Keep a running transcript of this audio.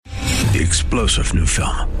The explosive new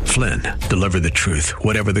film, Flynn, deliver the truth,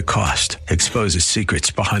 whatever the cost, exposes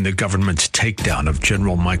secrets behind the government's takedown of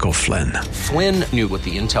General Michael Flynn. Flynn knew what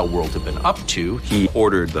the intel world had been up to. He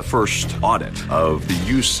ordered the first audit of the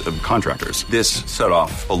use of contractors. This set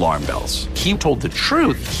off alarm bells. He told the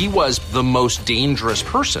truth. He was the most dangerous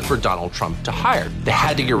person for Donald Trump to hire. They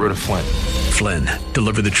had to get rid of Flynn. Flynn,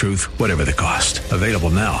 deliver the truth, whatever the cost. Available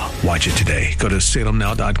now. Watch it today. Go to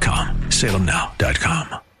salemnow.com.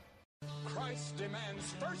 salemnow.com. Christ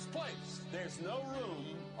demands first place. There's no room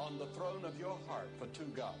on the throne of your heart for two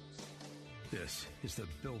gods. This is the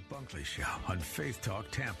Bill Bunkley Show on Faith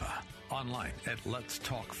Talk Tampa. Online at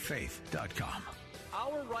letstalkfaith.com.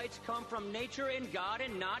 Our rights come from nature and God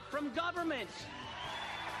and not from government.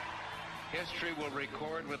 History will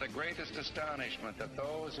record with the greatest astonishment that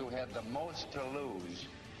those who had the most to lose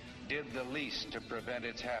did the least to prevent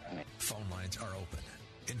its happening. Phone lines are open.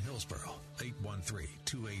 In Hillsborough,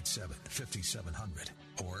 813-287-5700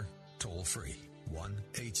 or toll free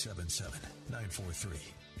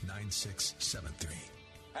 1-877-943-9673.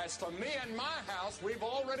 As for me and my house, we've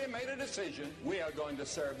already made a decision. We are going to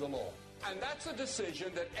serve the Lord. And that's a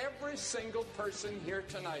decision that every single person here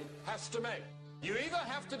tonight has to make. You either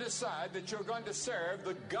have to decide that you're going to serve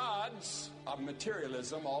the gods of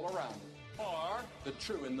materialism all around you, or the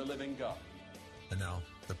true and the living God. And now,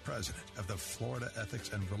 the president of the Florida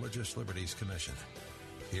Ethics and Religious Liberties Commission.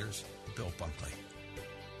 Here's Bill Bunkley.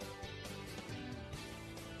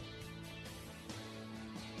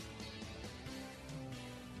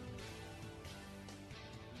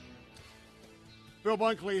 Bill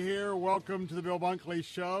Bunkley here. Welcome to the Bill Bunkley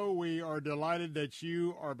Show. We are delighted that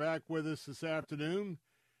you are back with us this afternoon.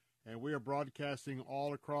 And we are broadcasting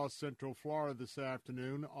all across Central Florida this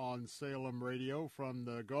afternoon on Salem Radio from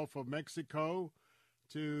the Gulf of Mexico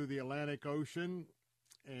to the Atlantic Ocean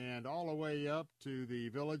and all the way up to the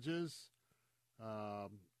villages,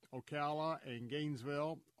 Ocala and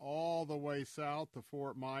Gainesville, all the way south to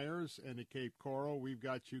Fort Myers and to Cape Coral. We've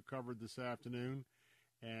got you covered this afternoon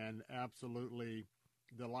and absolutely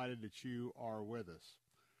delighted that you are with us.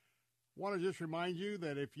 Want to just remind you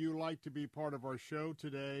that if you like to be part of our show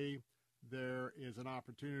today, there is an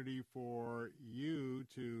opportunity for you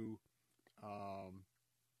to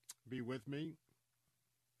be with me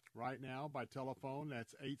right now by telephone.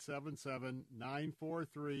 That's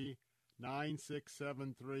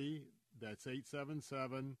 877-943-9673. That's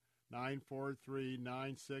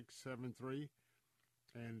 877-943-9673.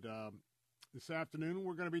 And this afternoon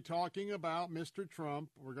we're going to be talking about Mr. Trump.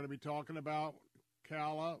 We're going to be talking about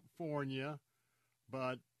California,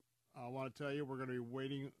 but I want to tell you we're going to be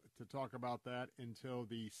waiting to talk about that until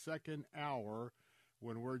the second hour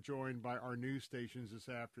when we're joined by our news stations this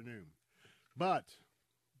afternoon. But,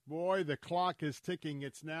 boy, the clock is ticking.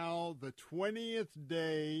 It's now the 20th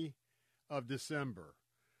day of December.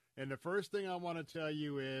 And the first thing I want to tell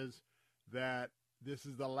you is that this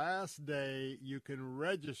is the last day you can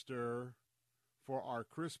register for our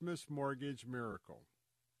Christmas Mortgage Miracle.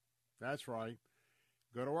 That's right.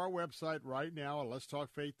 Go to our website right now at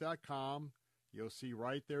letstalkfaith.com. You'll see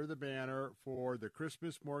right there the banner for the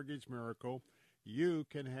Christmas Mortgage Miracle. You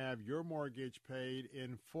can have your mortgage paid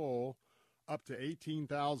in full up to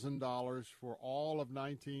 $18,000 for all of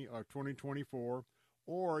 2024,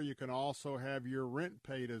 or you can also have your rent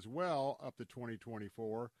paid as well up to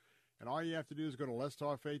 2024. And all you have to do is go to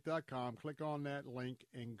letstalkfaith.com, click on that link,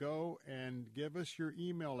 and go and give us your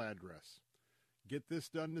email address. Get this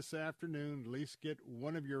done this afternoon, at least get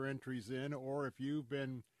one of your entries in, or if you've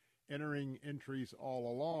been entering entries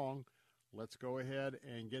all along, let's go ahead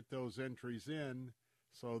and get those entries in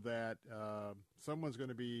so that someone's going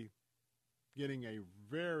to be getting a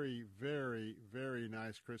very, very, very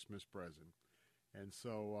nice Christmas present. And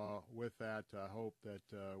so with that, I hope that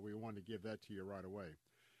we want to give that to you right away.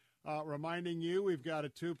 Reminding you, we've got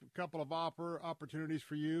a couple of opportunities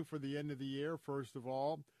for you for the end of the year. First of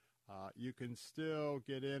all, you can still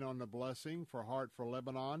get in on the blessing for Heart for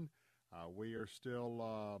Lebanon. We are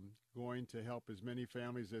still going to help as many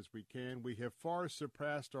families as we can. We have far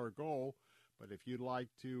surpassed our goal, but if you'd like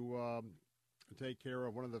to take care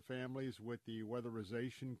of one of the families with the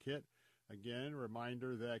weatherization kit, again,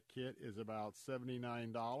 reminder that kit is about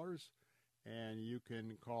 $79. And you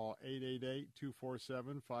can call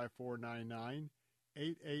 888-247-5499,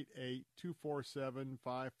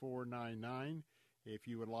 888-247-5499 if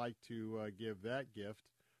you would like to give that gift.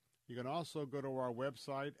 You can also go to our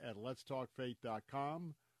website at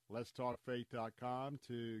letstalkfaith.com, letstalkfaith.com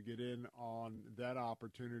to get in on that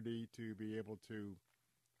opportunity to be able to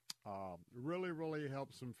really, really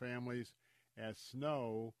help some families as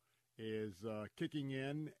snow is kicking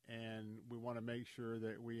in, and we want to make sure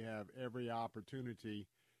that we have every opportunity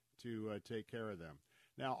to take care of them.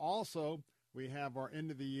 Now, also, we have our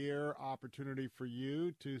end-of-the-year opportunity for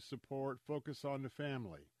you to support Focus on the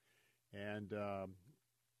Family. And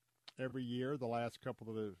every year, the last couple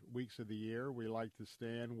of the weeks of the year, we like to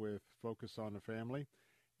stand with Focus on the Family.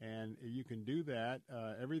 And you can do that.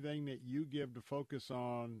 Everything that you give to Focus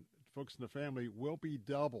on the Family will be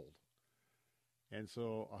doubled. And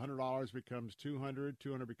so $100 becomes $200,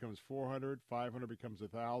 $200 becomes $400, $500 becomes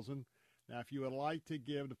 $1,000. Now, if you would like to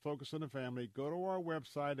give to Focus on the Family, go to our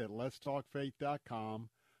website at letstalkfaith.com,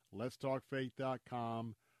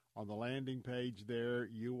 letstalkfaith.com. On the landing page there,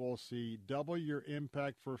 you will see Double Your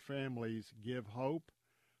Impact for Families, Give Hope.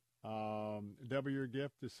 Double your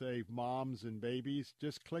gift to save moms and babies.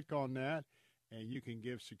 Just click on that, and you can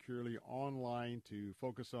give securely online to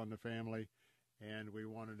Focus on the Family. And we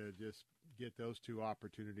wanted to just get those two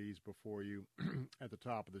opportunities before you at the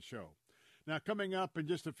top of the show. Now, coming up in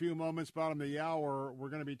just a few moments, bottom of the hour, we're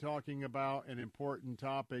going to be talking about an important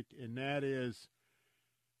topic, and that is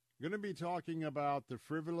going to be talking about the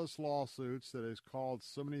frivolous lawsuits that has caused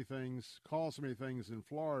so many things in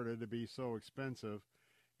Florida to be so expensive.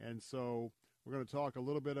 And so we're going to talk a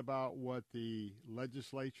little bit about what the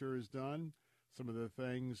legislature has done, some of the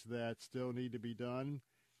things that still need to be done,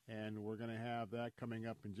 and we're going to have that coming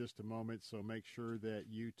up in just a moment, so make sure that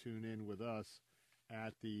you tune in with us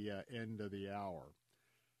at the end of the hour.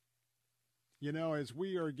 You know, as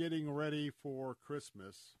we are getting ready for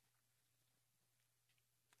Christmas,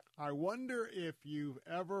 I wonder if you've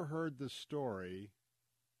ever heard the story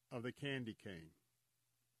of the candy cane.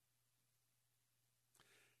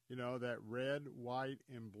 You know, that red, white,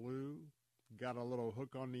 and blue got a little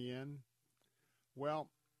hook on the end. Well,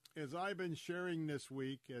 as I've been sharing this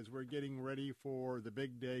week, as we're getting ready for the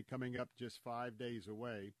big day coming up just 5 days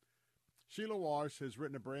away, Sheila Walsh has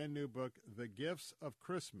written a brand new book, The Gifts of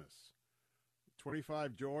Christmas,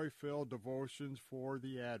 25 joy-filled devotions for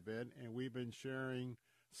the Advent, and we've been sharing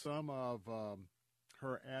some of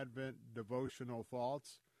her Advent devotional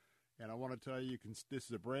thoughts. And I want to tell you, this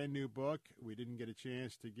is a brand new book. We didn't get a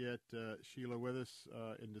chance to get Sheila with us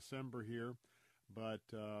in December here, but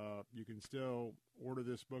you can still order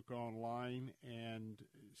this book online, and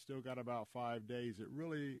still got about 5 days. It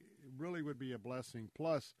really would be a blessing.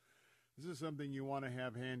 Plus, this is something you want to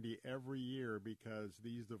have handy every year, because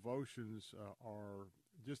these devotions are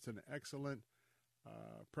just an excellent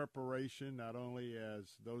preparation, not only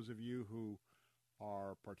as those of you who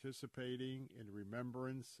are participating in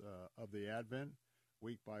remembrance of the Advent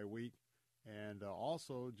week by week, and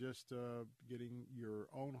also just getting your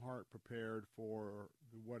own heart prepared for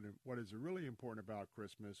what is really important about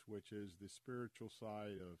Christmas, which is the spiritual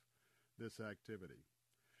side of this activity.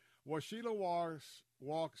 Well, Sheila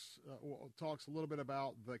talks a little bit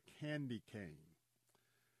about the candy cane.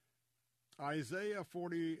 Isaiah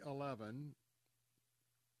 40:11,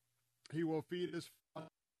 he will feed his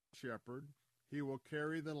shepherd. He will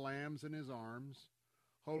carry the lambs in his arms,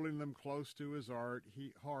 holding them close to his heart.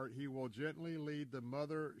 He will gently lead the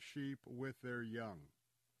mother sheep with their young.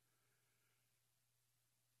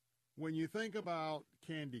 When you think about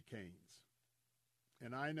candy canes,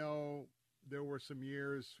 and I know there were some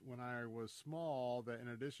years when I was small that in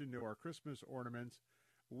addition to our Christmas ornaments,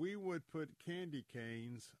 we would put candy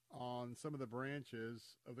canes on some of the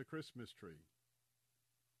branches of the Christmas tree.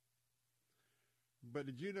 But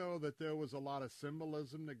did you know that there was a lot of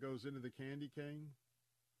symbolism that goes into the candy cane?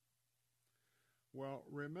 Well,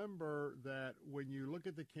 remember that when you look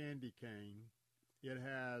at the candy cane, it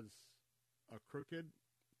has a crooked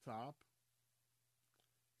top,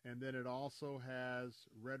 and then it also has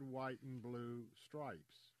red, white, and blue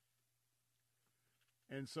stripes.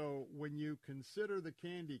 And so when you consider the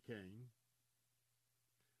candy cane,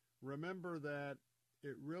 remember that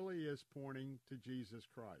it really is pointing to Jesus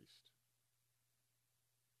Christ.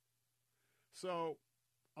 So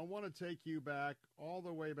I want to take you back, all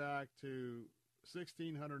the way back to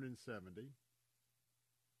 1670,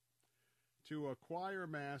 to a choir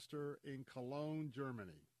master in Cologne,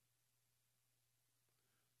 Germany.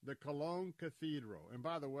 The Cologne Cathedral. And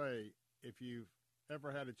by the way, if you've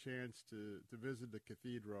ever had a chance to visit the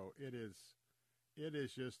cathedral, it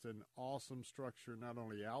is just an awesome structure, not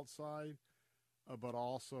only outside, but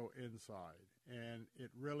also inside. And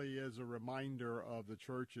it really is a reminder of the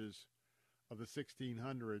churches of the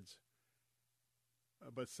 1600s.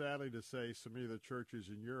 But sadly to say, so many of the churches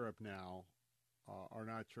in Europe now are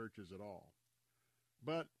not churches at all.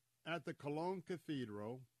 But at the Cologne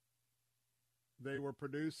Cathedral, they were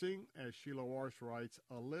producing, as Sheila Walsh writes,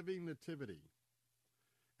 a living nativity.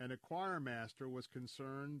 And the choir master was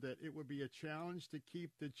concerned that it would be a challenge to keep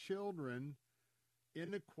the children in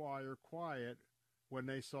the choir quiet when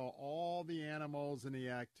they saw all the animals in the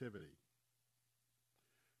activity.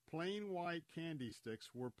 Plain white candy sticks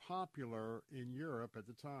were popular in Europe at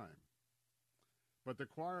the time. But the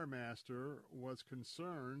choir master was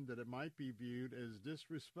concerned that it might be viewed as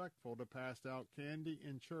disrespectful to pass out candy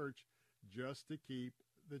in church just to keep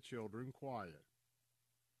the children quiet.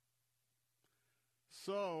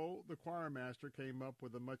 So the choir master came up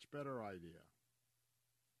with a much better idea.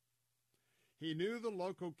 He knew the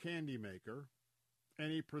local candy maker, and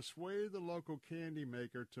he persuaded the local candy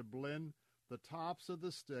maker to blend the tops of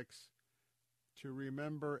the sticks to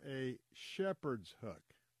remember a shepherd's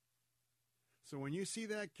hook. So when you see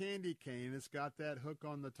that candy cane, it's got that hook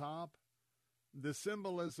on the top. The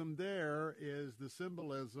symbolism there is the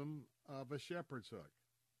symbolism of a shepherd's hook.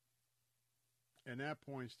 And that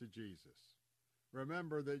points to Jesus.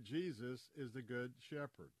 Remember that Jesus is the good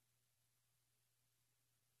shepherd.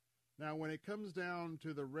 Now, when it comes down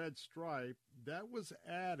to the red stripe, that was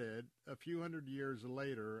added a few hundred years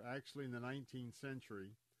later, actually in the 19th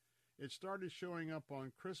century. It started showing up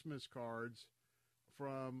on Christmas cards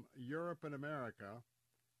from Europe and America,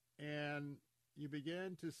 and you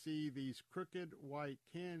began to see these crooked white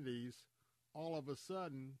candies. All of a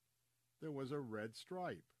sudden, there was a red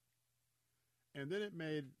stripe. And then it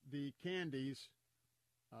made the candies,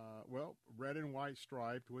 red and white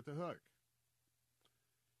striped with a hook.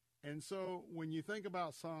 And so when you think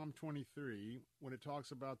about Psalm 23, when it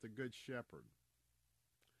talks about the Good Shepherd,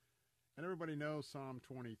 and everybody knows Psalm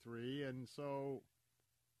 23, and so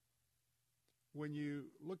when you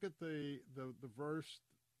look at the verses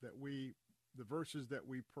that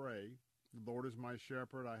we pray, the Lord is my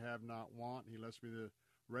shepherd, I have not want, he lets me to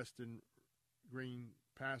rest in green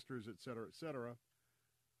pastures, etc., etc.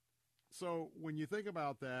 So when you think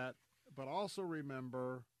about that, but also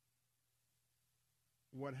remember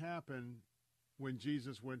what happened when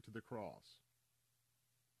Jesus went to the cross.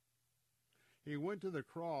 He went to the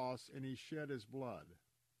cross and he shed his blood.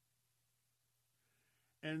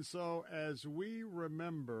 And so as we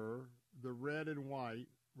remember the red and white,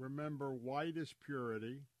 remember white is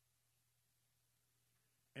purity,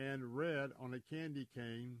 and red on a candy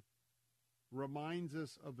cane reminds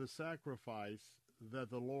us of the sacrifice that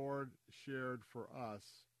the Lord shared for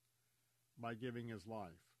us by giving his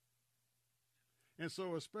life. And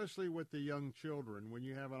so especially with the young children, when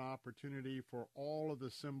you have an opportunity for all of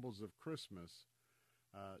the symbols of Christmas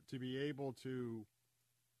to be able to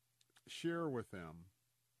share with them,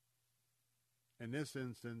 in this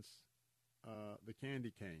instance, the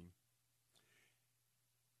candy cane,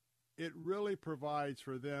 it really provides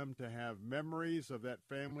for them to have memories of that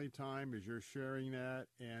family time as you're sharing that.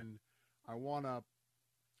 And I want to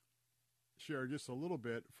share just a little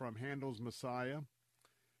bit from Handel's Messiah.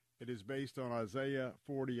 It is based on Isaiah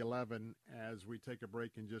 40:11 as we take a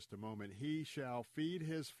break in just a moment. He shall feed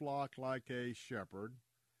his flock like a shepherd.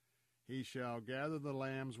 He shall gather the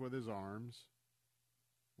lambs with his arm,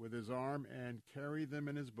 and carry them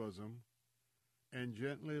in his bosom, and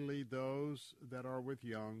gently lead those that are with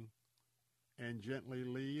young, and gently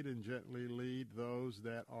lead those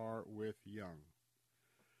that are with young.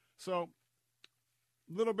 So,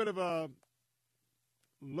 a little bit of a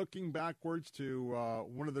looking backwards to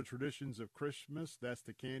one of the traditions of Christmas. That's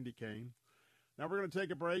the candy cane. Now we're going to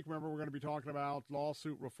take a break. Remember, we're going to be talking about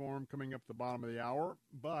lawsuit reform coming up at the bottom of the hour.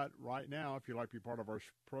 But right now, if you'd like to be part of our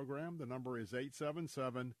program, the number is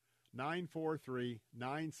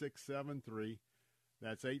 877-943-9673.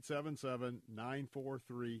 That's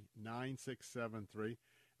 877-943-9673.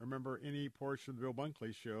 Remember, any portion of the Bill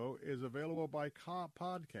Bunkley Show is available by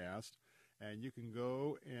podcast. And you can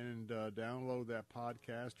go and download that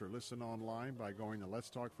podcast or listen online by going to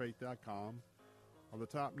letstalkfaith.com. On the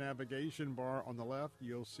top navigation bar on the left,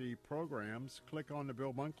 you'll see programs. Click on the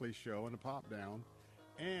Bill Bunkley Show and the pop down,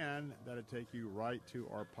 and that'll take you right to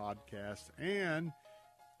our podcast. And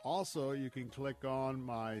also, you can click on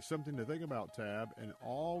my Something to Think About tab and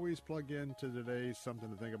always plug into today's Something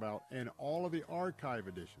to Think About and all of the archive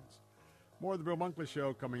editions. More of the Bill Bunkley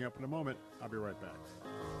Show coming up in a moment. I'll be right back.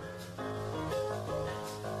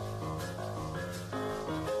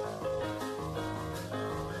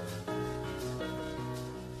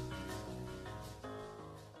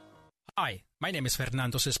 Hi, my name is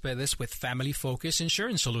Fernando Cespedes with Family Focus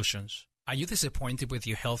Insurance Solutions. Are you disappointed with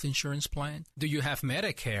your health insurance plan? Do you have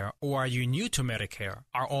Medicare or are you new to Medicare?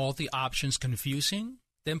 Are all the options confusing?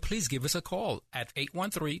 Then please give us a call at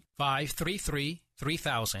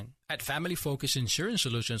 813-533-3000. At Family Focus Insurance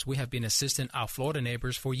Solutions, we have been assisting our Florida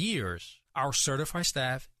neighbors for years. Our certified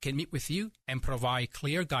staff can meet with you and provide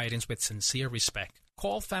clear guidance with sincere respect.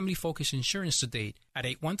 Call Family Focus Insurance today at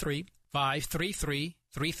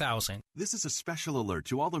 813-533-3000. This is a special alert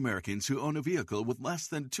to all Americans who own a vehicle with less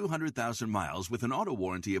than 200,000 miles with an auto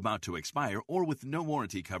warranty about to expire or with no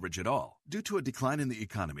warranty coverage at all. Due to a decline in the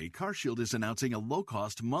economy, CarShield is announcing a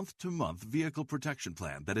low-cost month-to-month vehicle protection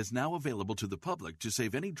plan that is now available to the public to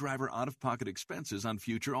save any driver out-of-pocket expenses on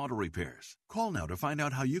future auto repairs. Call now to find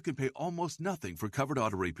out how you can pay almost nothing for covered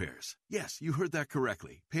auto repairs. Yes, you heard that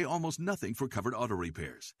correctly. Pay almost nothing for covered auto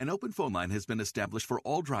repairs. An open phone line has been established for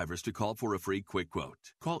all drivers to call for a free quick quote.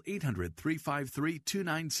 Call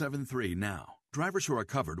 800-353-2973 now. Drivers who are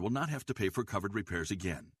covered will not have to pay for covered repairs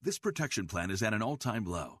again. This protection plan is at an all-time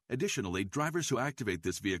low. Additionally, drivers who activate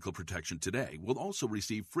this vehicle protection today will also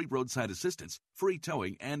receive free roadside assistance, free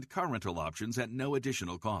towing, and car rental options at no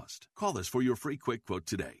additional cost. Call us for your free quick quote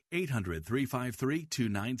today.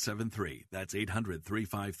 800-353-2973. That's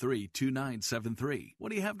 800-353-2973.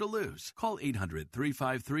 What do you have to lose? Call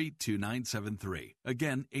 800-353-2973.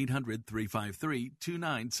 Again,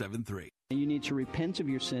 800-353-2973. You need to repent of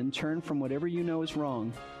your sin, turn from whatever you know is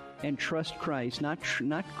wrong, and trust Christ. Not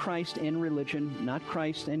Christ and religion, not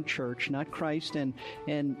Christ and church, not Christ and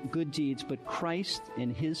good deeds, but Christ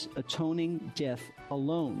and His atoning death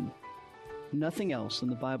alone. Nothing else. And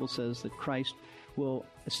the Bible says that Christ will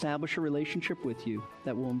establish a relationship with you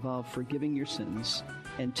that will involve forgiving your sins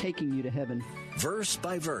and taking you to heaven. Verse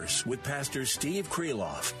by Verse with Pastor Steve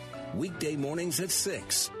Kreloff. Weekday mornings at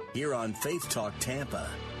 6 here on Faith Talk Tampa.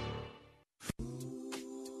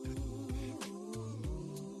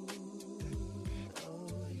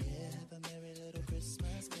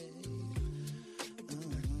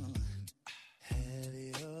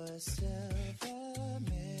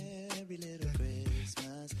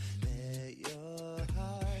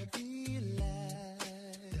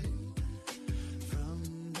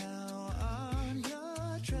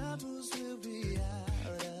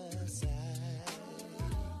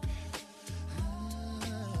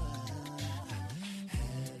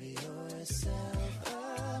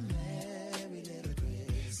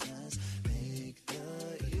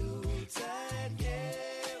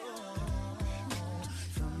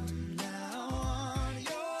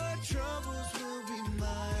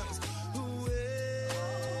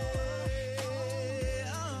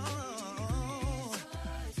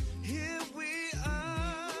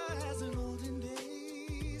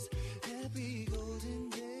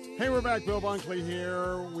 Hey, we're back. Bill Bunkley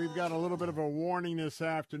here. We've got a little bit of a warning this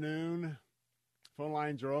afternoon. Phone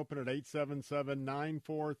lines are open at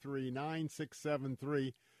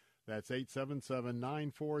 877-943-9673. That's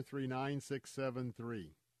 877-943-9673.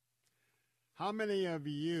 How many of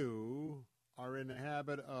you are in the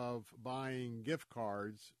habit of buying gift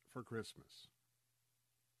cards for Christmas?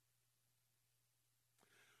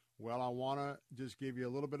 Well, I want to just give you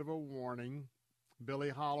a little bit of a warning.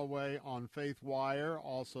 Billy Holloway on Faith Wire,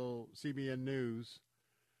 also CBN News.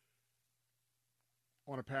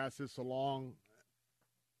 I want to pass this along,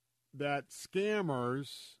 that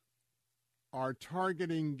scammers are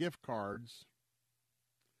targeting gift cards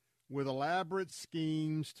with elaborate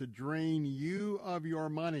schemes to drain you of your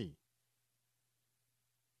money.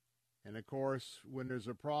 And, of course, when there's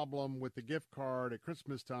a problem with the gift card at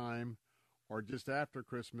Christmas time or just after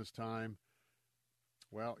Christmas time,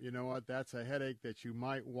 well, you know what? That's a headache that you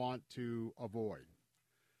might want to avoid.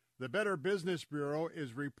 The Better Business Bureau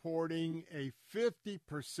is reporting a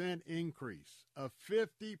 50% increase,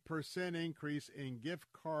 in gift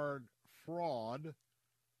card fraud.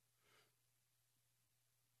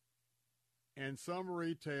 And some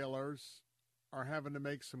retailers are having to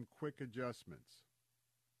make some quick adjustments.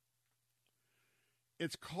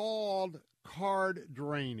 It's called card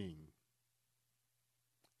draining.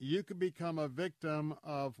 You could become a victim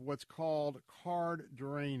of what's called card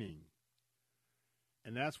draining.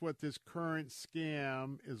 And that's what this current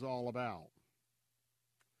scam is all about.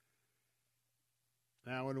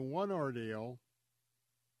 Now, in one ordeal,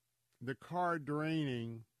 the card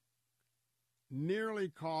draining nearly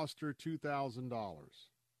cost her $2,000.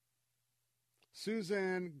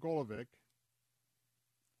 Suzanne Golovic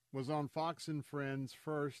was on Fox and Friends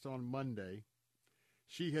first on Monday.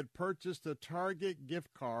 She had purchased a Target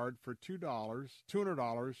gift card for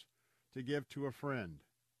 $200 to give to a friend.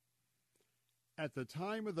 At the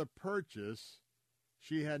time of the purchase,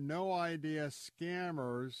 she had no idea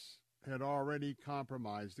scammers had already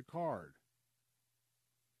compromised the card.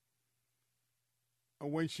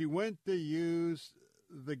 When she went to use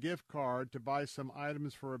the gift card to buy some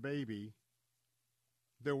items for a baby,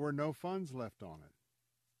 there were no funds left on it.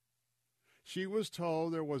 She was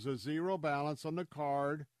told there was a zero balance on the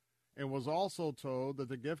card and was also told that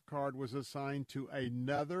the gift card was assigned to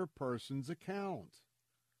another person's account.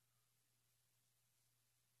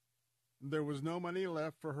 There was no money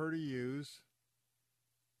left for her to use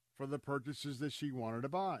for the purchases that she wanted to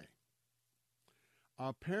buy.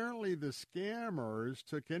 Apparently, the scammers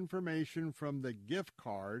took information from the gift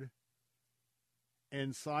card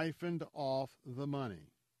and siphoned off the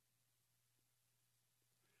money.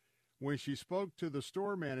 When she spoke to the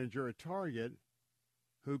store manager at Target,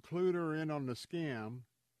 who clued her in on the scam,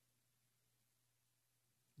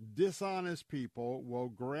 dishonest people will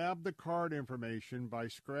grab the card information by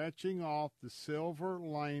scratching off the silver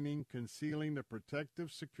lining concealing the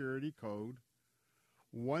protective security code.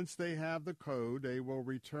 Once they have the code, they will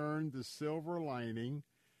return the silver lining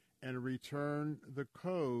and return the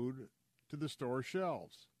code to the store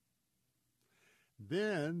shelves.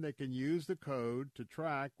 Then they can use the code to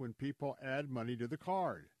track when people add money to the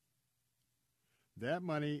card. That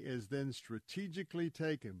money is then strategically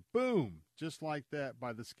taken, boom, just like that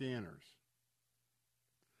by the scanners.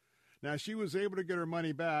 Now, she was able to get her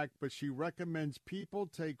money back, but she recommends people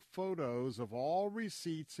take photos of all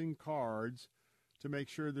receipts and cards to make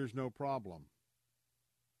sure there's no problem.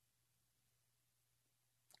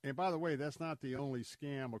 And by the way, that's not the only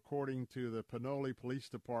scam, according to the Pinole Police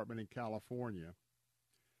Department in California.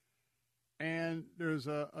 And there's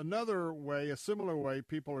another way, a similar way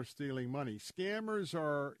people are stealing money. Scammers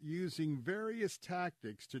are using various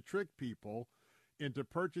tactics to trick people into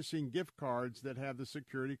purchasing gift cards that have the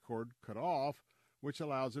security code cut off, which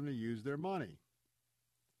allows them to use their money.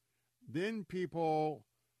 Then people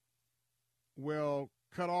will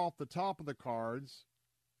cut off the top of the cards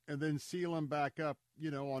and then seal them back up,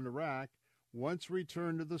 on the rack. Once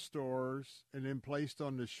returned to the stores and then placed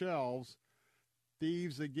on the shelves,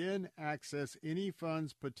 thieves again access any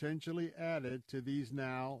funds potentially added to these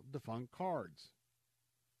now defunct cards.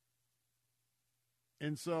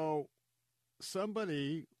 And so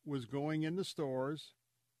somebody was going in the stores,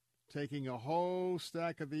 taking a whole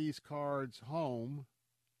stack of these cards home,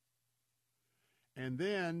 and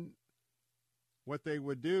then what they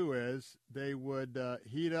would do is they would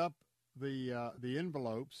heat up the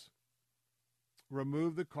envelopes,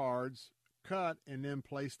 remove the cards, cut, and then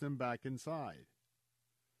place them back inside.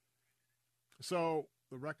 So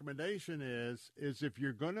the recommendation is if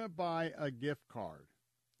you're going to buy a gift card,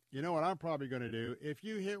 you know what I'm probably going to do? If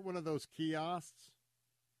you hit one of those kiosks,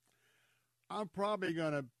 I'm probably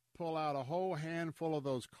going to pull out a whole handful of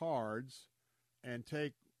those cards and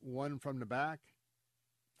take one from the back,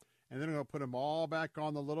 and then I'm going to put them all back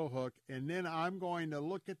on the little hook, and then I'm going to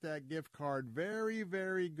look at that gift card very,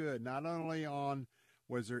 very good, not only on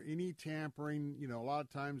was there any tampering. A lot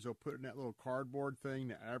of times they'll put in that little cardboard thing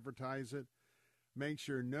to advertise it. Make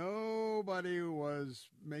sure nobody was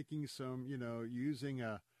making some, using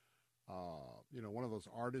one of those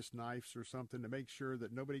artist knives or something to make sure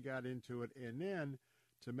that nobody got into it. And then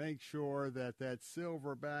to make sure that that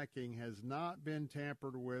silver backing has not been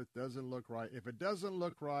tampered with, doesn't look right. If it doesn't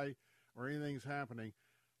look right or anything's happening,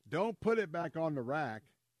 don't put it back on the rack.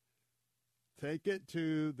 Take it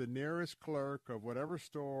to the nearest clerk of whatever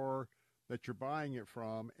store that you're buying it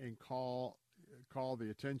from and call the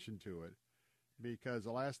attention to it. Because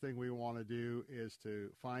the last thing we want to do is to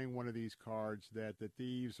find one of these cards that the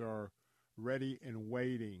thieves are ready and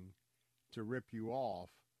waiting to rip you off,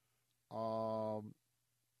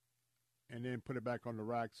 and then put it back on the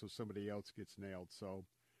rack so somebody else gets nailed. So,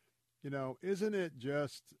 isn't it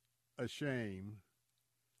just a shame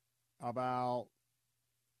about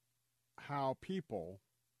how people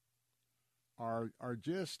are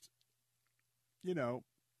just,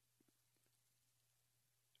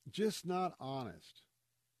 just not honest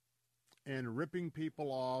and ripping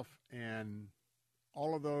people off and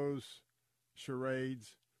all of those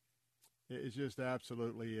charades? It just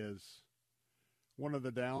absolutely is one of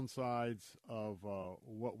the downsides of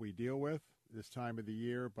what we deal with this time of the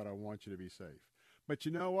year, but I want you to be safe. But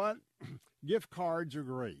you know what? Gift cards are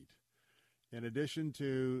great. In addition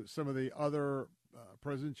to some of the other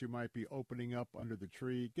presents you might be opening up under the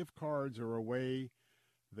tree, gift cards are a way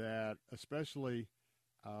that especially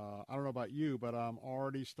I don't know about you, but I'm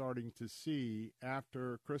already starting to see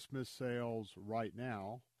after Christmas sales right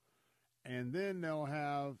now. And then they'll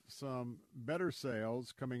have some better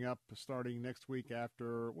sales coming up starting next week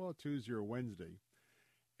after, Tuesday or Wednesday.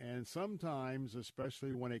 And sometimes,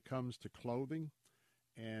 especially when it comes to clothing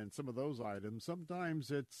and some of those items,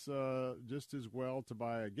 sometimes it's just as well to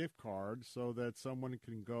buy a gift card so that someone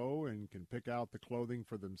can go and can pick out the clothing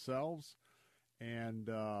for themselves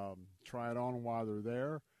and try it on while they're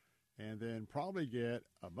there, and then probably get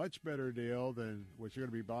a much better deal than what you're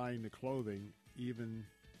going to be buying the clothing even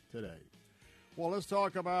today. Well, let's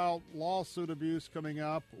talk about lawsuit abuse coming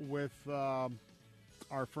up with our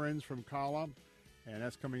friends from Kala, and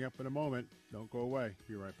that's coming up in a moment. Don't go away.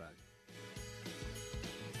 Be right back.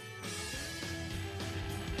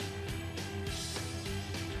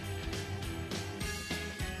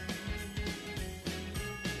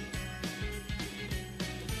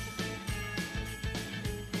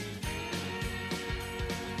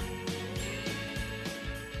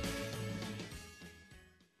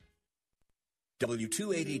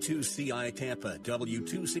 W282CI Tampa,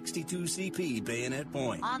 W262CP Bayonet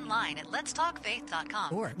Point. Online at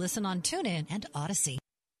letstalkfaith.com. Or listen on TuneIn and Odyssey.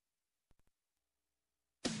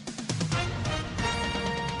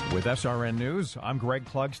 With SRN News, I'm Greg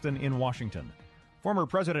Clugston in Washington. Former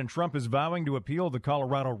President Trump is vowing to appeal the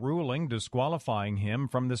Colorado ruling disqualifying him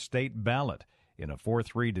from the state ballot. In a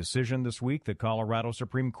 4-3 decision this week, the Colorado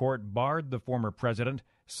Supreme Court barred the former president,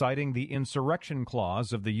 citing the insurrection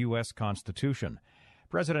clause of the U.S. Constitution.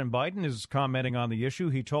 President Biden is commenting on the issue.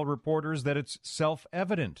 He told reporters that it's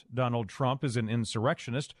self-evident Donald Trump is an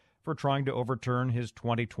insurrectionist for trying to overturn his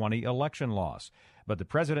 2020 election loss. But the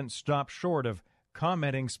president stopped short of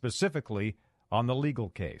commenting specifically on the legal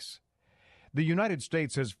case. The United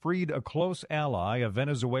States has freed a close ally of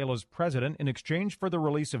Venezuela's president in exchange for the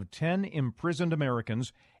release of 10 imprisoned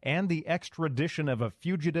Americans and the extradition of a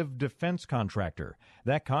fugitive defense contractor.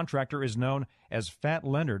 That contractor is known as Fat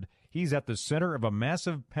Leonard. He's at the center of a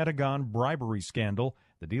massive Pentagon bribery scandal.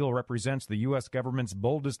 The deal represents the U.S. government's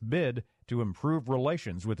boldest bid to improve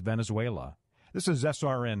relations with Venezuela. This is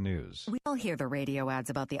SRN News. We all hear the radio ads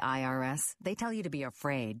about the IRS. They tell you to be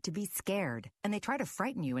afraid, to be scared, and they try to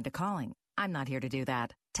frighten you into calling. I'm not here to do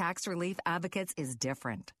that. Tax Relief Advocates is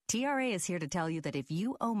different. TRA is here to tell you that if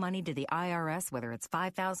you owe money to the IRS, whether it's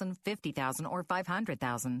 $5,000, $50,000, or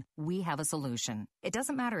 $500,000, we have a solution. It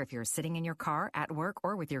doesn't matter if you're sitting in your car, at work,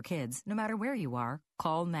 or with your kids. No matter where you are,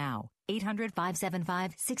 call now.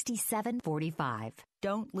 800-575-6745.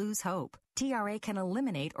 Don't lose hope. TRA can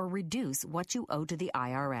eliminate or reduce what you owe to the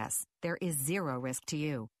IRS. There is zero risk to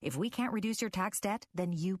you. If we can't reduce your tax debt,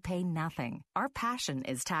 then you pay nothing. Our passion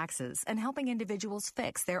is taxes and helping individuals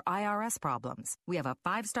fix their IRS problems. We have a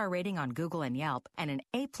 5-star rating on Google and Yelp and an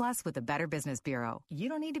A+ with the Better Business Bureau. You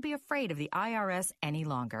don't need to be afraid of the IRS any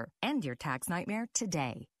longer. End your tax nightmare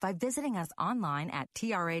today by visiting us online at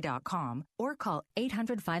TRA.com or call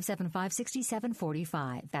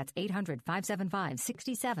 800-575-6745. That's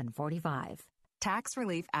 800-575-6745. Tax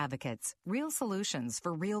Relief Advocates. Real solutions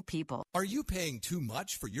for real people. Are you paying too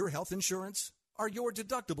much for your health insurance? Are your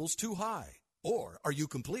deductibles too high? Or are you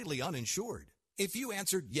completely uninsured? If you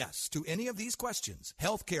answered yes to any of these questions,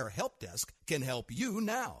 Healthcare Help Desk can help you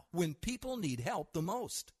now when people need help the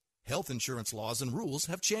most. Health insurance laws and rules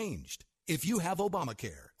have changed. If you have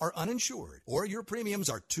Obamacare, are uninsured, or your premiums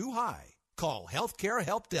are too high, call Healthcare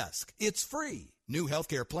Help Desk. It's free. New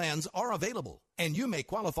healthcare plans are available, and you may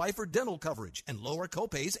qualify for dental coverage and lower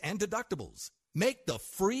copays and deductibles. Make the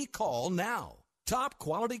free call now. Top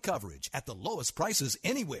quality coverage at the lowest prices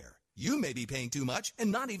anywhere. You may be paying too much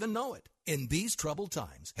and not even know it. In these troubled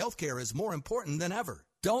times, healthcare is more important than ever.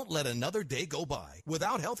 Don't let another day go by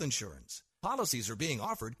without health insurance. Policies are being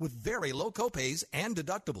offered with very low copays and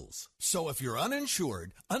deductibles. So if you're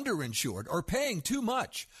uninsured, underinsured, or paying too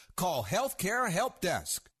much, call Healthcare Help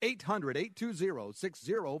Desk.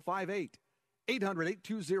 800-820-6058.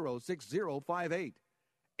 800-820-6058.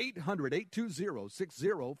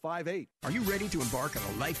 800-820-6058. Are you ready to embark on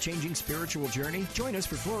a life-changing spiritual journey? Join us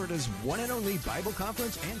for Florida's one and only Bible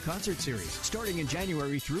conference and concert series. Starting in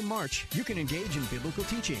January through March, you can engage in biblical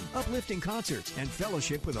teaching, uplifting concerts, and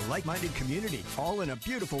fellowship with a like-minded community, all in a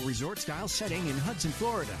beautiful resort-style setting in Hudson,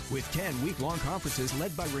 Florida. With 10 week-long conferences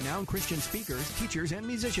led by renowned Christian speakers, teachers, and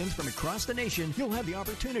musicians from across the nation, you'll have the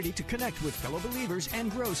opportunity to connect with fellow believers and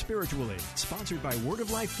grow spiritually. Sponsored by Word of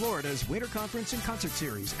Life Florida's Winter Conference and Concert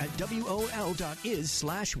Series at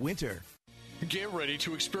wol.is/winter. Get ready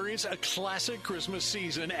to experience a classic Christmas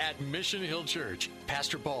season at Mission Hill Church.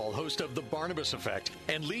 Pastor Paul, host of The Barnabas Effect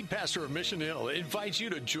and lead pastor of Mission Hill, invites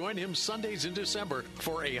you to join him Sundays in December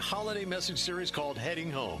for a holiday message series called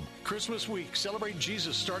Heading Home. Christmas week, celebrate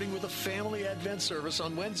Jesus starting with a family Advent service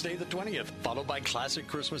on Wednesday the 20th, followed by classic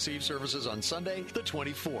Christmas Eve services on Sunday the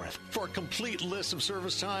 24th. For a complete list of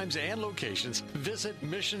service times and locations, visit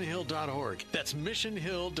missionhill.org. That's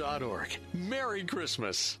missionhill.org. Merry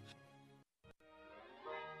Christmas.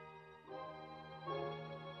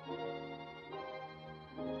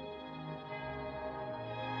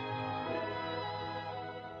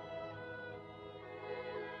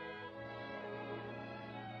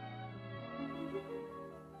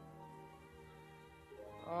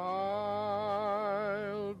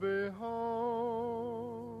 I'll be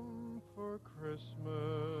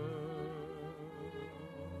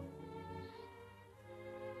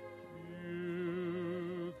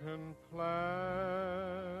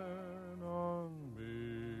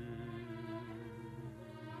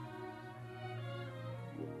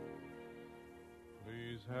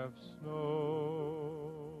have snow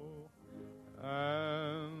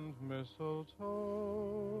and mistletoe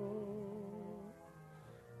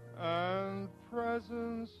and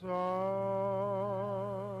presents on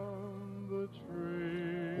the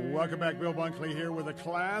tree. Welcome back. Bill Bunkley here with a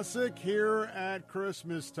classic here at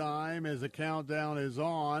Christmas time as the countdown is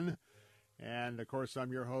on. And, of course,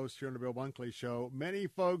 I'm your host here on the Bill Bunkley Show. Many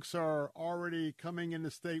folks are already coming into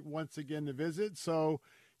state once again to visit, so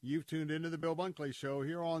you've tuned into the Bill Bunkley Show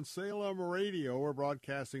here on Salem Radio. We're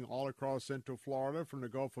broadcasting all across Central Florida from the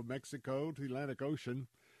Gulf of Mexico to the Atlantic Ocean,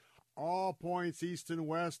 all points east and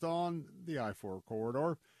west on the I-4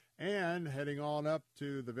 corridor, and heading on up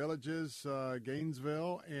to the villages,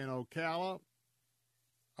 Gainesville and Ocala,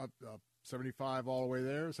 up 75 all the way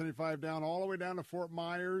there, 75 down all the way down to Fort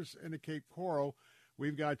Myers and to Cape Coral.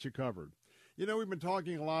 We've got you covered. You know, we've been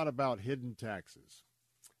talking a lot about hidden taxes.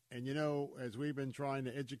 And, you know, as we've been trying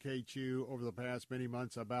to educate you over the past many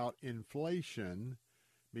months about inflation,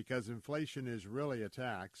 because inflation is really a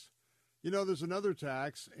tax, you know, there's another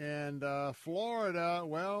tax. And Florida,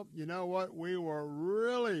 well, you know what? We were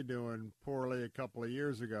really doing poorly a couple of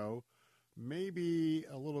years ago. Maybe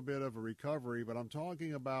a little bit of a recovery, but I'm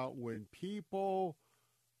talking about when people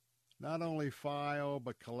not only file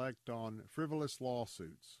but collect on frivolous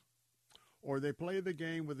lawsuits, or they play the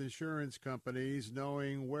game with insurance companies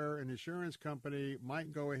knowing where an insurance company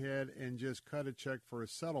might go ahead and just cut a check for a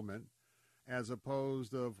settlement as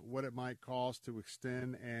opposed of what it might cost to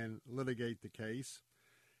extend and litigate the case.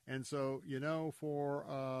 And so, you know,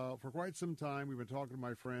 for quite some time, we've been talking to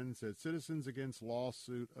my friends at Citizens Against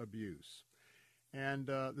Lawsuit Abuse. And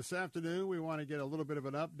this afternoon, we want to get a little bit of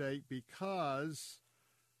an update because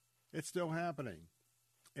it's still happening.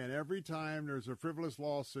 And every time there's a frivolous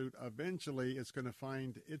lawsuit, eventually it's going to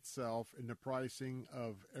find itself in the pricing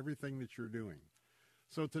of everything that you're doing.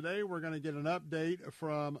 So today we're going to get an update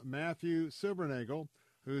from Matthew Silbernagel,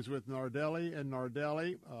 who's with Nardelli and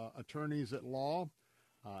Nardelli, attorneys at law.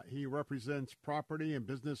 He represents property and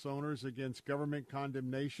business owners against government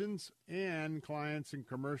condemnations and clients in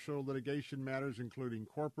commercial litigation matters, including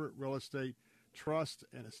corporate, real estate, trust,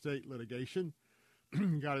 and estate litigation.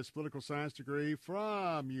 Got his political science degree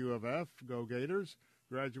from U of F, go Gators.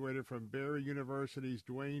 Graduated from Barry University's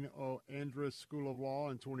Dwayne O. Andrus School of Law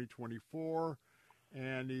in 2024.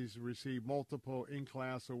 And he's received multiple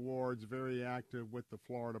in-class awards, very active with the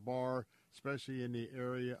Florida Bar, especially in the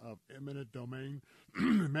area of eminent domain.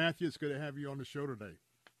 Matthew, it's good to have you on the show today.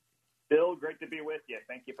 Bill, great to be with you.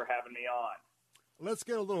 Thank you for having me on. Let's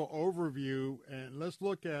get a little overview, and let's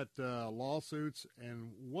look at lawsuits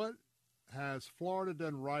and what has Florida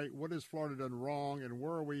done right, what has Florida done wrong, and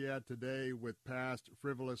where are we at today with past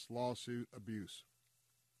frivolous lawsuit abuse?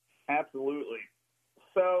 Absolutely.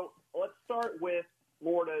 So let's start with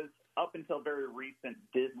Florida's up until very recent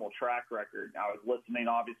dismal track record. I was listening,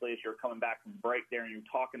 obviously, as you're coming back from break there, and you're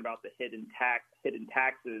talking about the hidden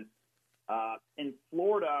taxes. In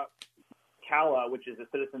Florida, CALA, which is the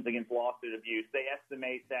Citizens Against Lawsuit Abuse, they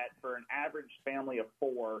estimate that for an average family of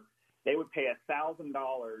four, they would pay $1,000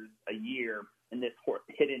 a year in this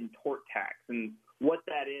hidden tort tax. And what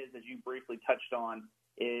that is, as you briefly touched on,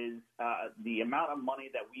 is the amount of money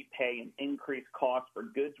that we pay in increased costs for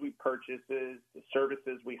goods we purchase, the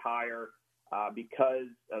services we hire, because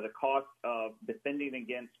of the cost of defending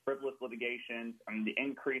against frivolous litigation and the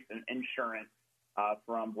increase in insurance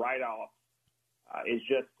from write-offs is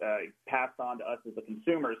just passed on to us as a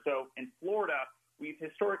consumer. So in Florida, we've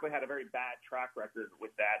historically had a very bad track record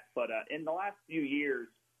with that. But in the last few years,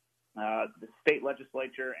 the state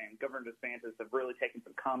legislature and Governor DeSantis have really taken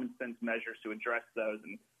some common sense measures to address those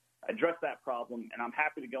and address that problem. And I'm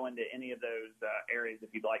happy to go into any of those areas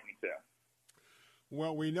if you'd like me to.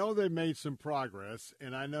 Well, we know they've made some progress.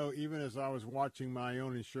 And I know even as I was watching my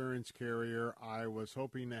own insurance carrier, I was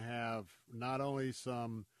hoping to have not only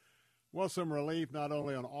some relief, not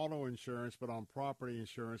only on auto insurance, but on property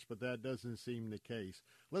insurance. But that doesn't seem the case.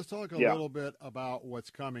 Let's talk a little bit about what's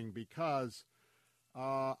coming, because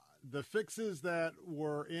the fixes that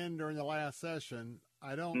were in during the last session,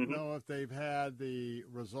 I don't know if they've had the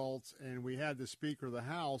results. And we had the Speaker of the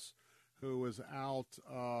House who was out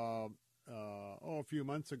a few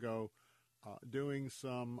months ago doing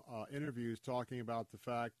some interviews talking about the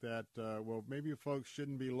fact that, maybe folks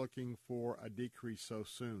shouldn't be looking for a decrease so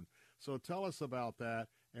soon. So tell us about that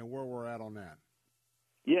and where we're at on that.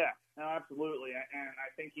 Yeah, no, absolutely. And I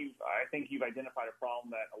think you've identified a problem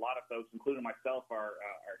that a lot of folks, including myself, are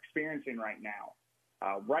experiencing right now.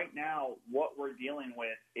 Right now, what we're dealing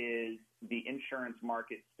with is the insurance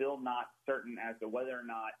market still not certain as to whether or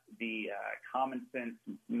not the common sense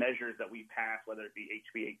measures that we pass, whether it be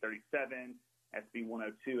HB 837, SB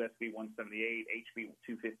 102, SB 178, HB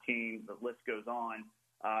 215, the list goes on,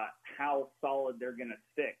 how solid they're going to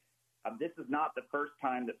stick. This is not the first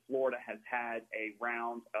time that Florida has had a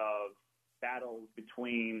round of battles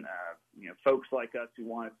between folks like us who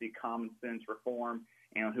want to see common sense reform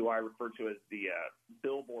and who I refer to as the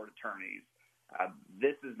billboard attorneys.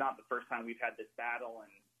 This is not the first time we've had this battle,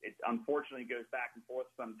 and it unfortunately goes back and forth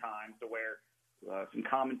sometimes to where some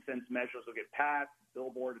common sense measures will get passed,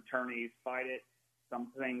 billboard attorneys fight it, some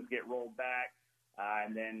things get rolled back,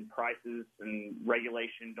 and then prices and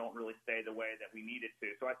regulation don't really stay the way that we need it to.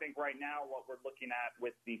 So I think right now what we're looking at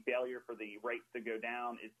with the failure for the rates to go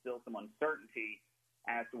down is still some uncertainty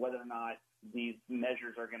as to whether or not these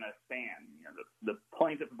measures are going to stand. The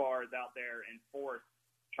plaintiff bar is out there in force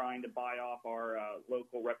trying to buy off our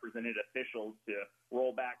local represented officials to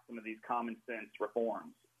roll back some of these common sense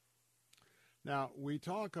reforms. Now, we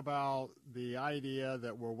talk about the idea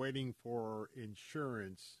that we're waiting for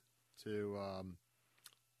insurance to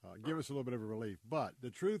give us a little bit of a relief. But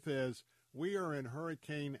the truth is we are in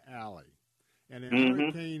Hurricane Alley. And in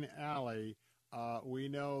Hurricane Alley, we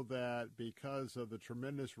know that because of the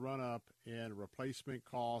tremendous run-up in replacement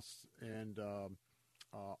costs and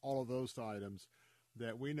all of those items,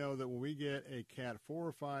 that we know that when we get a Cat 4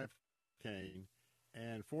 or 5 hurricane,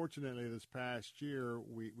 and fortunately this past year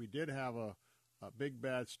we did have a big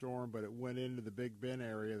bad storm, but it went into the Big Bend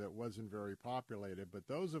area that wasn't very populated. But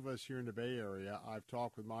those of us here in the Bay Area, I've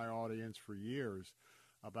talked with my audience for years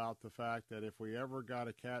about the fact that if we ever got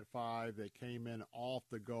a Cat 5 that came in off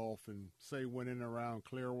the Gulf and, say, went in around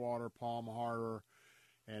Clearwater, Palm Harbor,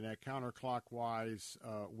 and a counterclockwise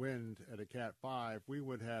wind at a Cat 5, we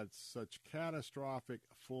would have such catastrophic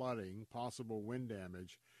flooding, possible wind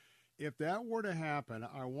damage. If that were to happen,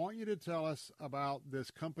 I want you to tell us about this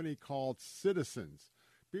company called Citizens.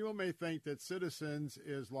 People may think that Citizens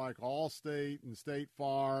is like Allstate and State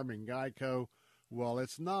Farm and Geico. Well,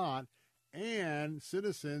 it's not. And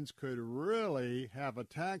Citizens could really have a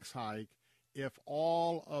tax hike if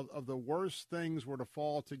all of the worst things were to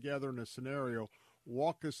fall together in a scenario.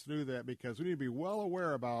 Walk us through that, because we need to be well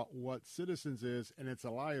aware about what Citizens is and its a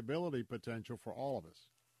liability potential for all of us.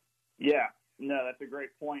 Yeah. No, that's a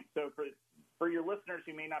great point. So for your listeners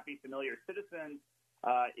who may not be familiar, Citizens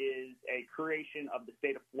is a creation of the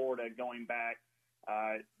state of Florida going back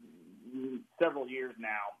several years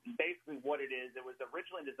now. Basically what it is, it was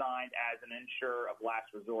originally designed as an insurer of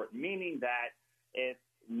last resort, meaning that if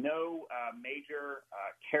no major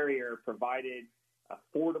carrier provided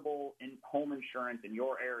affordable home insurance in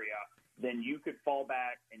your area, then you could fall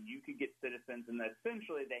back and you could get Citizens, and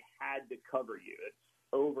essentially they had to cover you. It's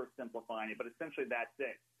oversimplifying it, but essentially that's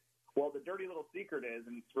it. Well, the dirty little secret is,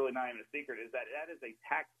 and it's really not even a secret, is that is a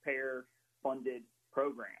taxpayer-funded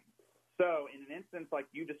program. So in an instance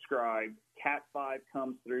like you described, Cat 5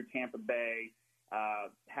 comes through Tampa Bay,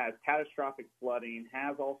 has catastrophic flooding,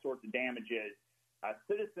 has all sorts of damages.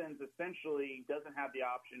 Citizens essentially doesn't have the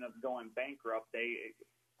option of going bankrupt. They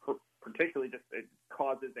particularly it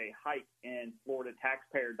causes a hike in Florida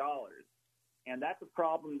taxpayer dollars. And that's a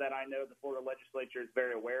problem that I know the Florida legislature is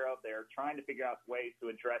very aware of. They're trying to figure out ways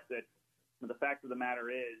to address it. But the fact of the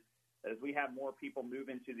matter is, as we have more people move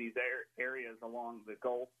into these areas along the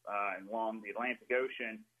Gulf and along the Atlantic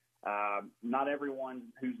Ocean, not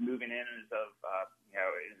everyone who's moving in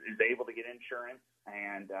is able to get insurance.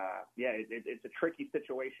 And, it's a tricky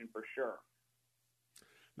situation for sure.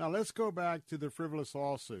 Now, let's go back to the frivolous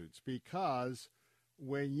lawsuits, because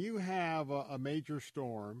when you have a major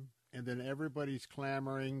storm and then everybody's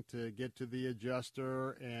clamoring to get to the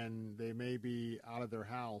adjuster and they may be out of their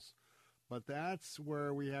house, but that's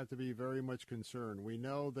where we have to be very much concerned. We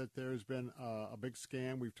know that there's been a big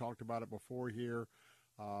scam. We've talked about it before here.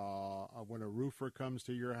 When a roofer comes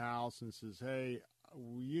to your house and says, hey,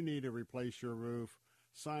 you need to replace your roof,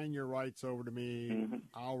 sign your rights over to me,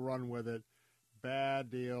 I'll run with it. Bad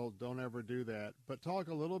deal. Don't ever do that. But talk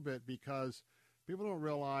a little bit, because people don't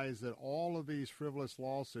realize that all of these frivolous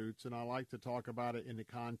lawsuits, and I like to talk about it in the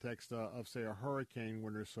context of say, a hurricane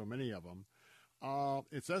when there's so many of them,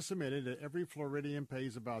 it's estimated that every Floridian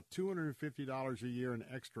pays about $250 a year in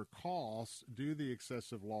extra costs due to the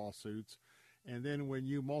excessive lawsuits. And then when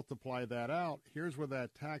you multiply that out, here's where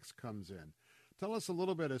that tax comes in. Tell us a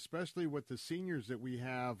little bit, especially with the seniors that we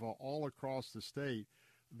have all across the state,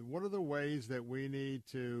 what are the ways that we need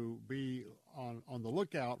to be on the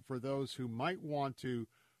lookout for those who might want to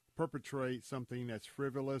perpetrate something that's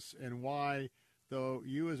frivolous, and why, though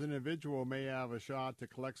you as an individual may have a shot to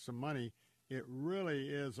collect some money, it really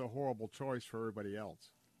is a horrible choice for everybody else?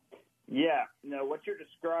 Yeah, no, what you're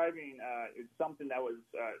describing is something that was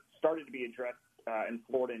started to be addressed in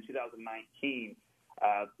Florida in 2019,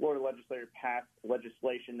 Florida legislature passed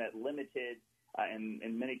legislation that limited, and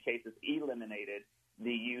in many cases eliminated, the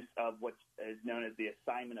use of what is known as the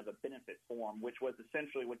assignment of a benefit form, which was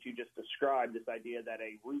essentially what you just described, this idea that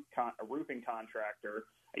a roofing contractor,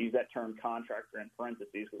 I use that term contractor in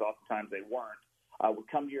parentheses because oftentimes they weren't, would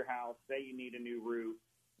come to your house, say you need a new roof,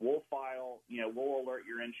 we'll we'll alert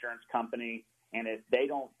your insurance company, and if they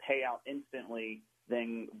don't pay out instantly,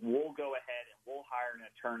 then we'll go ahead and we'll hire an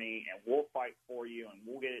attorney and we'll fight for you and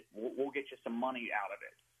we'll get you some money out of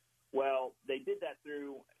it. Well, they did that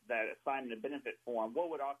through that assignment of benefit form. What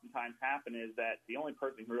would oftentimes happen is that the only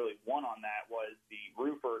person who really won on that was the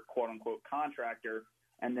roofer, quote-unquote, contractor,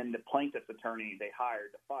 and then the plaintiff's attorney they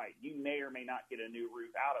hired to fight. You may or may not get a new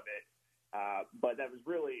roof out of it, but that was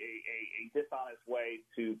really a dishonest way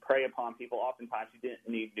to prey upon people oftentimes who didn't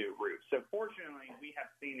need new roofs. So fortunately, we have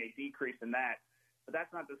seen a decrease in that, but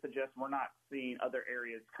that's not to suggest we're not seeing other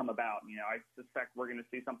areas come about. I suspect we're going to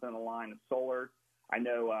see something in the line of solar. I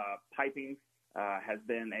know piping has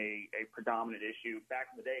been a predominant issue. Back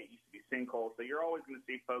in the day, it used to be sinkholes. So you're always going to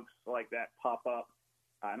see folks like that pop up.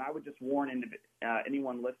 And I would just warn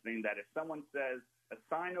anyone listening that if someone says,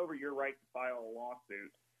 assign over your right to file a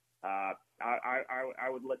lawsuit, I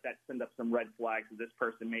would let that send up some red flags that this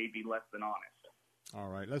person may be less than honest. All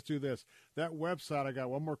right, let's do this. That website, I got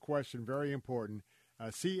one more question, very important,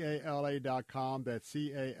 CALA.com. That's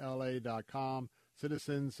CALA.com.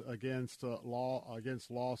 Citizens Against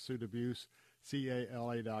Lawsuit Abuse,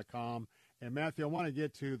 CALA.com. And, Matthew, I want to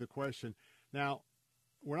get to the question. Now,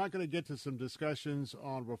 we're not going to get to some discussions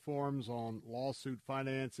on reforms on lawsuit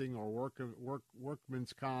financing or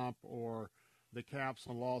workman's comp or the caps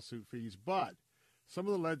on lawsuit fees, but some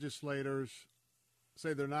of the legislators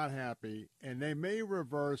say they're not happy, and they may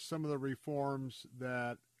reverse some of the reforms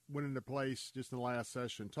that went into place just in the last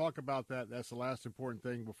session. Talk about that. That's the last important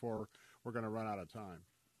thing before we're going to run out of time.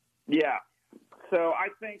 Yeah. So I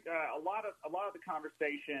think a lot of the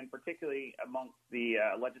conversation, particularly amongst the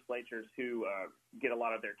legislators who get a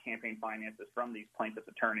lot of their campaign finances from these plaintiffs'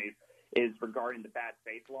 attorneys, is regarding the bad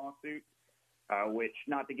faith lawsuit, which,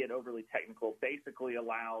 not to get overly technical, basically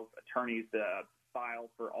allows attorneys to file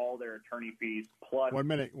for all their attorney fees plus. 1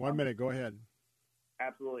 minute. Go ahead.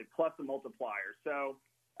 Absolutely. Plus the multiplier. So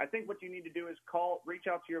I think what you need to do is reach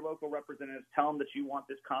out to your local representatives, tell them that you want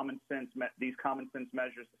these common sense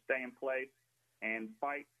measures to stay in place, and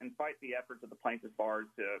fight the efforts of the plaintiffs' bars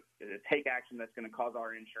to take action that's going to cause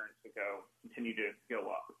our insurance to continue to go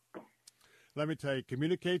up. Let me tell you,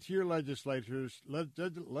 communicate to your legislators.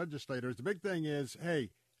 The big thing is, hey,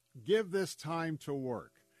 give this time to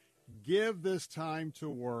work. Give this time to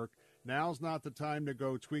work. Now's not the time to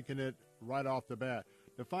go tweaking it right off the bat.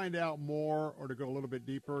 To find out more or to go a little bit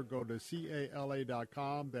deeper, go to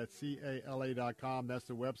CALA.com. That's CALA.com. That's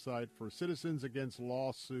the website for Citizens Against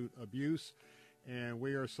Lawsuit Abuse. And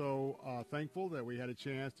we are so thankful that we had a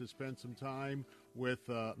chance to spend some time with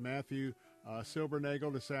Matthew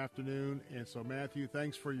Silbernagel this afternoon. And so, Matthew,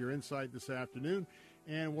 thanks for your insight this afternoon,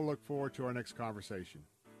 and we'll look forward to our next conversation.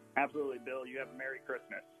 Absolutely, Bill. You have a Merry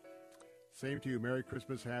Christmas. Same to you. Merry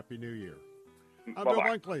Christmas. Happy New Year. I'm Bill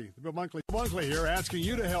Bunkley. Bill Bunkley here, asking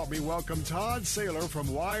you to help me welcome Todd Saylor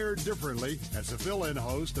from Wired Differently as the fill-in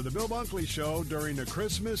host of the Bill Bunkley Show during the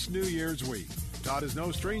Christmas New Year's week. Todd is no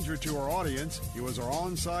stranger to our audience. He was our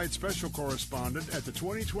on-site special correspondent at the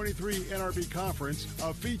 2023 NRB Conference,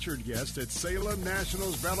 a featured guest at Salem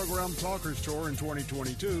National's Battleground Talkers Tour in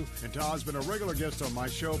 2022, and Todd's been a regular guest on my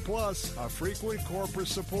show, plus a frequent corporate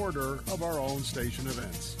supporter of our own station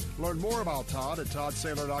events. Learn more about Todd at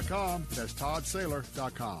ToddSaylor.com. That's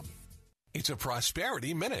ToddSaylor.com. It's a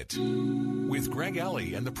Prosperity Minute with Greg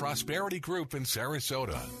Ellie and the Prosperity Group in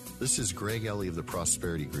Sarasota. This is Greg Ellie of the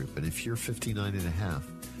Prosperity Group, and if you're 59 and a half,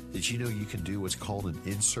 did you know you can do what's called an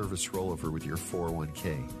in-service rollover with your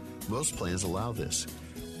 401k? Most plans allow this.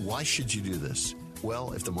 Why should you do this?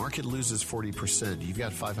 Well, if the market loses 40%, you've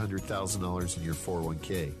got $500,000 in your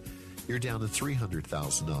 401k. You're down to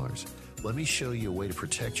 $300,000. Let me show you a way to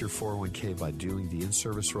protect your 401k by doing the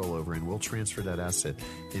in-service rollover, and we'll transfer that asset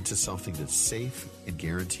into something that's safe and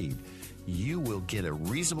guaranteed. You will get a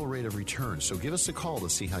reasonable rate of return, so give us a call to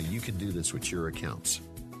see how you can do this with your accounts.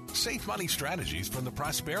 Safe money strategies from the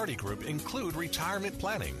Prosperity Group include retirement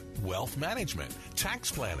planning, wealth management,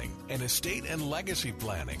 tax planning, and estate and legacy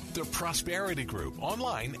planning. The Prosperity Group,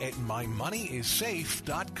 online at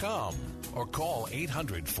mymoneyissafe.com or call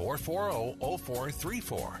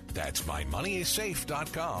 800-440-0434. That's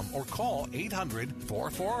mymoneyissafe.com or call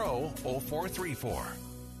 800-440-0434.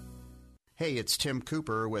 Hey, it's Tim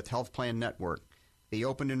Cooper with Health Plan Network. The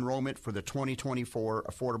open enrollment for the 2024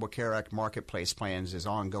 Affordable Care Act Marketplace plans is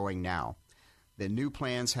ongoing now. The new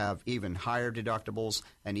plans have even higher deductibles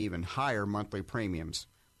and even higher monthly premiums.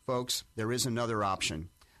 Folks, there is another option.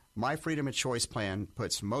 My Freedom of Choice plan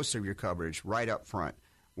puts most of your coverage right up front,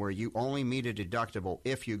 where you only meet a deductible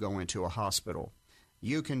if you go into a hospital.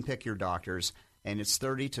 You can pick your doctors, and it's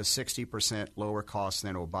 30 to 60% lower cost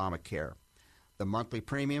than Obamacare. The monthly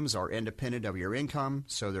premiums are independent of your income,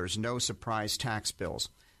 so there's no surprise tax bills.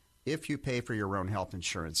 If you pay for your own health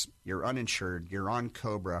insurance, you're uninsured, you're on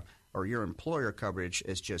COBRA, or your employer coverage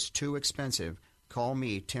is just too expensive, call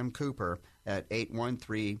me, Tim Cooper, at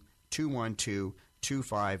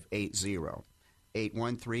 813-212-2580.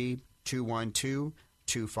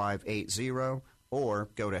 813-212-2580, or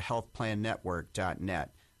go to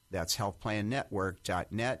healthplannetwork.net. That's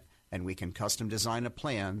healthplannetwork.net, and we can custom design a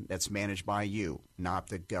plan that's managed by you, not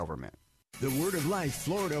the government. The Word of Life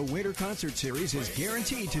Florida Winter Concert Series is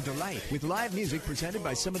guaranteed to delight with live music presented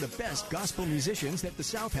by some of the best gospel musicians that the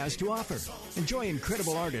South has to offer. Enjoy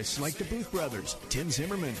incredible artists like the Booth Brothers, Tim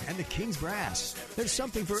Zimmerman, and the King's Brass. There's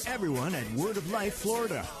something for everyone at Word of Life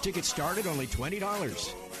Florida. Tickets start at only $20.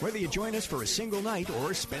 Whether you join us for a single night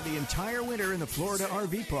or spend the entire winter in the Florida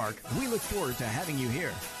RV Park, we look forward to having you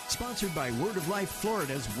here. Sponsored by Word of Life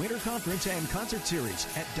Florida's Winter Conference and Concert Series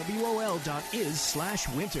at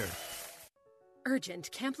wol.is/winter.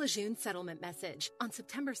 Urgent Camp Lejeune settlement message. On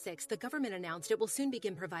September 6th, the government announced it will soon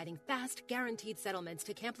begin providing fast, guaranteed settlements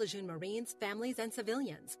to Camp Lejeune Marines, families, and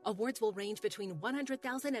civilians. Awards will range between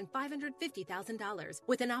 $100,000 and $550,000,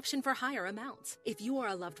 with an option for higher amounts. If you or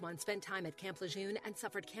a loved one spent time at Camp Lejeune and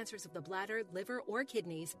suffered cancers of the bladder, liver, or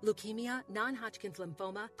kidneys, leukemia, non-Hodgkin's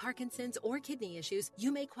lymphoma, Parkinson's, or kidney issues,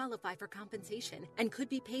 you may qualify for compensation and could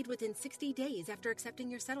be paid within 60 days after accepting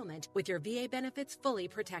your settlement, with your VA benefits fully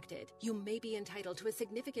protected. You may be entitled to a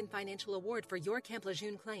significant financial award for your Camp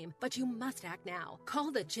Lejeune claim, but you must act now. Call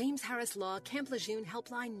the James Harris Law Camp Lejeune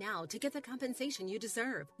helpline now to get the compensation you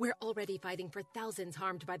deserve. We're already fighting for thousands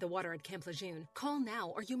harmed by the water at Camp Lejeune. Call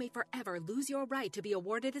now or you may forever lose your right to be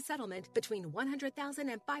awarded a settlement between $100,000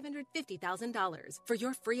 and $550,000. For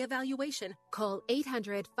your free evaluation, call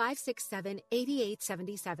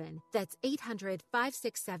 800-567-8877. That's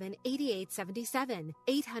 800-567-8877.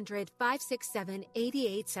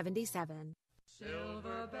 800-567-8877.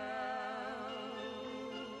 Silver bells,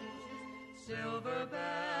 silver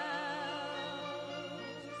bells,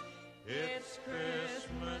 it's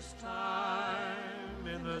Christmas time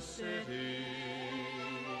in the city.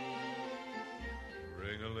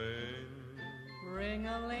 Ring-a-ling,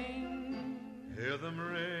 ring-a-ling, hear them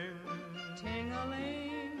ring,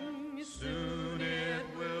 ting-a-ling, soon it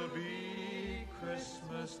will be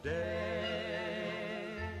Christmas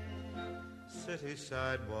Day. City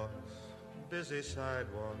sidewalks, busy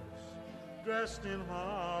sidewalks, dressed in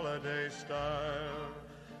holiday style.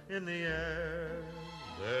 In the air,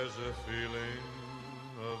 there's a feeling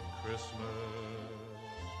of Christmas.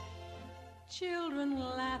 Children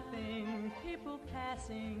laughing, people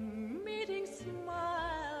passing, meeting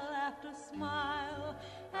smile after smile,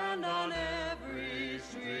 and on every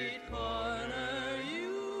street corner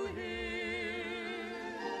you hear.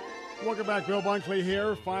 Welcome back. Bill Bunkley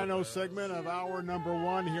here. Final segment of hour number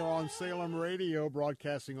one here on Salem Radio,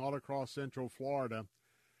 broadcasting all across Central Florida.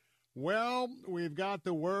 Well, we've got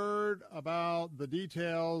the word about the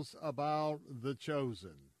details about The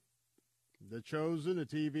Chosen. The Chosen, a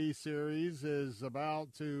TV series, is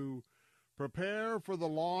about to prepare for the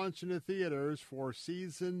launch in the theaters for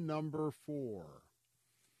season number 4.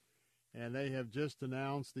 And they have just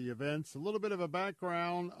announced the events. A little bit of a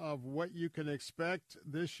background of what you can expect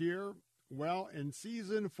this year. Well, in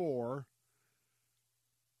season 4,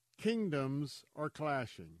 kingdoms are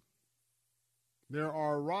clashing. There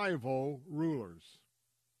are rival rulers.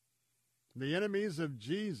 The enemies of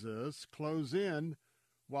Jesus close in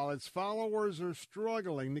while its followers are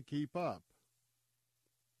struggling to keep up,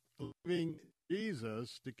 leaving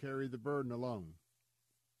Jesus to carry the burden alone.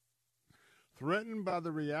 Threatened by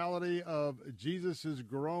the reality of Jesus'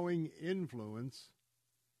 growing influence,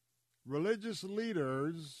 religious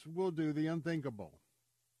leaders will do the unthinkable.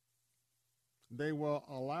 They will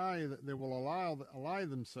ally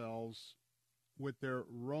themselves with their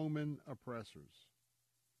Roman oppressors.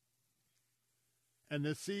 And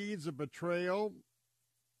the seeds of betrayal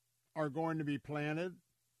are going to be planted.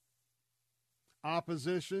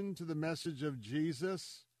 Opposition to the message of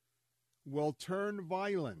Jesus will turn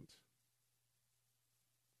violent.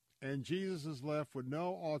 And Jesus is left with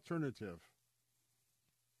no alternative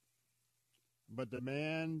but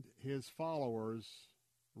demand his followers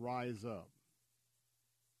rise up.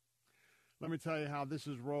 Let me tell you how this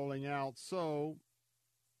is rolling out. So,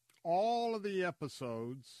 all of the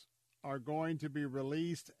episodes are going to be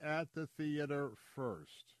released at the theater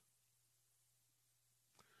first.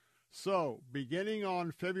 So, beginning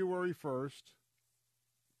on February 1st,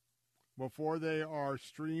 before they are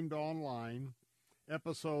streamed online,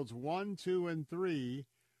 episodes 1, 2, and 3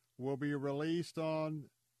 will be released on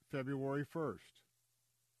February 1st.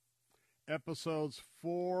 Episodes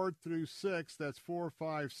 4 through 6, that's 4,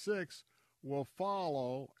 5, 6, will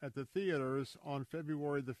follow at the theaters on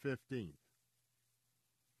February the 15th.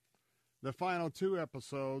 The final 2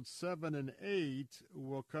 episodes, 7 and 8,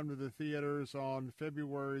 will come to the theaters on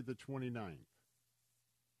February the 29th.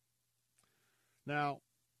 Now,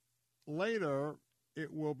 later,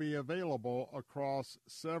 it will be available across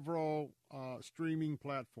several streaming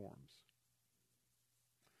platforms.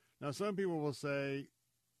 Now, some people will say,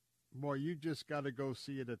 boy, you just got to go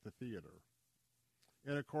see it at the theater.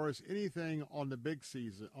 And, of course, anything on the big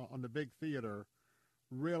theater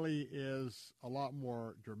really is a lot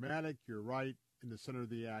more dramatic. You're right in the center of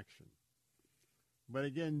the action. But,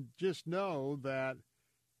 again, just know that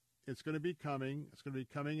it's going to be coming. It's going to be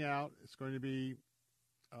coming out. It's going to be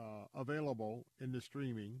available in the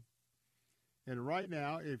streaming. And right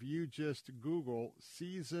now, if you just Google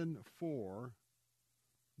Season 4,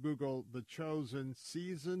 Google The Chosen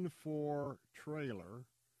Season 4 trailer.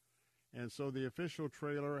 And so the official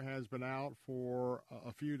trailer has been out for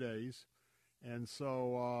a few days. And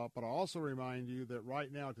so, but I'll also remind you that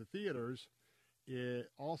right now at the theaters, it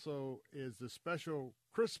also is the special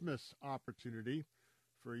Christmas opportunity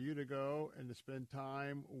for you to go and to spend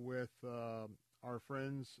time with our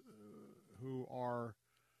friends who are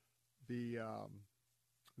the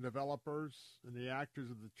developers and the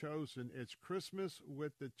actors of The Chosen. It's Christmas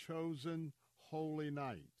with The Chosen Holy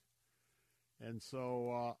Night. And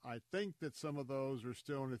so I think that some of those are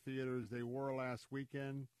still in the theaters. They were last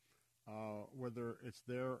weekend. Whether it's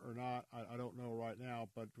there or not, I don't know right now,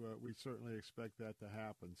 but we certainly expect that to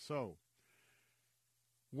happen. So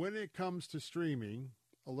when it comes to streaming,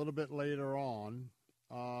 a little bit later on,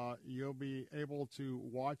 you'll be able to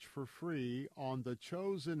watch for free on the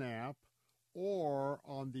Chosen app or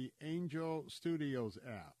on the Angel Studios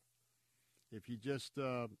app. If you just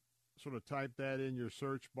sort of type that in your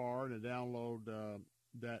search bar and download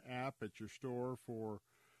that app at your store for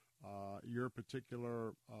your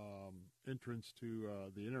particular entrance to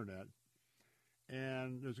the Internet.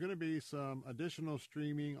 And there's going to be some additional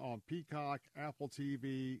streaming on Peacock, Apple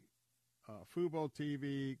TV, Fubo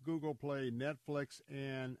TV, Google Play, Netflix,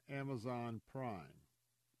 and Amazon Prime.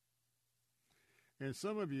 And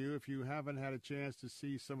some of you, if you haven't had a chance to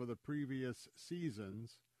see some of the previous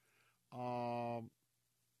seasons, The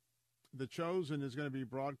Chosen is going to be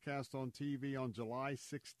broadcast on TV on July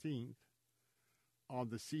 16th on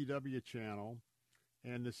the CW channel,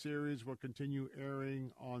 and the series will continue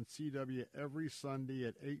airing on CW every Sunday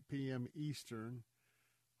at 8 p.m. Eastern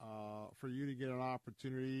for you to get an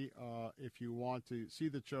opportunity if you want to see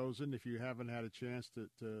The Chosen, if you haven't had a chance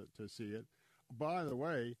to see it. By the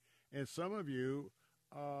way, and some of you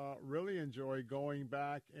really enjoy going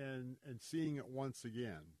back and seeing it once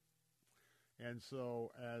again. And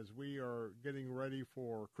so as we are getting ready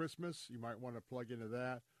for Christmas, you might want to plug into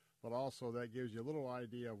that. But also that gives you a little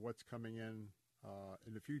idea of what's coming in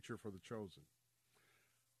the future for The Chosen.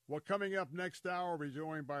 Well, coming up next hour, we'll be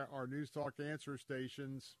joined by our News Talk answer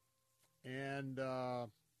stations. And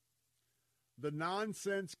the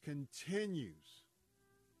nonsense continues.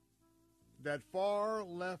 That far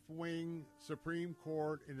left-wing Supreme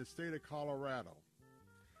Court in the state of Colorado,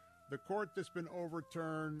 the court that's been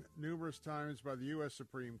overturned numerous times by the U.S.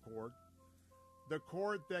 Supreme Court, the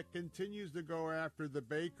court that continues to go after the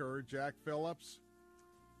baker, Jack Phillips,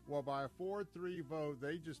 well, by a 4-3 vote,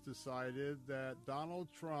 they just decided that Donald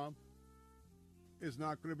Trump is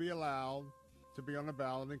not going to be allowed to be on the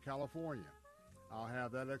ballot in California. I'll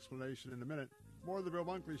have that explanation in a minute. More of the Bill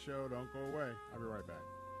Bunkley Show. Don't go away. I'll be right back.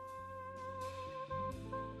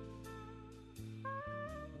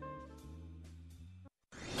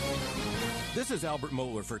 This is Albert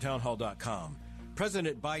Mohler for townhall.com.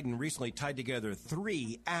 President Biden recently tied together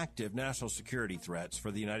 3 active national security threats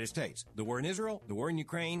for the United States: the war in Israel, the war in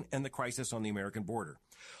Ukraine, and the crisis on the American border.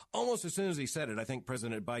 Almost as soon as he said it, I think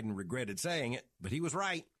President Biden regretted saying it, but he was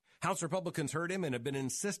right. House Republicans heard him and have been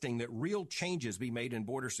insisting that real changes be made in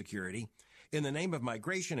border security. In the name of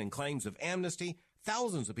migration and claims of amnesty,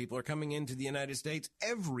 thousands of people are coming into the United States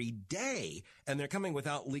every day, and they're coming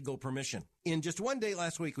without legal permission. In just one day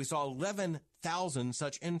last week, we saw 11,000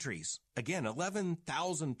 such entries. Again,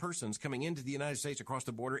 11,000 persons coming into the United States across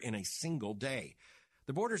the border in a single day.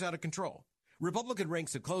 The border's out of control. Republican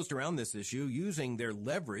ranks have closed around this issue, using their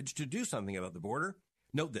leverage to do something about the border.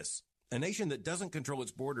 Note this. A nation that doesn't control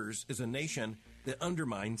its borders is a nation that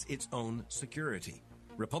undermines its own security.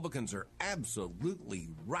 Republicans are absolutely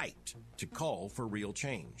right to call for real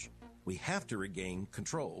change. We have to regain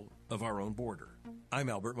control of our own border. I'm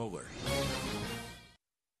Albert Mohler.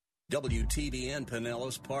 WTBN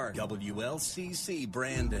Pinellas Park, WLCC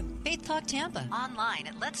Brandon. Faith Talk Tampa. Online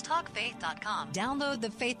at letstalkfaith.com. Download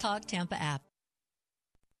the Faith Talk Tampa app.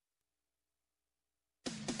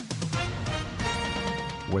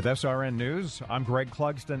 With SRN News, I'm Greg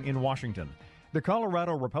Clugston in Washington. The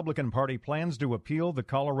Colorado Republican Party plans to appeal the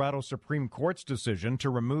Colorado Supreme Court's decision to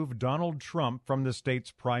remove Donald Trump from the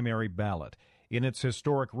state's primary ballot. In its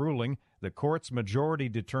historic ruling, the court's majority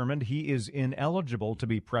determined he is ineligible to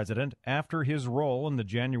be president after his role in the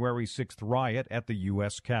January 6th riot at the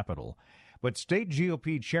U.S. Capitol. But state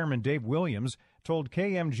GOP Chairman Dave Williams told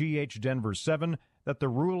KMGH Denver 7 that the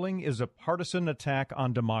ruling is a partisan attack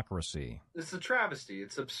on democracy. It's a travesty.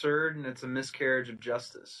 It's absurd, and it's a miscarriage of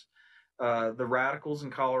justice. The radicals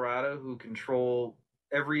in Colorado who control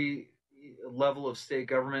every level of state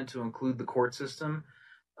government to include the court system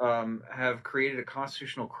have created a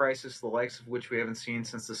constitutional crisis, the likes of which we haven't seen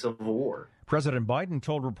since the Civil War. President Biden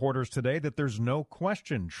told reporters today that there's no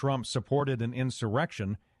question Trump supported an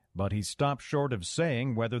insurrection, but he stopped short of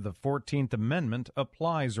saying whether the 14th Amendment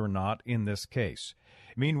applies or not in this case.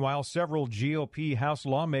 Meanwhile, several GOP House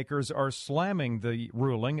lawmakers are slamming the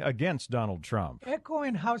ruling against Donald Trump.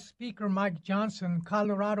 Echoing House Speaker Mike Johnson,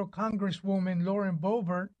 Colorado Congresswoman Lauren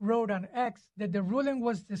Boebert wrote on X that the ruling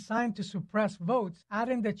was designed to suppress votes,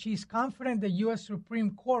 adding that she's confident the U.S.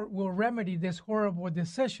 Supreme Court will remedy this horrible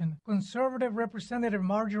decision. Conservative Representative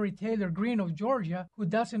Marjorie Taylor Greene of Georgia, who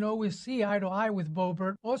doesn't always see eye to eye with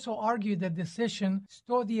Boebert, also argued the decision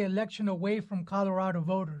stole the election away from Colorado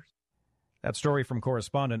voters. That story from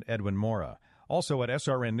correspondent Edwin Mora. Also at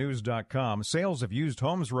srnnews.com, sales of used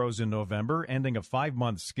homes rose in November, ending a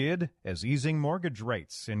 5-month skid as easing mortgage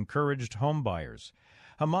rates encouraged home buyers.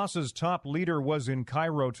 Hamas's top leader was in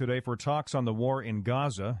Cairo today for talks on the war in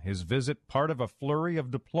Gaza, his visit part of a flurry of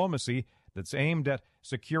diplomacy that's aimed at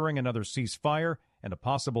securing another ceasefire and a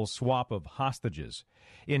possible swap of hostages.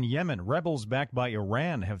 In Yemen, rebels backed by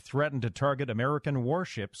Iran have threatened to target American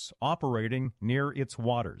warships operating near its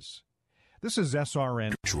waters. This is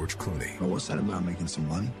SRN. George Clooney. Well, what's that about, making some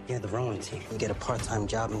money? Yeah, the rowing team. You get a part-time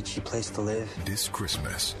job and a cheap place to live. This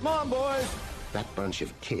Christmas. Come on, boys. That bunch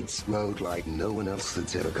of kids rode like no one else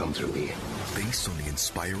that's ever come through here. Based on the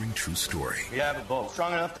inspiring true story. We have a boat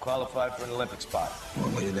strong enough to qualify for an Olympic spot. Well,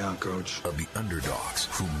 lay it down, Coach. Of the underdogs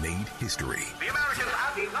who made history. The Americans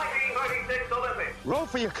at the 1936 Olympics. Row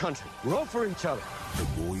for your country. Row for each other.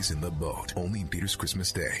 The Boys in the Boat. Only in theaters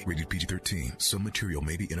Christmas Day. Rated PG-13. Some material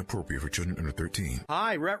may be inappropriate for children under 13.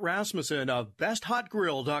 Hi, Rhett Rasmussen of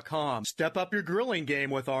BestHotGrill.com. Step up your grilling game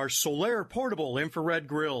with our Solaire portable infrared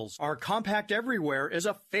grills. Our compact everywhere is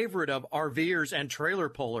a favorite of RVers and trailer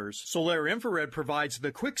pullers. Solaire Infrared provides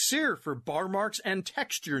the quick sear for bar marks and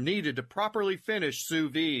texture needed to properly finish sous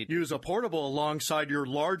vide. Use a portable alongside your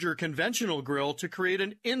larger conventional grill to create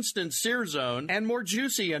an instant sear zone and more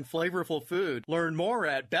juicy and flavorful food. Learn more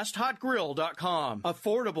at BestHotGrill.com.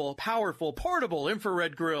 Affordable, powerful, portable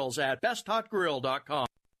infrared grills at BestHotGrill.com.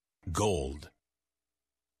 Gold.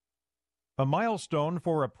 A milestone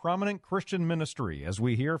for a prominent Christian ministry, as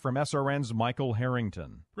we hear from SRN's Michael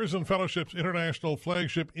Harrington. Prison Fellowship's international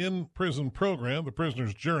flagship in-prison program, The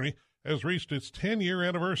Prisoner's Journey, has reached its 10-year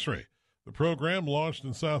anniversary. The program, launched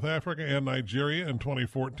in South Africa and Nigeria in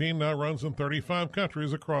 2014, now runs in 35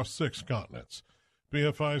 countries across 6 continents.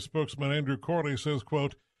 BFI spokesman Andrew Corley says,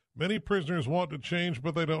 quote, "Many prisoners want to change,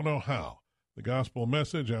 but they don't know how. The gospel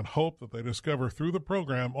message and hope that they discover through the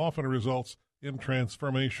program often results in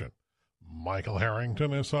transformation." Michael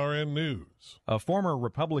Harrington, SRN News. A former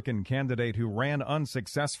Republican candidate who ran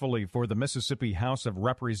unsuccessfully for the Mississippi House of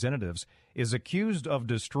Representatives is accused of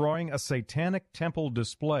destroying a satanic temple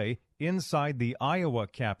display inside the Iowa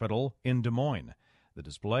Capitol in Des Moines. The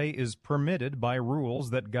display is permitted by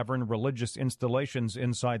rules that govern religious installations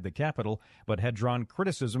inside the Capitol, but had drawn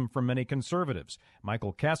criticism from many conservatives.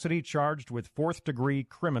 Michael Cassidy charged with 4th-degree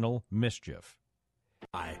criminal mischief.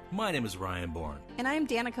 Hi, my name is Ryan Bourne. And I'm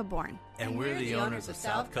Danica Bourne. And we're the owners of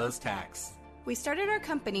South Coast Tax. We started our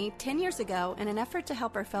company 10 years ago in an effort to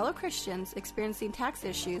help our fellow Christians experiencing tax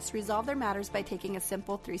issues resolve their matters by taking a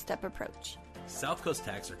simple 3-step approach. South Coast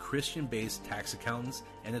Tax are Christian-based tax accountants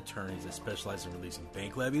and attorneys that specialize in releasing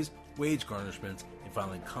bank levies, wage garnishments, and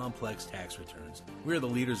filing complex tax returns. We are the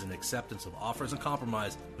leaders in acceptance of offers and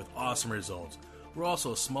compromise with awesome results. We're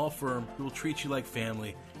also a small firm who will treat you like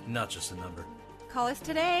family, not just a number. Call us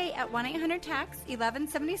today at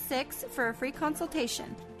 1-800-TAX-1176 for a free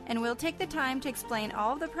consultation, and we'll take the time to explain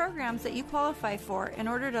all of the programs that you qualify for in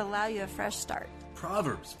order to allow you a fresh start.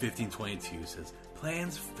 Proverbs 15:22 says,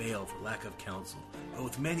 plans fail for lack of counsel, but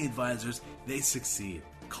with many advisors, they succeed.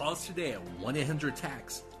 Call us today at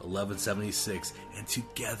 1-800-TAX-1176, and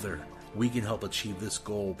together we can help achieve this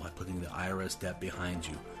goal by putting the IRS debt behind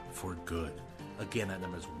you for good. Again, that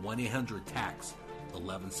number is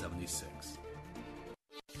 1-800-TAX-1176.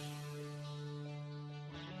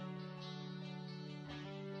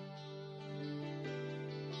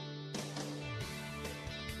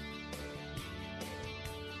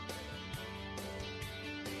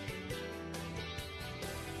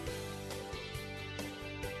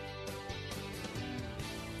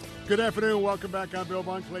 Good afternoon. Welcome back. I'm Bill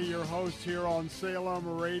Bunkley, your host here on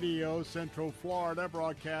Salem Radio, Central Florida,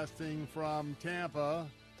 broadcasting from Tampa,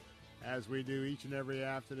 as we do each and every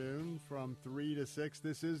afternoon from 3 to 6.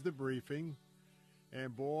 This is The Briefing.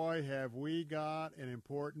 And boy, have we got an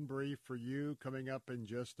important brief for you coming up in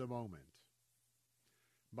just a moment.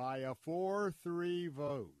 By a 4-3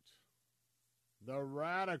 vote, the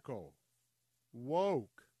radical,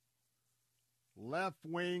 woke,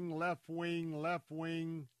 left-wing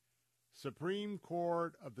Supreme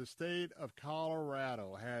Court of the state of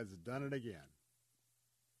Colorado has done it again.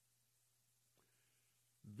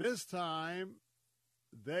 This time,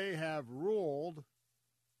 they have ruled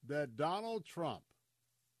that Donald Trump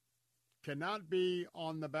cannot be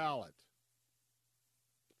on the ballot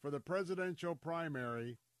for the presidential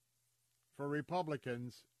primary for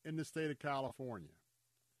Republicans in the state of California.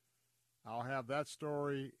 I'll have that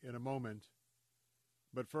story in a moment.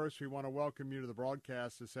 But first, we want to welcome you to the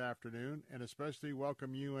broadcast this afternoon, and especially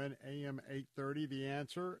welcome you in AM 830, The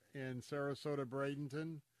Answer, in Sarasota,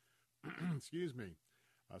 Bradenton.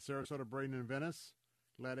 Sarasota, Bradenton, and Venice.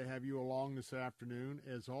 Glad to have you along this afternoon.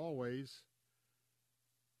 As always,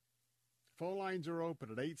 phone lines are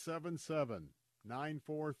open at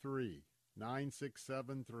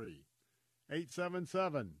 877-943-9673.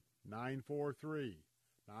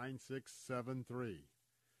 877-943-9673.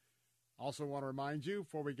 Also want to remind you,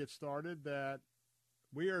 before we get started, that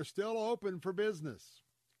we are still open for business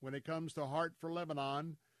when it comes to Heart for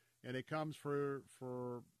Lebanon, and it comes for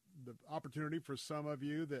the opportunity for some of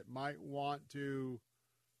you that might want to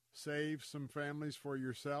save some families for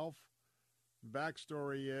yourself.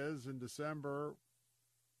 Backstory is, in December,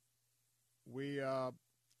 we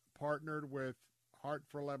partnered with Heart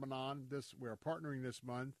for Lebanon. We are partnering this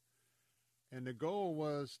month. And the goal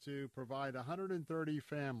was to provide 130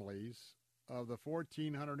 families of the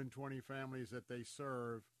 1,420 families that they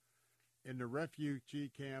serve in the refugee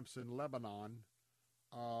camps in Lebanon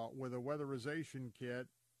with a weatherization kit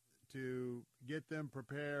to get them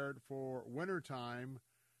prepared for wintertime.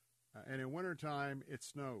 And in wintertime, it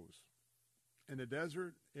snows. In the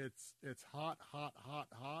desert, it's hot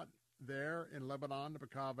there in Lebanon, the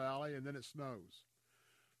Bekaa Valley, and then it snows.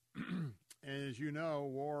 And as you know,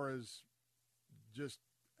 war is just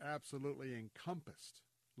absolutely encompassed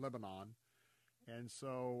Lebanon. And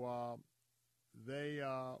so they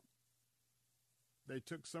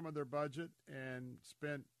took some of their budget and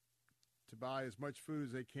spent to buy as much food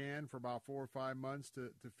as they can for about 4 or 5 months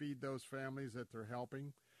to feed those families that they're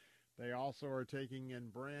helping. They also are taking in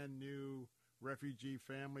brand new refugee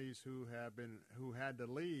families who had to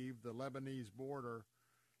leave the Lebanese border.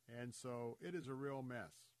 And so it is a real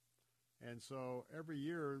mess. And so every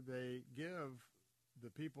year they give the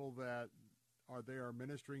people that they are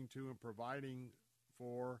ministering to and providing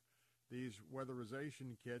for these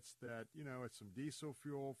weatherization kits that, it's some diesel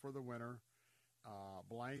fuel for the winter,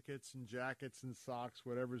 blankets and jackets and socks,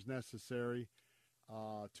 whatever's necessary,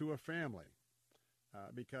 to a family.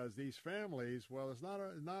 Because these families, well, it's not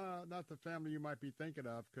the family you might be thinking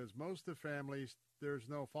of, because most of the families, there's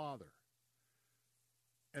no father.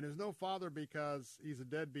 And there's no father because he's a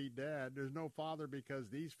deadbeat dad. There's no father because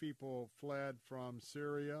these people fled from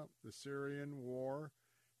Syria, the Syrian war,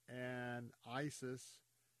 and ISIS.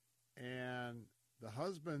 And the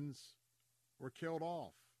husbands were killed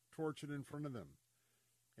off, tortured in front of them.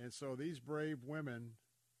 And so these brave women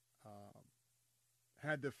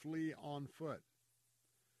had to flee on foot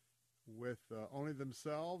with only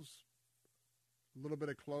themselves, a little bit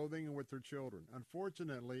of clothing, and with their children.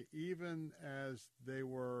 Unfortunately, even as they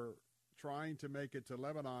were trying to make it to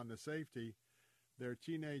Lebanon to safety, their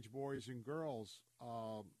teenage boys and girls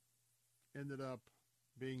ended up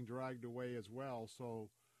being dragged away as well. So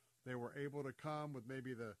they were able to come with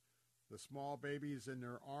maybe the small babies in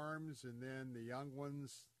their arms, and then the young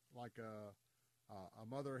ones, like a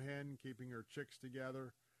mother hen keeping her chicks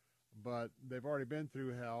together. but they've already been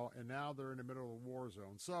through hell, and now they're in the middle of a war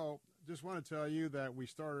zone. So just want to tell you that we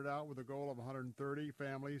started out with a goal of 130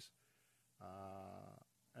 families.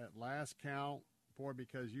 At last count, boy,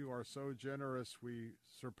 because you are so generous, we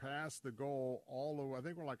surpassed the goal all the way. I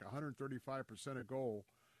think we're like 135% of goal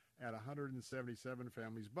at 177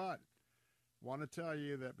 families. But want to tell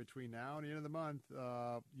you that between now and the end of the month,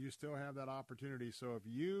 you still have that opportunity. So if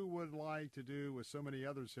you would like to do what so many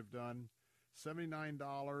others have done,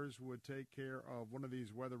 $79 would take care of one of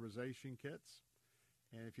these weatherization kits.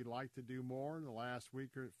 And if you'd like to do more, in the last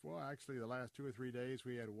week or, well, actually the last 2 or 3 days,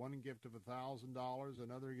 we had one gift of $1,000,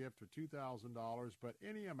 another gift of $2,000. But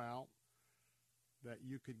any amount that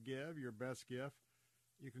you could give, your best gift,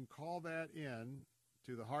 you can call that in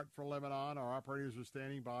to the Heart for Lebanon. Our operators are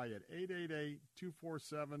standing by at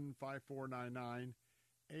 888-247-5499,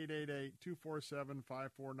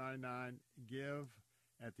 888-247-5499. Give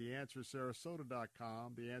at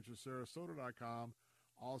theanswersarasota.com, theanswersarasota.com.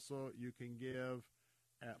 Also, you can give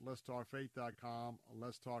at letstalkfaith.com,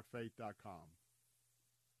 letstalkfaith.com.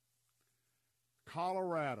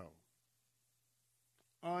 Colorado.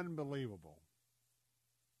 Unbelievable.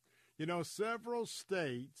 You know, several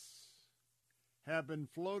states have been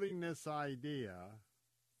floating this idea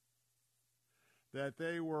that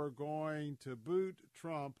they were going to boot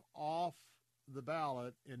Trump off the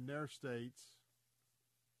ballot in their states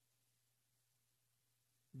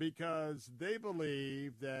because they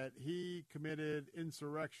believe that he committed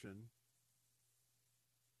insurrection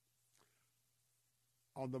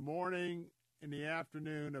on the morning in the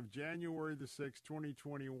afternoon of January the 6th,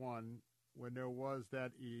 2021, when there was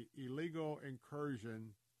that illegal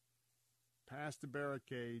incursion past the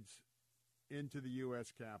barricades into the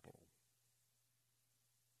U.S. Capitol.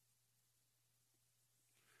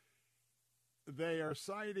 They are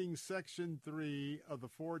citing Section 3 of the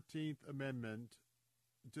 14th Amendment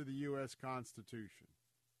to the U.S. Constitution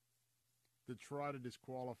to try to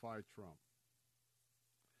disqualify Trump.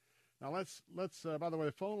 Now let's by the way,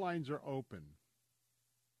 the phone lines are open.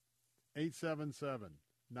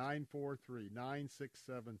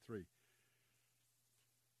 877-943-9673.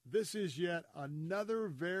 This is yet another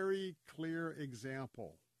very clear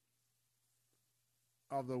example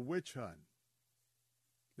of the witch hunt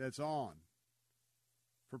that's on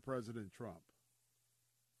for President Trump.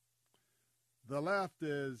 The left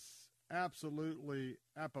is absolutely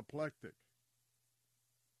apoplectic.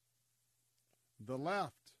 The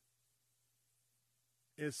left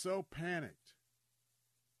is so panicked.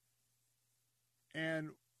 And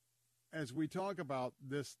as we talk about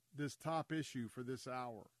this top issue for this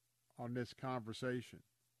hour on this conversation,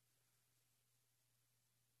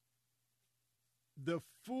 the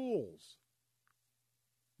fools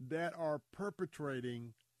that are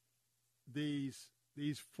perpetrating these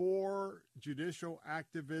 4 judicial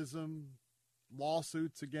activism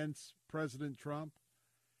lawsuits against President Trump,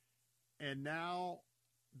 and now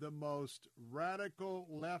the most radical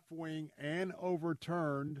left-wing and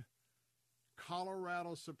overturned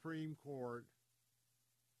Colorado Supreme Court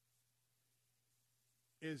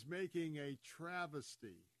is making a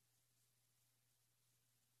travesty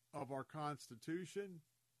of our Constitution,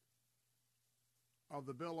 of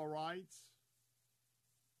the Bill of Rights,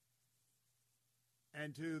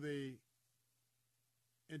 and into the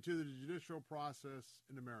judicial process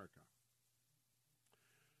in America.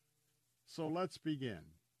 So let's begin.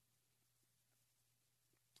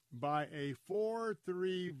 By a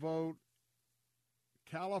 4-3 vote,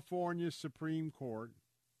 California Supreme Court,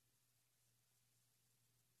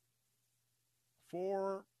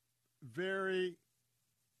 4 very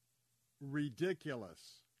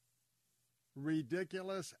ridiculous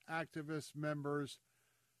activist members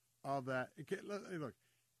of that. Look,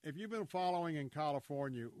 if you've been following in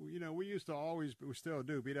California, you know, we used to always, we still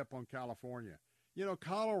do, beat up on California. You know,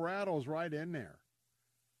 Colorado's right in there.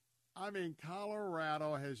 I mean,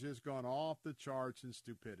 Colorado has just gone off the charts in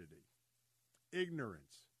stupidity,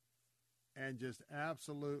 ignorance, and just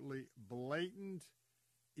absolutely blatant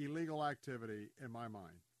illegal activity in my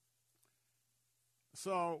mind.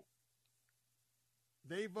 So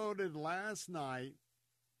they voted last night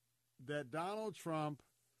that Donald Trump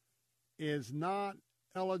is not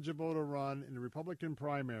eligible to run in the Republican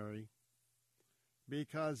primary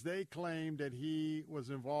because they claimed that he was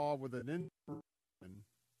involved with an insurrection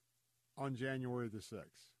on January the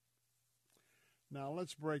 6th. Now,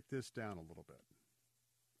 let's break this down a little bit.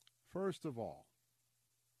 First of all,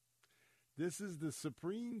 this is the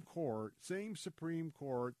Supreme Court, same Supreme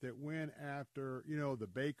Court that went after, you know, the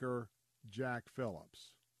baker Jack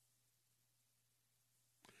Phillips.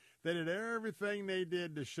 They did everything they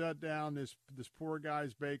did to shut down this poor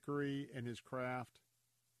guy's bakery and his craft.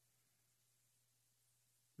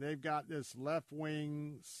 they've got this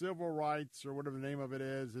left-wing civil rights, or whatever the name of it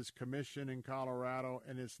is, this commission in Colorado,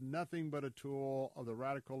 and it's nothing but a tool of the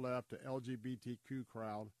radical left, the LGBTQ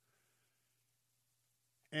crowd.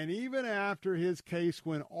 And even after his case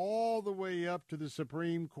went all the way up to the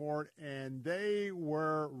Supreme Court and they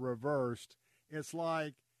were reversed, it's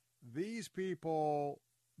like these people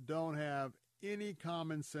don't have any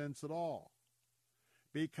common sense at all,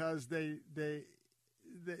 because they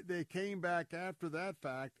came back after that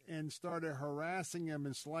fact and started harassing him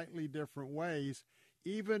in slightly different ways,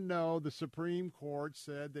 even though the Supreme Court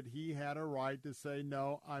said that he had a right to say,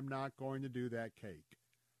 no, I'm not going to do that cake.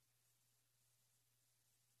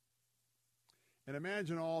 And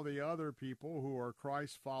imagine all the other people who are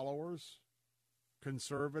Christ followers,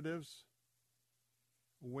 conservatives.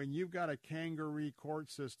 When you've got a kangaroo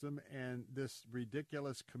court system and this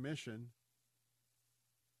ridiculous commission,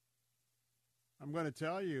 I'm going to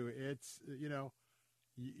tell you, it's,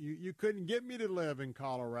 you couldn't get me to live in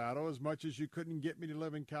Colorado as much as you couldn't get me to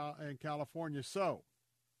live in California. So,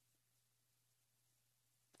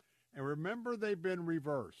 and remember, they've been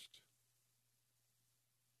reversed.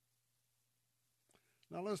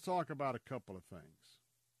 Now let's talk about a couple of things.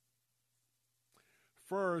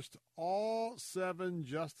 First, all 7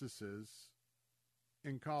 justices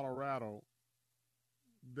in Colorado,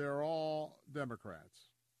 they're all Democrats.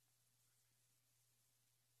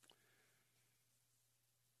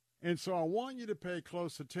 And so I want you to pay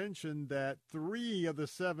close attention that 3 of the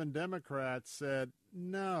 7 Democrats said,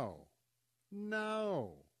 no,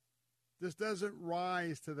 this doesn't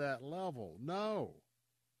rise to that level. No.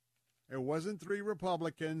 It wasn't 3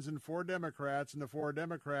 Republicans and 4 Democrats, and the 4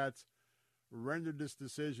 Democrats rendered this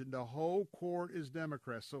decision. The whole court is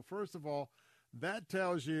Democrats. So first of all, that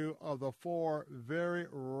tells you of the 4 very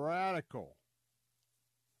radical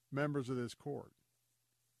members of this court.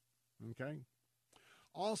 Okay?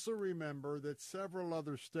 Also remember that several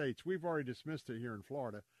other states, we've already dismissed it here in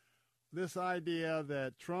Florida, this idea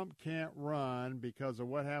that Trump can't run because of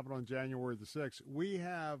what happened on January the 6th, we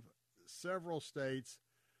have several states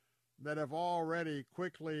that have already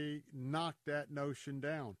quickly knocked that notion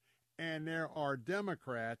down. And there are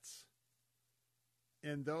Democrats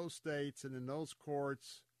in those states and in those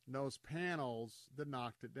courts, in those panels, that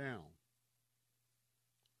knocked it down.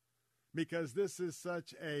 Because this is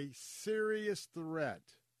such a serious threat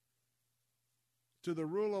to the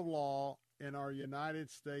rule of law in our United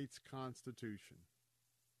States Constitution.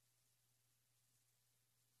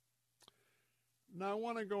 Now I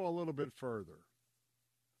want to go a little bit further.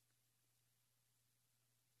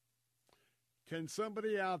 Can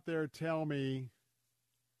somebody out there tell me,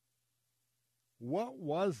 what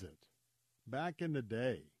was it back in the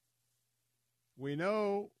day? We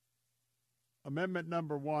know Amendment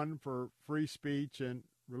number 1 for free speech and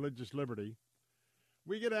religious liberty.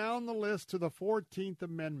 We get down the list to the 14th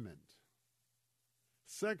Amendment.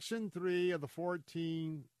 Section 3 of the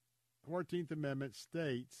 14th Amendment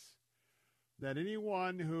states that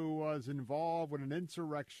anyone who was involved with an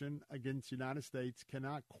insurrection against the United States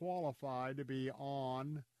cannot qualify to be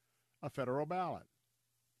on a federal ballot.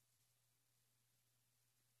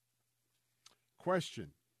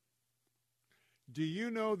 Question. Do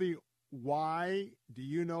you know the why? Do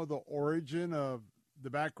you know the origin of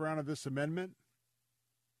the background of this amendment?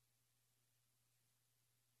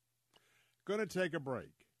 Going to take a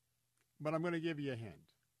break, but I'm going to give you a hint.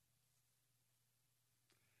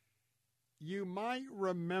 You might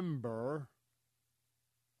remember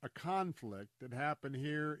a conflict that happened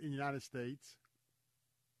here in the United States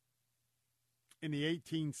in the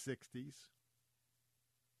 1860s.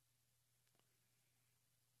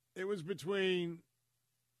 It was between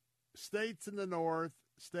states in the North,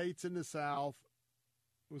 states in the South.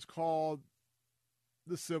 It was called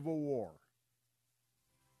the Civil War.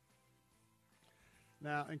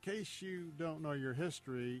 Now, in case you don't know your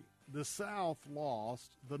history, the South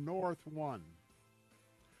lost, the North won.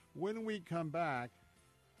 When we come back,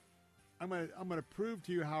 I'm going to prove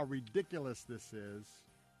to you how ridiculous this is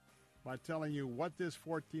by telling you what this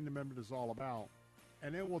 14th Amendment is all about,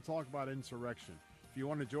 and then we'll talk about insurrection. If you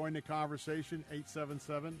want to join the conversation,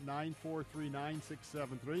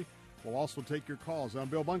 877-943-9673. We'll also take your calls. I'm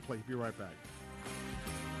Bill Bunkley. Be right back.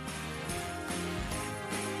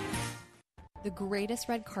 The greatest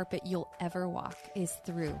red carpet you'll ever walk is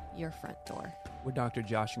through your front door. We're Dr.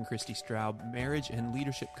 Josh and Christy Straub, marriage and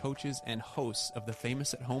leadership coaches and hosts of the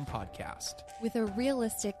Famous at Home podcast. With a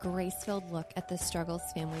realistic, grace-filled look at the struggles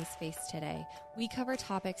families face today, we cover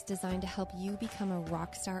topics designed to help you become a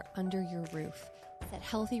rock star under your roof, set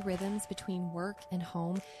healthy rhythms between work and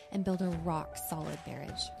home, and build a rock-solid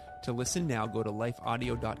marriage. To listen now, go to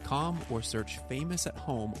lifeaudio.com or search Famous at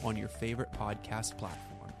Home on your favorite podcast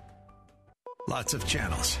platform. Lots of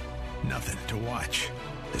channels, nothing to watch,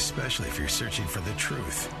 especially if you're searching for the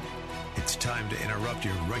truth. It's time to interrupt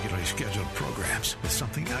your regularly scheduled programs with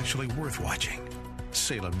something actually worth watching.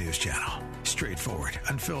 Salem News Channel. Straightforward,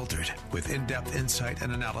 unfiltered, with in-depth insight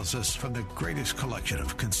and analysis from the greatest collection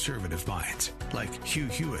of conservative minds like Hugh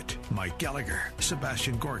Hewitt, Mike Gallagher,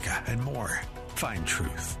 Sebastian Gorka, and more. Find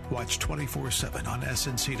truth. Watch 24/7 on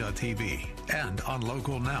SNC.TV and on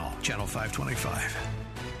Local Now, Channel 525.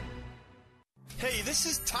 Hey, this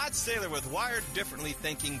is Todd Saylor with Wired Differently,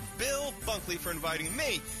 thanking Bill Bunkley for inviting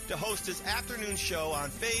me to host his afternoon show on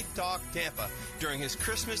Faith Talk Tampa during his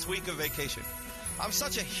Christmas week of vacation. I'm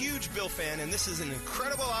such a huge Bill fan, and this is an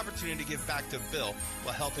incredible opportunity to give back to Bill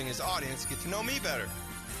while helping his audience get to know me better.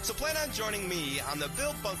 So plan on joining me on the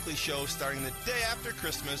Bill Bunkley Show starting the day after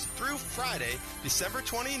Christmas through Friday, December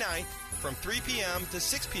 29th from 3 p.m. to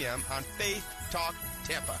 6 p.m. on Faith Talk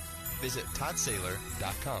Tampa. Visit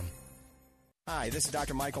ToddSaylor.com. Hi, this is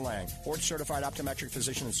Dr. Michael Lang, board-certified optometric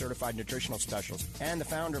physician and certified nutritional specialist, and the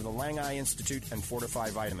founder of the Lang Eye Institute and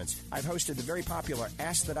Fortify Vitamins. I've hosted the very popular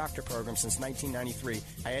Ask the Doctor program since 1993.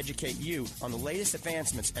 I educate you on the latest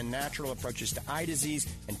advancements and natural approaches to eye disease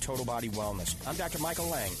and total body wellness. I'm Dr. Michael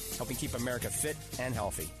Lang, helping keep America fit and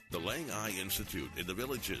healthy. The Lang Eye Institute in the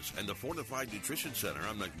Villages and the Fortified Nutrition Center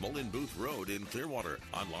on McMullen Booth Road in Clearwater.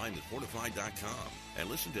 Online at fortified.com. And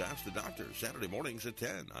listen to Ask the Doctor Saturday mornings at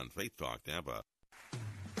 10 on Faith Talk Tampa.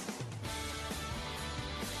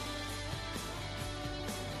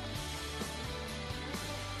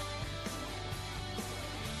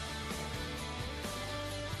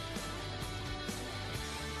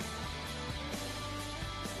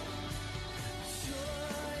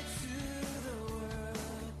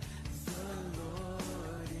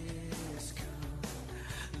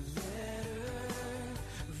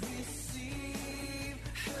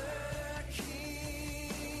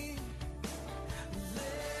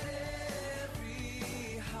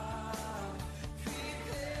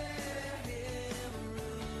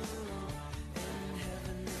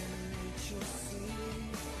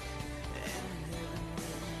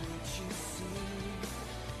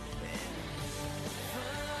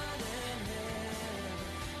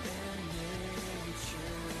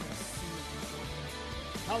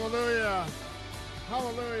 Hallelujah.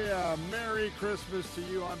 Hallelujah. Merry Christmas to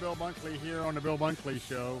you. I'm Bill Bunkley here on the Bill Bunkley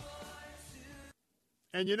Show.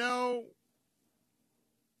 And you know,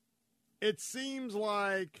 it seems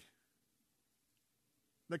like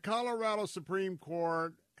the Colorado Supreme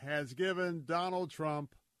Court has given Donald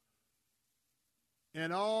Trump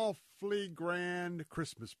an awfully grand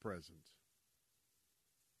Christmas present.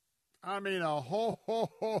 I mean, a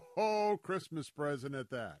ho Christmas present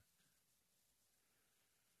at that.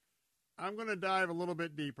 I'm going to dive a little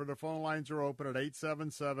bit deeper. The phone lines are open at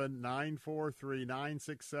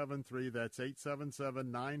 877-943-9673. That's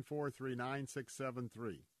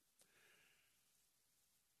 877-943-9673.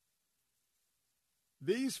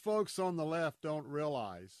 These folks on the left don't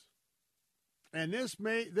realize, and this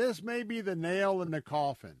may be the nail in the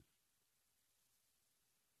coffin.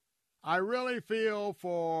 I really feel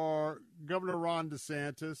for Governor Ron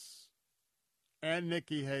DeSantis and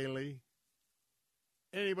Nikki Haley,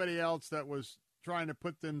 anybody else that was trying to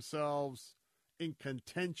put themselves in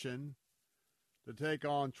contention to take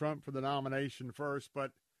on Trump for the nomination first.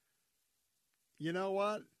 But you know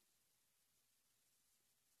what?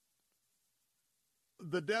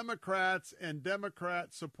 The Democrats and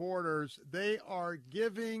Democrat supporters, they are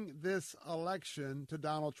giving this election to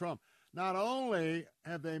Donald Trump. Not only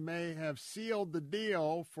have they may have sealed the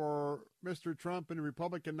deal for Mr. Trump in the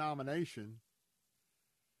Republican nomination,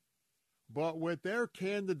 but with their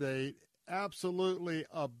candidate absolutely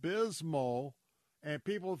abysmal and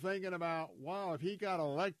people thinking about, wow, if he got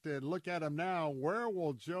elected, look at him now, where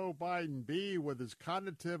will Joe Biden be with his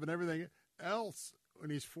cognitive and everything else when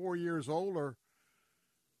he's 4 years older?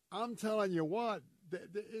 I'm telling you what,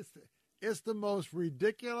 it's the most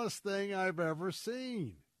ridiculous thing I've ever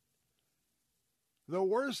seen. The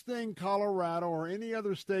worst thing Colorado or any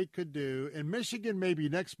other state could do, and Michigan may be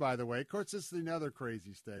next, by the way. Of course, this is another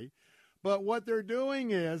crazy state. But what they're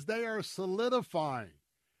doing is they are solidifying.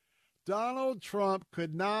 Donald Trump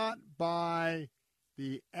could not buy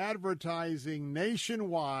the advertising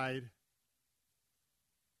nationwide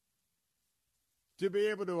to be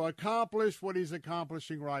able to accomplish what he's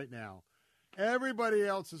accomplishing right now. Everybody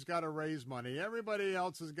else has got to raise money. Everybody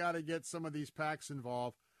else has got to get some of these PACs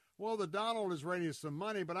involved. Well, the Donald is raising some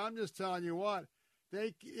money, but I'm just telling you what,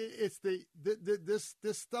 It's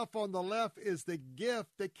this stuff on the left is the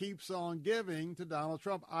gift that keeps on giving to Donald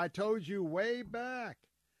Trump. I told you way back,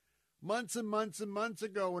 months and months and months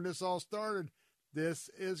ago when this all started, this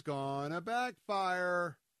is gonna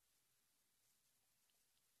backfire.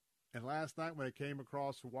 And last night when it came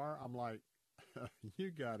across the wire, I'm like, you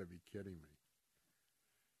got to be kidding me.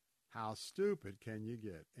 How stupid can you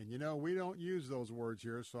get? And, we don't use those words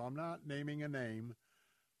here, so I'm not naming a name.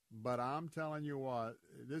 But I'm telling you what,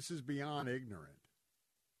 this is beyond ignorant.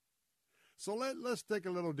 So let's take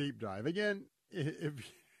a little deep dive. Again, if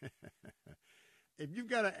you've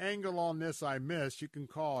got an angle on this I missed, you can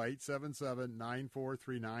call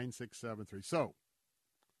 877-943-9673. So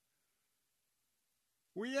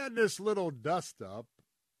we had this little dust-up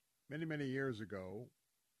many, many years ago.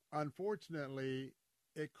 Unfortunately,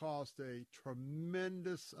 it cost a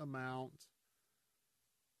tremendous amount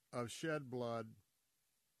of shed blood.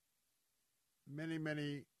 Many,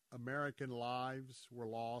 many American lives were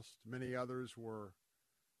lost. Many others were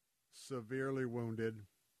severely wounded.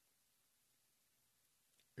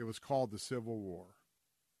 It was called the Civil War.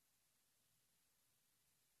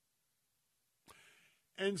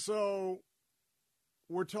 And so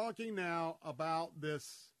we're talking now about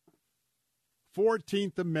this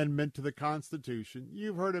 14th Amendment to the Constitution.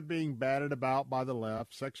 You've heard it being batted about by the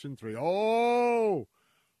left, Section 3. Oh!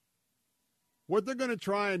 What they're going to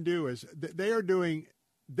try and do is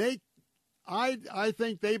I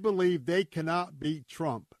think they believe they cannot beat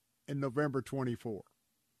Trump in November 24.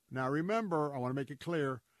 Now, remember, I want to make it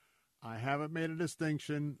clear, I haven't made a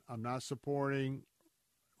distinction. I'm not supporting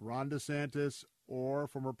Ron DeSantis or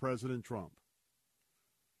former President Trump.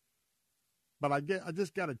 But I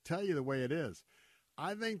just got to tell you the way it is.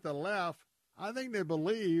 I think the left, they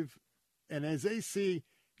believe, and as they see,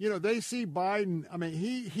 they see Biden. I mean,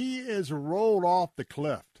 he is rolled off the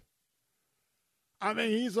cliff. I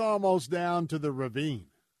mean, he's almost down to the ravine.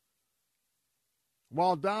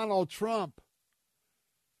 While Donald Trump,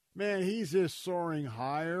 man, he's just soaring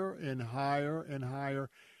higher and higher and higher.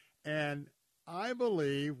 And I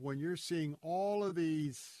believe when you're seeing all of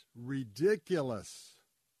these ridiculous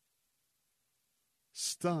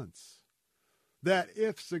stunts that,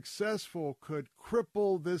 if successful, could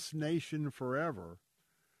cripple this nation forever,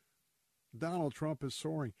 Donald Trump is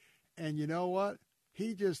soaring. And you know what?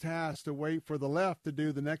 He just has to wait for the left to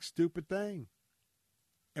do the next stupid thing.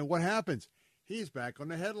 And what happens? He's back on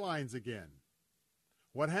the headlines again.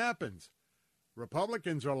 What happens?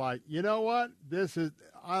 Republicans are like, you know what?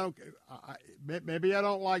 Maybe I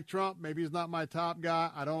don't like Trump. Maybe he's not my top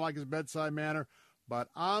guy. I don't like his bedside manner. But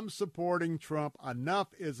I'm supporting Trump.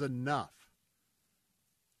 Enough is enough.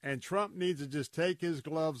 And Trump needs to just take his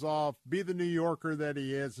gloves off, be the New Yorker that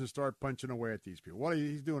he is, and start punching away at these people. Well,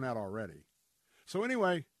 he's doing that already. So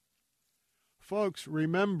anyway, folks,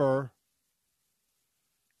 remember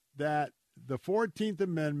that the 14th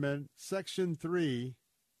Amendment, Section 3,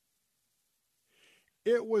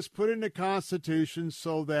 it was put in the Constitution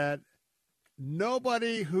so that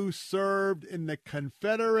nobody who served in the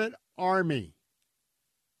Confederate Army,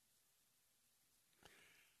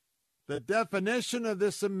 the definition of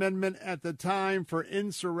this amendment at the time for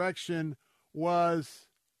insurrection was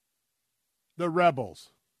the rebels,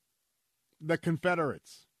 the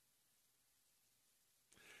Confederates,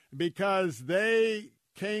 because they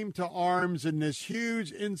came to arms in this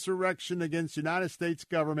huge insurrection against the United States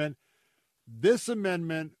government. This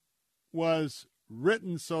amendment was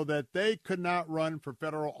written so that they could not run for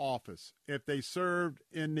federal office if they served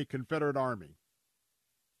in the Confederate Army.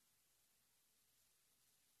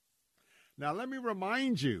 Now, let me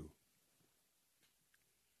remind you,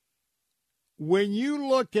 when you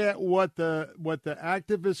look at what the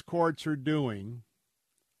activist courts are doing,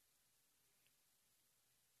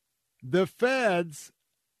 the feds,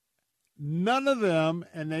 none of them,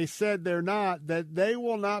 and they said they're not, that they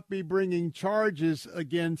will not be bringing charges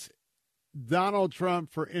against Donald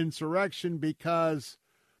Trump for insurrection because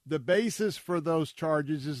the basis for those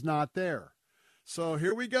charges is not there. So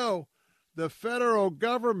here we go. The federal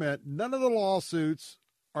government, none of the lawsuits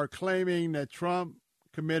are claiming that Trump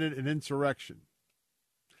committed an insurrection.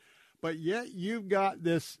 But yet you've got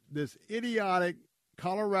this idiotic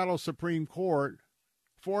Colorado Supreme Court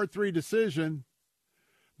 4-3 decision.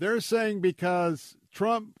 They're saying because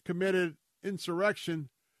Trump committed insurrection,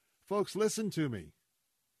 folks, listen to me.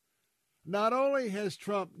 Not only has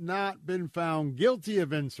Trump not been found guilty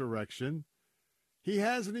of insurrection, he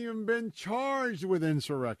hasn't even been charged with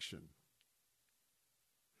insurrection.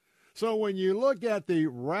 So when you look at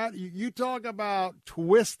you talk about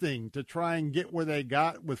twisting to try and get where they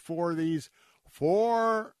got with four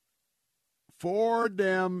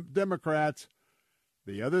Democrats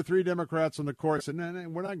The other 3 Democrats on the court said, no,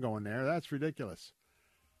 we're not going there. That's ridiculous.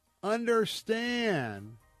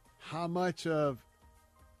 Understand how much of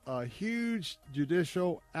a huge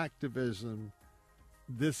judicial activism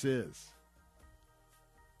this is.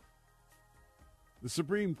 The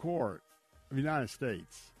Supreme Court of the United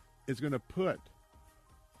States is going to put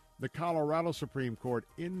the Colorado Supreme Court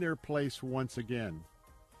in their place once again.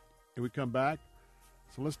 And we come back.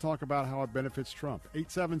 So let's talk about how it benefits Trump.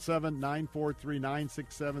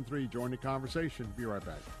 877-943-9673. Join the conversation. Be right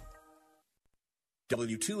back.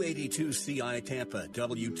 W282CI Tampa,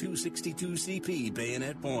 W262CP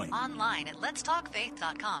Bayonet Point. Online at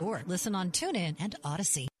letstalkfaith.com or listen on TuneIn and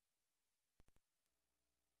Odyssey.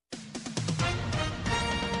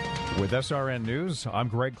 With SRN News, I'm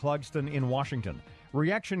Greg Clugston in Washington.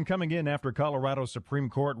 Reaction coming in after Colorado Supreme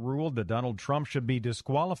Court ruled that Donald Trump should be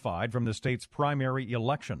disqualified from the state's primary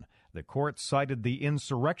election. The court cited the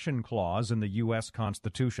insurrection clause in the U.S.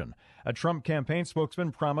 Constitution. A Trump campaign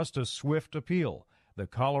spokesman promised a swift appeal. The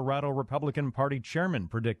Colorado Republican Party chairman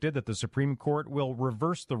predicted that the Supreme Court will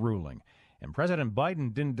reverse the ruling. And President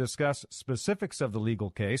Biden didn't discuss specifics of the legal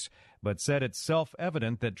case, but said it's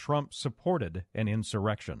self-evident that Trump supported an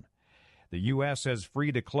insurrection. The U.S. has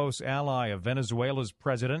freed a close ally of Venezuela's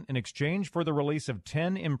president in exchange for the release of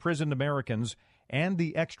 10 imprisoned Americans and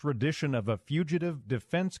the extradition of a fugitive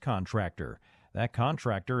defense contractor. That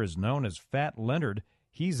contractor is known as Fat Leonard.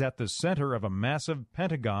 He's at the center of a massive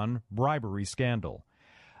Pentagon bribery scandal.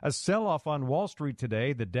 A sell-off on Wall Street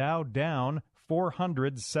today, the Dow down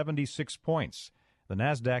 476 points. The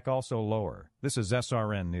Nasdaq also lower. This is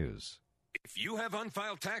SRN News. If you have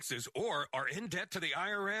unfiled taxes or are in debt to the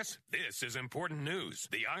IRS, this is important news.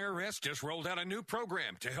 The IRS just rolled out a new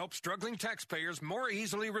program to help struggling taxpayers more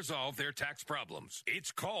easily resolve their tax problems.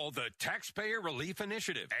 It's called the Taxpayer Relief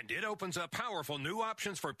Initiative, and it opens up powerful new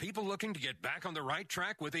options for people looking to get back on the right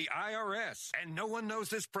track with the IRS. And no one knows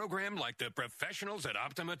this program like the professionals at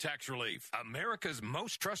Optima Tax Relief, America's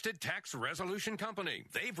most trusted tax resolution company.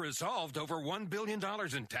 They've resolved over $1 billion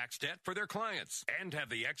in tax debt for their clients and have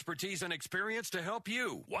the expertise and experience to help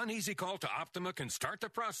you. One easy call to Optima can start the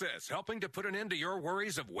process, helping to put an end to your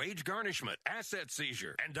worries of wage garnishment, asset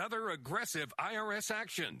seizure, and other aggressive IRS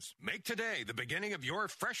actions. Make today the beginning of your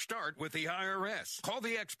fresh start with the IRS. Call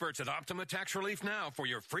the experts at Optima Tax Relief now for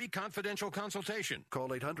your free confidential consultation. Call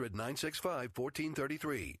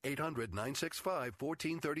 800-965-1433.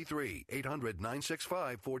 800-965-1433.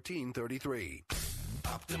 800-965-1433.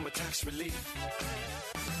 Optima Tax Relief.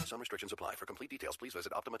 Some restrictions apply. For complete details, please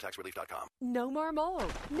visit OptimaTaxRelief.com. No more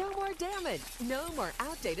mold. No more damage. No more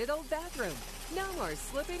outdated old bathroom. No more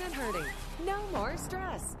slipping and hurting. No more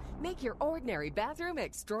stress. Make your ordinary bathroom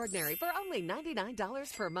extraordinary for only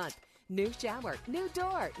 $99 per month. New shower, new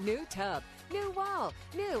door, new tub, new wall,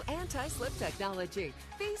 new anti-slip technology.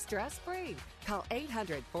 Be stress-free. Call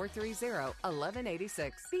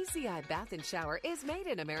 800-430-1186. BCI Bath and Shower is made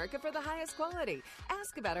in America for the highest quality.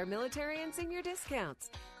 Ask about our military and senior discounts.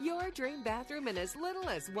 Your dream bathroom in as little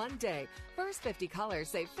as 1 day. First 50 callers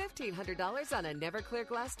save $1,500 on a Never-Clear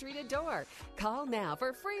glass treated door. Call now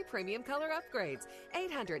for free premium color upgrades.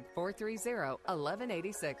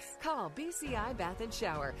 800-430-1186. Call BCI Bath and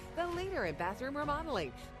Shower, the leader in bathroom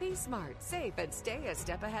remodeling. Be smart, safe, and stay a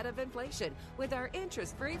step ahead of inflation with our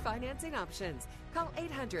interest-free financing options. Call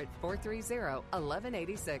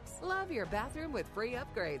 800-430-1186. Love your bathroom with free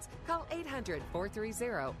upgrades. Call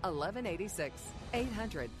 800-430-1186.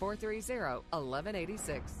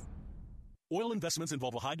 800-430-1186. Oil investments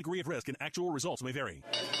involve a high degree of risk and actual results may vary.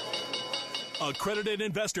 Accredited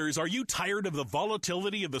investors, are you tired of the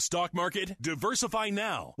volatility of the stock market? Diversify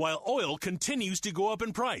now while oil continues to go up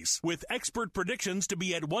in price, with expert predictions to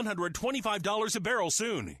be at $125 a barrel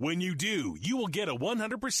soon. When you do, you will get a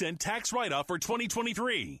 100% tax write-off for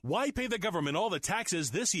 2023. Why pay the government all the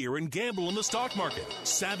taxes this year and gamble in the stock market?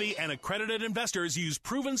 Savvy and accredited investors use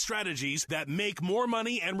proven strategies that make more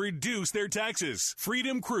money and reduce their taxes.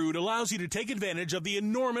 Freedom Crude allows you to take advantage of the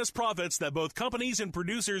enormous profits that both companies and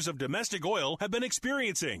producers of domestic oil have been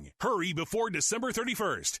experiencing. Hurry before December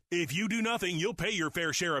 31st. If you do nothing, you'll pay your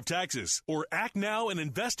fair share of taxes. Or act now and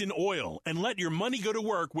invest in oil and let your money go to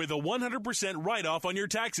work with a 100% write-off on your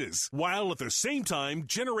taxes, while at the same time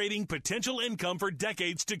generating potential income for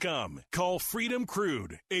decades to come. Call Freedom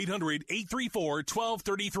Crude,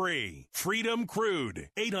 800-834-1233. Freedom Crude,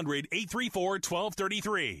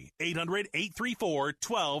 800-834-1233.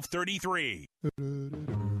 800-834-1233.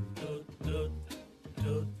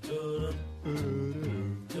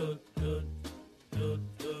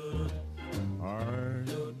 I'm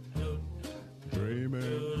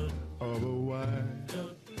dreaming of a white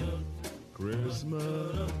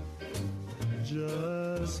Christmas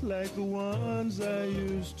just like the ones I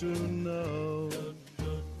used to know,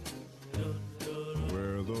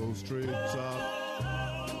 where those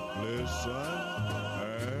treetops listen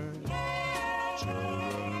and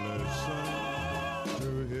children listen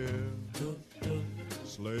to hear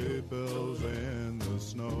sleigh bells in the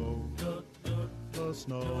snow. The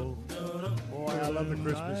snow. Boy, I love the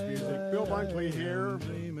Christmas music. Bill Bunkley here,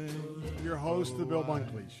 your host of the Bill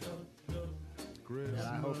Bunkley Show. And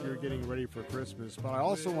I hope you're getting ready for Christmas. But I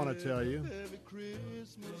also want to tell you,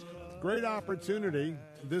 great opportunity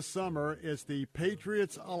this summer is the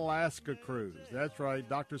Patriots Alaska Cruise. That's right.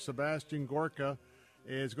 Dr. Sebastian Gorka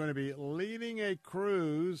is going to be leading a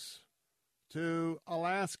cruise to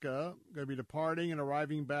Alaska. Going to be departing and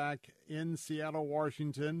arriving back in Seattle,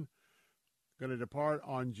 Washington. Going to depart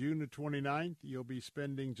on June the 29th. You'll be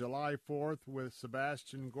spending July 4th with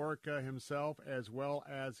Sebastian Gorka himself as well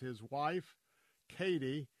as his wife,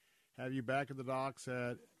 Katie. Have you back at the docks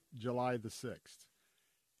at July the 6th.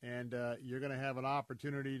 And you're going to have an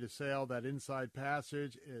opportunity to sail that Inside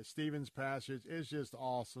Passage. Stevens Passage is just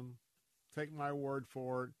awesome. Take my word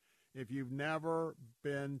for it. If you've never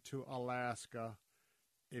been to Alaska,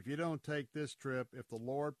 if you don't take this trip, if the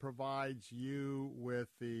Lord provides you with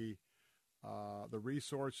the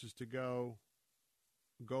resources to go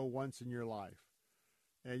once in your life.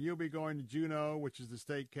 And you'll be going to Juneau, which is the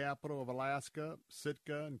state capital of Alaska,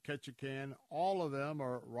 Sitka and Ketchikan. All of them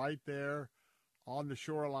are right there on the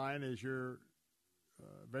shoreline as you're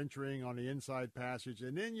venturing on the Inside Passage.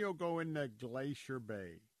 And then you'll go into Glacier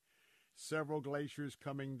Bay. Several glaciers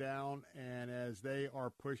coming down, and as they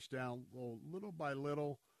are pushed down little by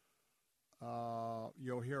little,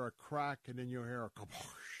 you'll hear a crack, and then you'll hear a kaboosh.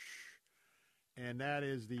 And that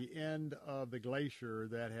is the end of the glacier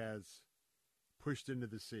that has pushed into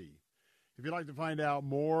the sea. If you'd like to find out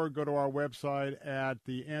more, go to our website at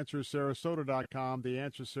theanswersarasota.com,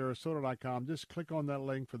 theanswersarasota.com. Just click on that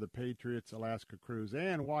link for the Patriots Alaska Cruise.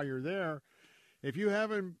 And while you're there, if you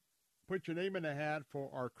haven't put your name in the hat for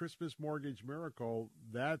our Christmas Mortgage Miracle,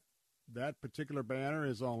 that particular banner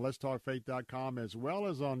is on letstalkfaith.com as well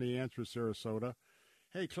as on The Answer Sarasota.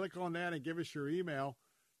 Hey, click on that and give us your email.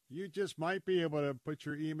 You just might be able to put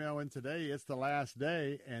your email in today. It's the last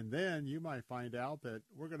day, and then you might find out that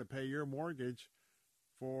we're going to pay your mortgage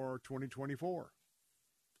for 2024,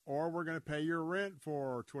 or we're going to pay your rent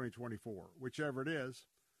for 2024, whichever it is.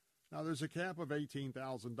 Now, there's a cap of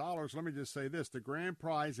 $18,000. Let me just say this. The grand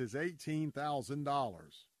prize is $18,000.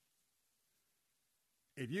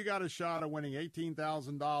 If you got a shot of winning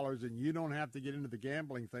 $18,000 and you don't have to get into the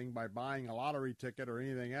gambling thing by buying a lottery ticket or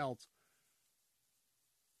anything else,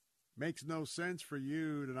 makes no sense for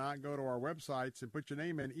you to not go to our websites and put your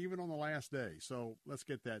name in even on the last day. So let's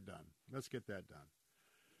get that done.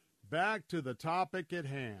 Back to the topic at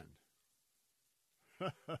hand.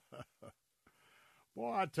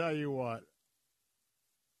 Boy, I tell you what.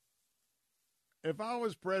 If I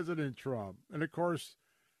was President Trump, and of course,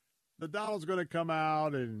 the Donald's going to come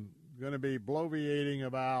out and going to be bloviating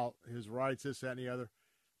about his rights, this, that, and the other.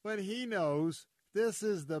 But he knows this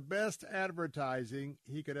is the best advertising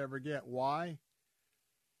he could ever get. Why?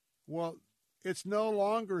 Well, it's no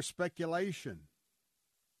longer speculation.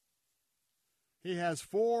 He has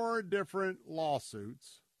 4 different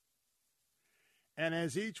lawsuits, and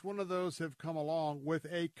as each one of those have come along with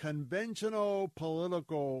a conventional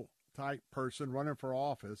political type person running for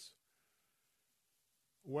office,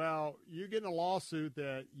 well, you get in a lawsuit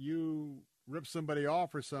that you rip somebody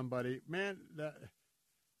off or somebody, man,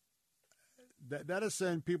 that'll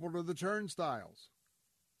send people to the turnstiles.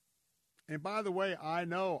 And by the way, I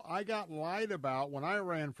know I got lied about when I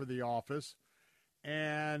ran for the office,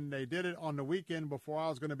 and they did it on the weekend before I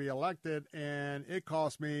was going to be elected, and it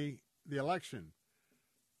cost me the election.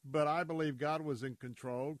 But I believe God was in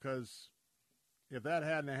control, because if that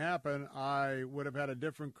hadn't happened, I would have had a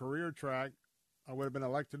different career track. I would have been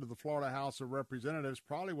elected to the Florida House of Representatives,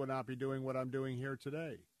 probably would not be doing what I'm doing here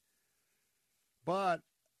today. But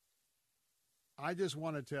I just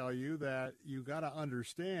want to tell you that you got to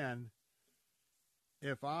understand,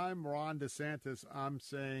 if I'm Ron DeSantis, I'm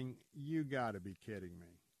saying, you got to be kidding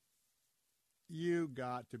me. You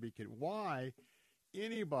got to be kidding. Why?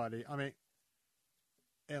 Anybody, I mean,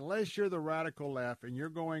 unless you're the radical left and you're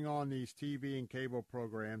going on these TV and cable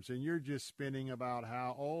programs and you're just spinning about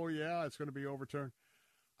how, oh, yeah, it's going to be overturned.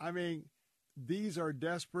 I mean, these are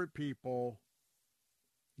desperate people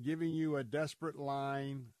giving you a desperate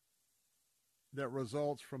line that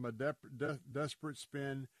results from a desperate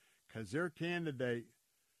spin, because their candidate,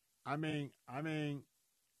 I mean,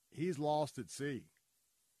 he's lost at sea.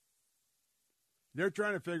 They're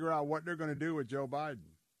trying to figure out what they're going to do with Joe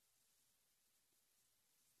Biden.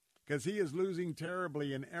 because he is losing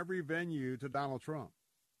terribly in every venue to Donald Trump.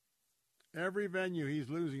 Every venue he's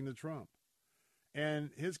losing to Trump.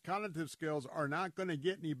 And his cognitive skills are not going to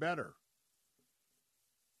get any better.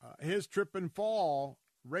 His trip and fall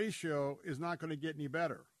ratio is not going to get any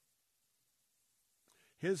better.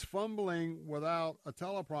 His fumbling without a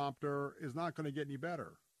teleprompter is not going to get any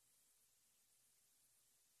better.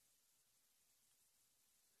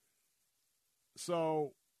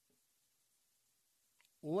 So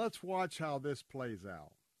let's watch how this plays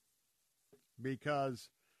out. Because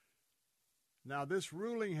now this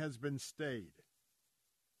ruling has been stayed,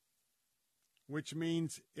 which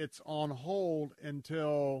means it's on hold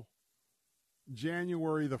until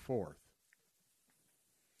January the 4th.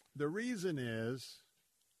 The reason is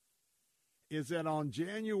that on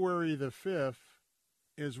January the 5th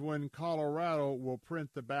is when Colorado will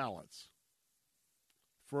print the ballots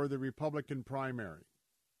for the Republican primary.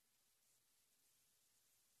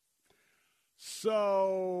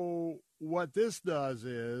 So what this does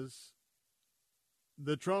is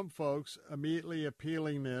the Trump folks immediately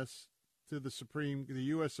appealing this to the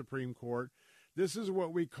U.S. Supreme Court. This is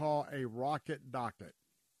what we call a rocket docket.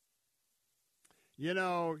 You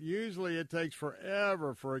know, usually it takes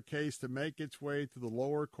forever for a case to make its way to the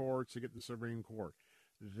lower courts to get to the Supreme Court.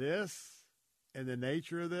 This, and the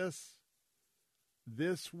nature of this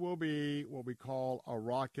will be what we call a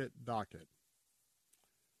rocket docket.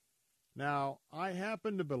 Now, I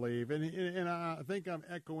happen to believe, and I think I'm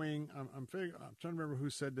echoing, I'm trying to remember who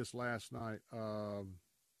said this last night,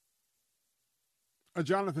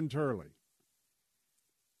 Jonathan Turley,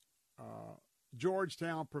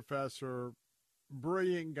 Georgetown professor,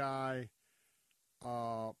 brilliant guy,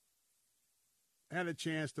 had a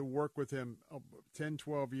chance to work with him 10,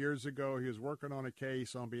 12 years ago. He was working on a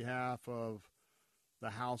case on behalf of the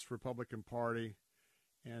House Republican Party.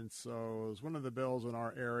 And so it was one of the bills in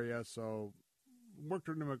our area. So worked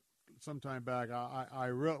with him some time back. I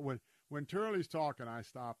really, when Turley's talking, I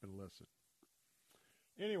stop and listen.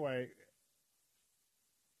 Anyway,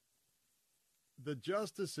 the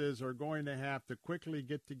justices are going to have to quickly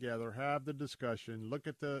get together, have the discussion, look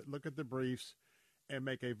at the briefs, and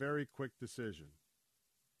make a very quick decision.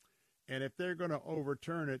 And if they're going to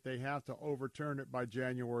overturn it, they have to overturn it by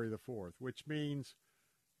January the 4th, which means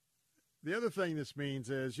the other thing this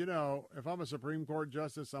means is, you know, if I'm a Supreme Court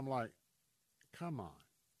justice, I'm like, come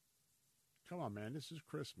on, man, this is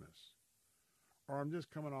Christmas. Or I'm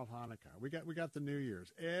just coming off Hanukkah. We got the New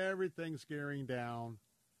Year's. Everything's gearing down.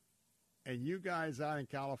 And you guys out in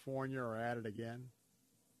California are at it again.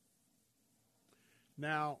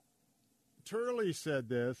 Now, Turley said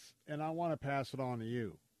this, and I want to pass it on to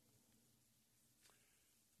you.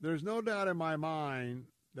 There's no doubt in my mind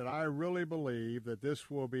that I really believe that this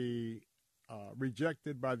will be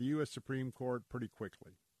rejected by the U.S. Supreme Court pretty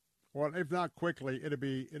quickly. Well, if not quickly, it'll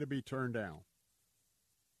be turned down.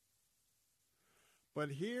 But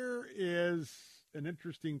here is an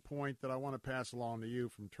interesting point that I want to pass along to you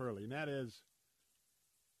from Turley, and that is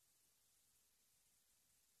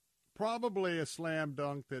probably a slam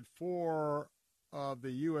dunk that 4 of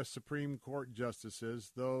the U.S. Supreme Court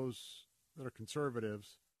justices, those that are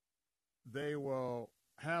conservatives, they will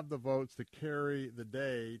have the votes to carry the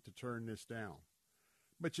day to turn this down.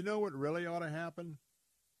 But you know what really ought to happen?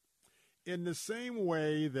 In the same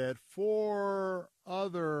way that 3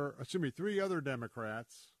 other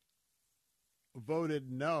Democrats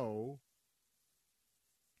voted no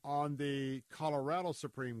on the Colorado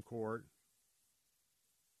Supreme Court,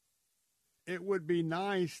 it would be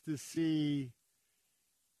nice to see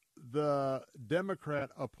the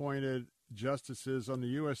Democrat-appointed justices on the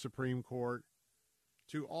U.S. Supreme Court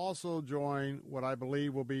to also join what I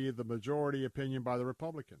believe will be the majority opinion by the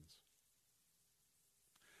Republicans.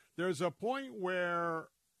 There's a point where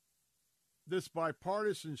this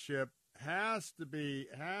bipartisanship has to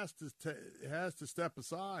step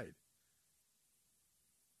aside.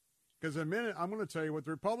 Because in a minute, I'm going to tell you what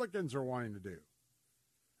the Republicans are wanting to do.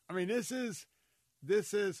 I mean, this has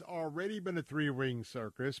already been a 3-ring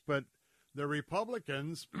circus, but the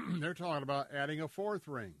Republicans, they're talking about adding a 4th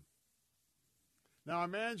ring. Now,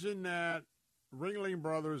 imagine that Ringling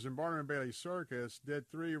Brothers and Barnum and Bailey Circus did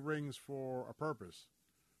 3 rings for a purpose.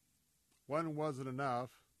 One wasn't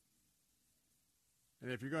enough.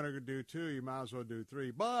 And if you're going to do 2, you might as well do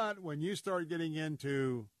 3. But when you start getting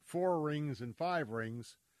into 4 rings and 5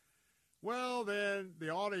 rings, well, then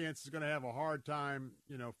the audience is going to have a hard time,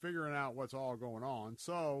 figuring out what's all going on.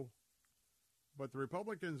 So, but the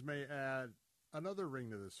Republicans may add another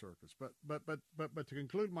ring to this circus. But to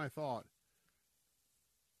conclude my thought,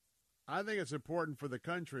 I think it's important for the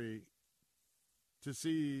country to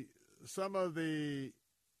see some of the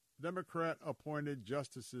Democrat-appointed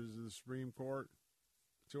justices of the Supreme Court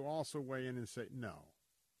to also weigh in and say no.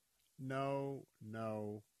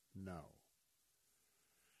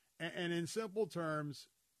 And in simple terms,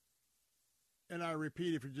 and I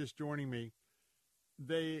repeat if you're just joining me,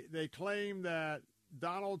 they claim that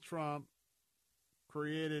Donald Trump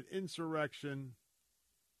created insurrection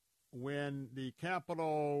when the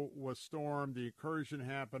Capitol was stormed. The incursion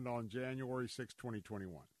happened on January 6,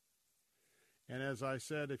 2021. And as I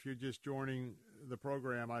said, if you're just joining the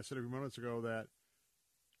program, I said a few minutes ago that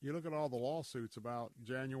you look at all the lawsuits about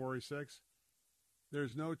January 6th,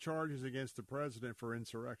 there's no charges against the president for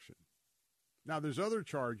insurrection. Now, there's other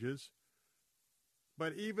charges,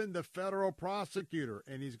 but even the federal prosecutor,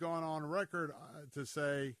 and he's gone on record to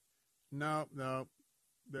say, no,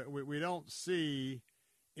 that we don't see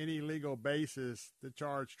any legal basis to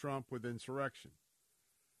charge Trump with insurrection.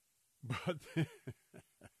 But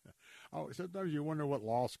sometimes you wonder what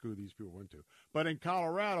law school these people went to. But in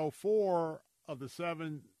Colorado, 4 of the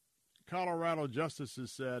 7 Colorado justices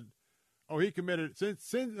said, he committed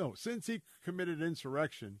since he committed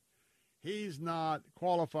insurrection, he's not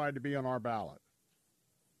qualified to be on our ballot.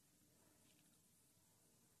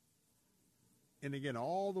 And again,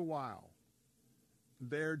 all the while,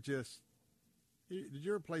 they're just. Did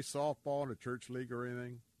you ever play softball in a church league or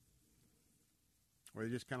anything? Where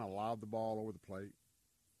they just kind of lob the ball over the plate?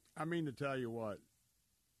 I mean, to tell you what,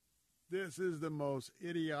 this is the most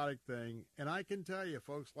idiotic thing. And I can tell you,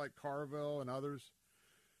 folks like Carville and others,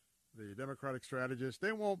 the Democratic strategists,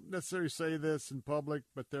 they won't necessarily say this in public,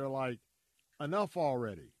 but they're like, enough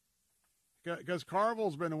already. Because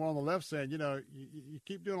Carville's been the one on the left saying, you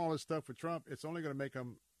keep doing all this stuff with Trump, it's only going to make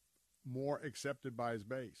him more accepted by his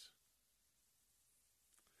base.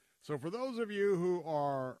 So for those of you who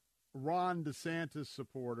are Ron DeSantis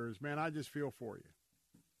supporters, man, I just feel for you.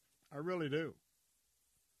 I really do.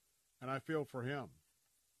 And I feel for him.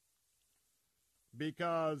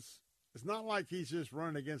 Because it's not like he's just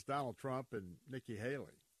running against Donald Trump and Nikki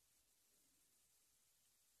Haley.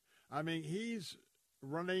 I mean, he's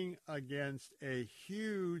running against a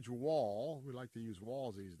huge wall. We like to use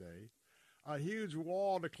walls these days. A huge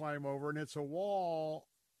wall to climb over, and it's a wall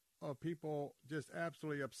of people just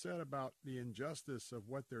absolutely upset about the injustice of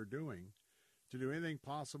what they're doing to do anything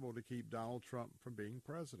possible to keep Donald Trump from being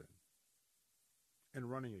president and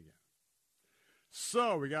running again.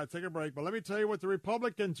 So we got to take a break, but let me tell you what the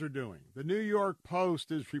Republicans are doing. The New York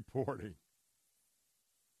Post is reporting.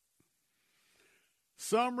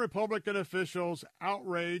 Some Republican officials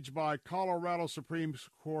outraged by Colorado Supreme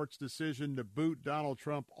Court's decision to boot Donald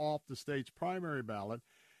Trump off the state's primary ballot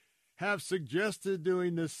have suggested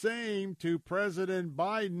doing the same to President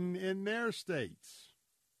Biden in their states.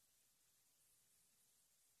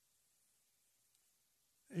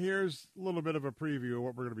 Here's a little bit of a preview of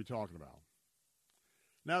what we're going to be talking about.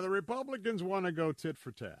 Now, the Republicans want to go tit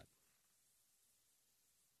for tat.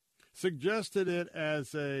 Suggested it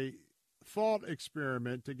as a thought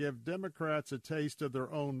experiment to give Democrats a taste of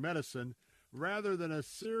their own medicine rather than a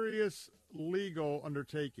serious legal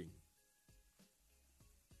undertaking.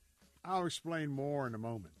 I'll explain more in a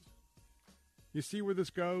moment. You see where this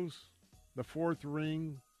goes? The 4th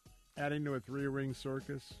ring, adding to a 3-ring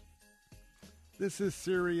circus. This is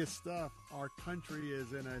serious stuff. Our country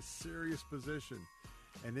is in a serious position,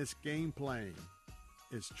 and this game playing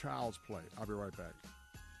is child's play. I'll be right back.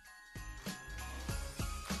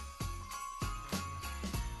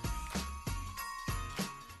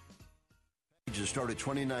 Start at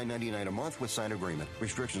 $29.99 a month with sign agreement.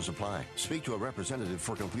 Restrictions apply. Speak to a representative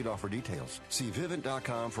for complete offer details. See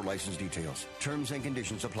Vivint.com for license details. Terms and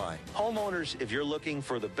conditions apply. Homeowners, if you're looking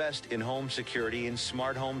for the best in home security and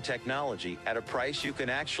smart home technology at a price you can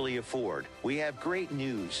actually afford, we have great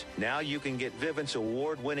news. Now you can get Vivint's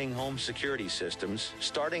award-winning home security systems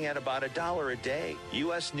starting at about $1 a day.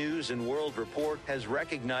 U.S. News and World Report has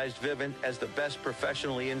recognized Vivint as the best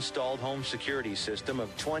professionally installed home security system of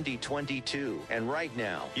 2022. And right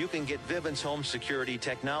now, you can get Vivint's home security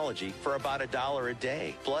technology for about $1 a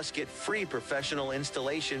day. Plus, get free professional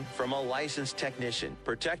installation from a licensed technician.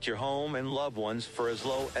 Protect your home and loved ones for as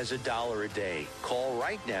low as $1 a day. Call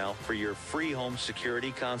right now for your free home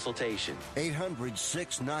security consultation.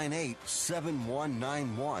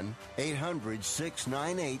 800-698-7191.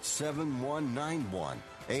 800-698-7191.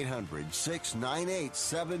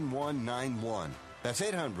 800-698-7191. That's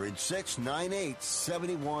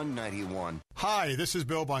 800-698-7191. Hi, this is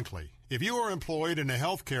Bill Bunkley. If you are employed in the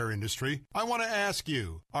healthcare industry, I want to ask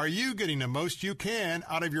you, are you getting the most you can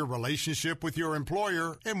out of your relationship with your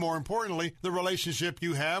employer and, more importantly, the relationship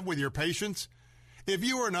you have with your patients? If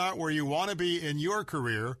you are not where you want to be in your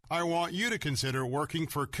career, I want you to consider working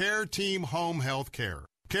for Care Team Home Health Care.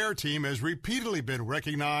 Care Team has repeatedly been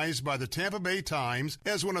recognized by the Tampa Bay Times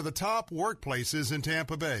as one of the top workplaces in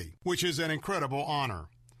Tampa Bay, which is an incredible honor.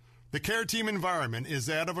 The Care Team environment is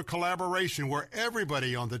that of a collaboration where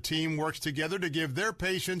everybody on the team works together to give their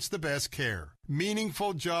patients the best care.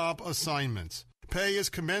 Meaningful job assignments. Pay is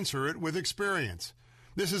commensurate with experience.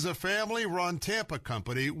 This is a family-run Tampa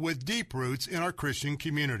company with deep roots in our Christian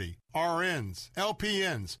community. RNs,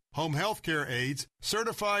 LPNs, home health care aides,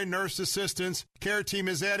 certified nurse assistants, Care Team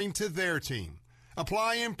is adding to their team.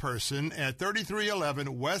 Apply in person at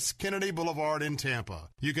 3311 West Kennedy Boulevard in Tampa.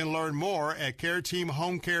 You can learn more at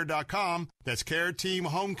careteamhomecare.com. That's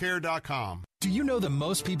careteamhomecare.com. Do you know that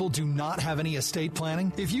most people do not have any estate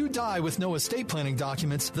planning? If you die with no estate planning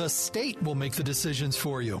documents, the state will make the decisions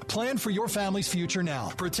for you. Plan for your family's future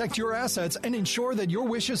now. Protect your assets and ensure that your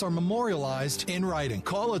wishes are memorialized in writing.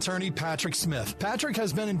 Call attorney Patrick Smith. Patrick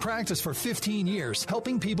has been in practice for 15 years,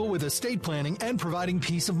 helping people with estate planning and providing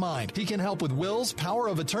peace of mind. He can help with wills, power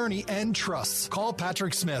of attorney, and trusts. Call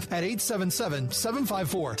Patrick Smith at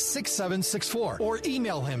 877-754-6764 or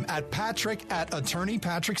email him at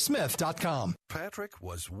patrick@attorneypatricksmith.com. Patrick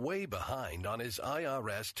was way behind on his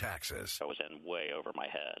IRS taxes. I was in way over my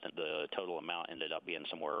head. The total amount ended up being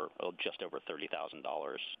somewhere just over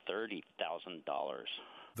 $30,000. $30,000.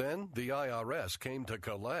 Then the IRS came to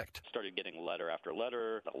collect. Started getting letter after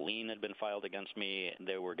letter. A lien had been filed against me.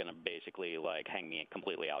 They were going to basically hang me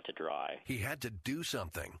completely out to dry. He had to do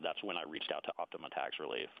something. That's when I reached out to Optima Tax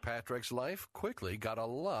Relief. Patrick's life quickly got a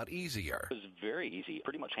lot easier. It was very easy.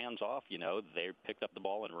 Pretty much hands off, They picked up the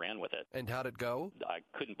ball and ran with it. And how'd it go? I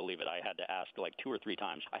couldn't believe it. I had to ask 2 or 3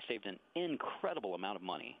 times. I saved an incredible amount of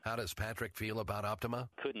money. How does Patrick feel about Optima?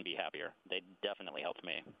 Couldn't be happier. They definitely helped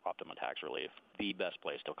me. Optima Tax Relief. The best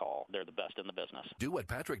place to call. They're the best in the business. Do what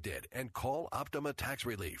Patrick did and call Optima Tax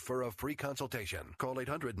Relief for a free consultation. Call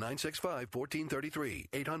 800-965-1433.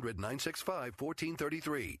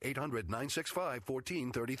 800-965-1433.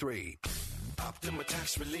 800-965-1433. Optima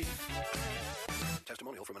Tax Relief.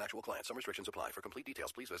 Testimonial from an actual client. Some restrictions apply. For complete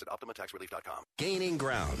details, please visit OptimaTaxRelief.com. Gaining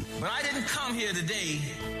ground. But I didn't come here today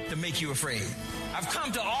to make you afraid. I've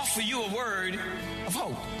come to offer you a word of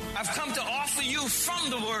hope. I've come to offer you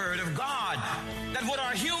from the Word of God that what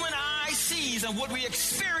our human eye sees and what we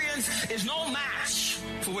experience is no match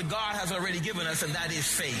for what God has already given us, and that is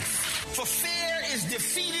faith. For fear is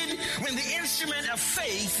defeated when the instrument of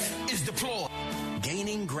faith is deployed.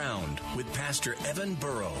 Gaining Ground with Pastor Evan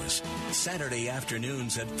Burrows. Saturday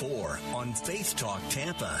afternoons at 4 on Faith Talk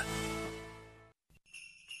Tampa.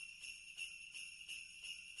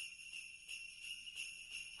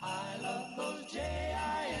 I love those Jingle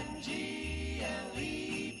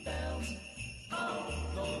bells. Oh,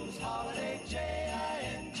 those holiday Jingle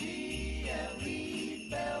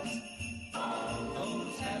bells. Oh,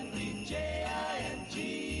 those happy Jingle-bells.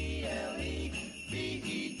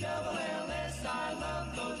 I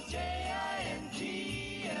love those Jingle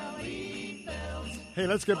bells. Hey,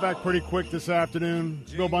 let's get back pretty quick this afternoon.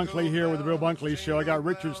 Bill Bunkley here with the Bill Bunkley Show. I got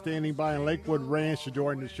Richard standing by in Lakewood Ranch to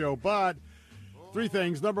join the show, but 3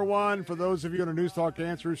 things. Number 1, for those of you on the News Talk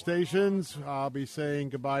answer stations, I'll be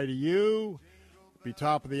saying goodbye to you. Be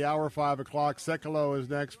top of the hour, 5 o'clock. Sekalo is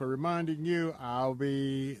next. But reminding you, I'll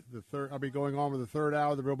be going on with the 3rd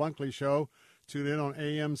hour of the Bill Bunkley Show. Tune in on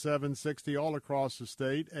AM 760 all across the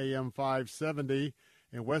state, AM 570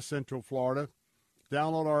 in West Central Florida.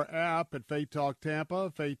 Download our app at Faith Talk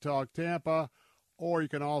Tampa, or you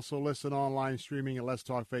can also listen online streaming at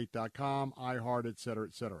letstalkfaith.com, iHeart, et cetera,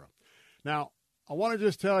 et cetera. Now, I want to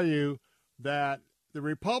just tell you that the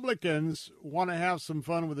Republicans want to have some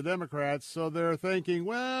fun with the Democrats, so they're thinking,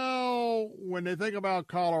 well, when they think about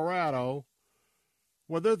Colorado,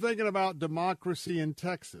 they're thinking about democracy in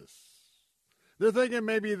Texas. They're thinking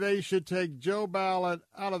maybe they should take Joe Biden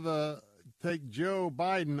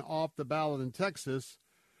off the ballot in Texas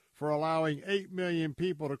for allowing 8 million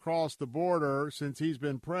people to cross the border since he's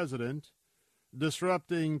been president,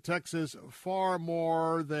 disrupting Texas far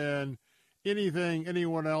more than anything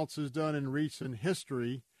anyone else has done in recent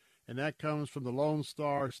history, and that comes from the Lone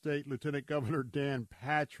Star State Lieutenant Governor Dan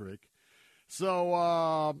Patrick.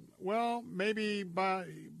 So, maybe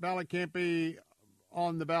ballot can't be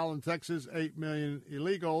on the ballot in Texas, 8 million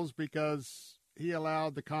illegals, because he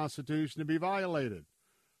allowed the Constitution to be violated.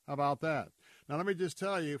 How about that? Now, let me just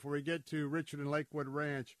tell you, before we get to Richard and Lakewood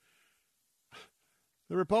Ranch,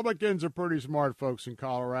 the Republicans are pretty smart folks in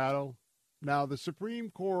Colorado. Now, the Supreme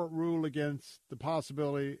Court ruled against the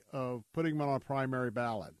possibility of putting them on a primary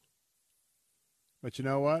ballot. But you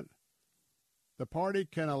know what? The party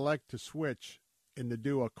can elect to switch and to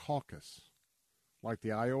do a caucus, like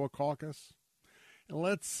the Iowa caucus. And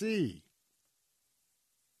let's see.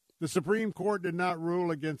 The Supreme Court did not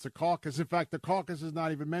rule against the caucus. In fact, the caucus is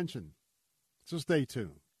not even mentioned. So stay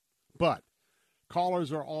tuned. But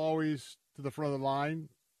callers are always to the front of the line.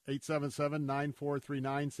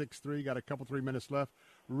 877-943-963. Got a couple, 3 minutes left.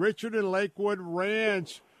 Richard in Lakewood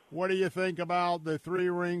Ranch. What do you think about the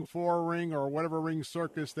 3-ring, 4-ring, or whatever ring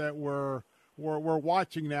circus that we're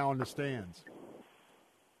watching now in the stands?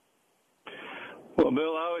 Well,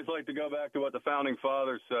 Bill, I always like to go back to what the Founding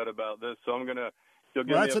Fathers said about this, so I'm going to... Well,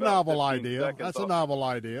 that's a novel idea. That's a novel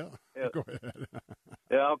idea. Yeah. Go ahead.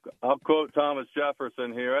 Yeah, I'll quote Thomas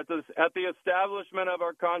Jefferson here. At the establishment of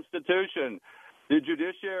our Constitution, the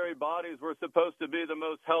judiciary bodies were supposed to be the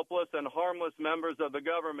most helpless and harmless members of the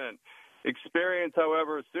government. Experience,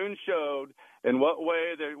 however, soon showed in what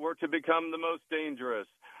way they were to become the most dangerous.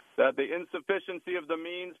 That the insufficiency of the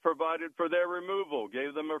means provided for their removal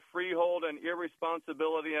gave them a freehold and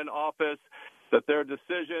irresponsibility in office, that their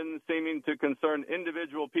decisions, seeming to concern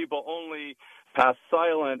individual people only, passed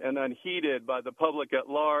silent and unheeded by the public at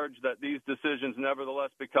large, that these decisions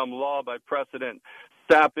nevertheless become law by precedent,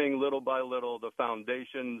 sapping little by little the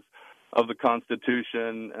foundations of the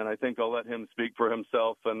Constitution. And I think I'll let him speak for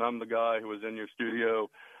himself. And I'm the guy who was in your studio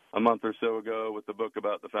a month or so ago with the book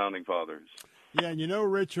about the Founding Fathers. Yeah, and you know,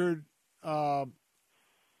 Richard, and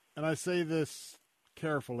I say this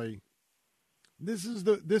carefully, this is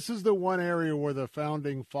the one area where the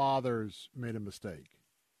Founding Fathers made a mistake,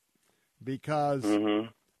 because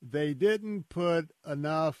they didn't put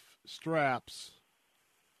enough straps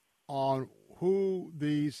on who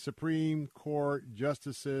the Supreme Court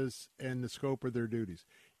justices and the scope of their duties.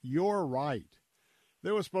 You're right.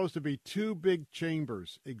 There was supposed to be 2 big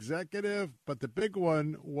chambers, executive, but the big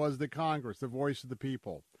one was the Congress, the voice of the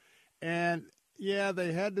people. And, yeah,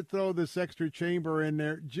 they had to throw this extra chamber in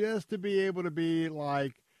there just to be able to be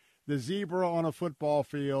like the zebra on a football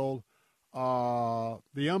field,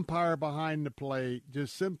 the umpire behind the plate,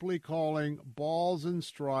 just simply calling balls and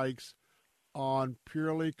strikes on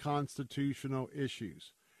purely constitutional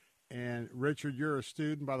issues. And, Richard, you're a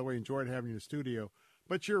student. By the way, enjoyed having you in the studio.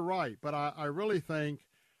 But you're right. But I really think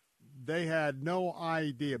they had no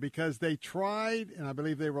idea, because they tried, and I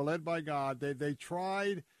believe they were led by God, they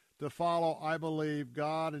tried to follow, I believe,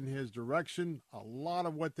 God and his direction. A lot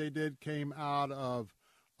of what they did came out of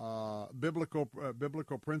biblical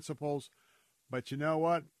principles. But you know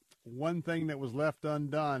what? One thing that was left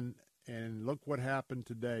undone, and look what happened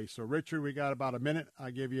today. So, Richard, we got about a minute.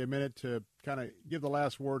 I give you a minute to kind of give the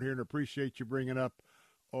last word here, and appreciate you bringing up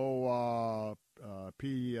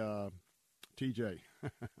TJ.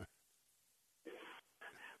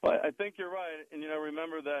 Well, I think you're right. And,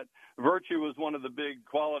 remember that virtue was one of the big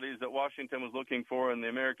qualities that Washington was looking for in the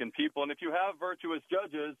American people. And if you have virtuous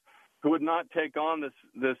judges who would not take on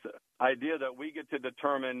this idea that we get to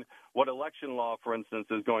determine what election law, for instance,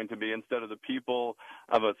 is going to be instead of the people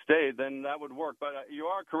of a state, then that would work. But you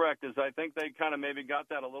are correct, is I think they kind of maybe got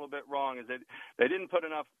that a little bit wrong, is they didn't put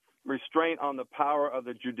enough restraint on the power of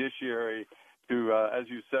the judiciary to, as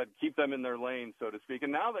you said, keep them in their lane, so to speak.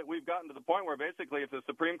 And now that we've gotten to the point where basically if the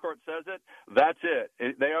Supreme Court says it, that's it.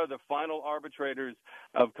 They are the final arbitrators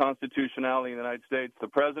of constitutionality in the United States. The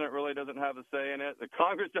president really doesn't have a say in it. The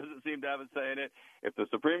Congress doesn't seem to have a say in it. If the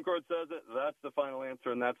Supreme Court says it, that's the final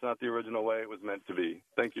answer, and that's not the original way it was meant to be.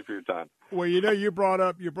 Thank you for your time. Well, you brought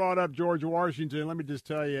up George Washington. Let me just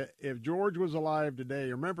tell you, if George was alive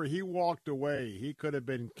today, remember, he walked away. He could have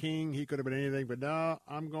been king. He could have been anything, but no,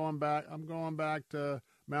 I'm going back to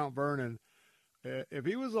Mount Vernon. If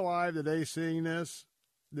he was alive today, seeing this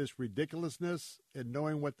ridiculousness and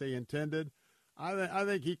knowing what they intended, I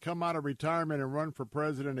think he'd come out of retirement and run for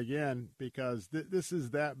president again, because this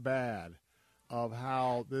is that bad of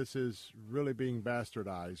how this is really being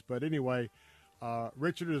bastardized. But anyway,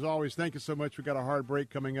 Richard, as always, thank you so much. We got a hard break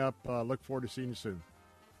coming up. Look forward to seeing you soon.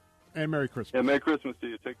 And Merry Christmas. Yeah, Merry Christmas to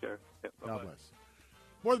you. Take care. Yeah, God bless.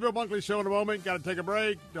 More of the Bill Bunkley Show in a moment. Got to take a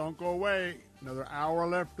break. Don't go away. Another hour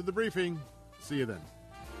left of the briefing. See you then.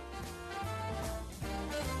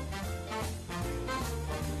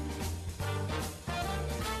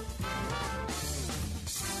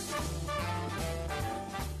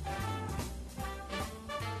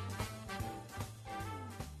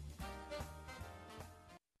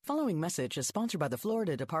 Following message is sponsored by the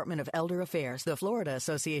Florida Department of Elder Affairs, the Florida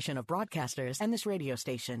Association of Broadcasters, and this radio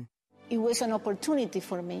station. It was an opportunity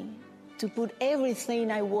for me to put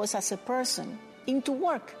everything I was as a person into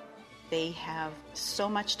work. They have so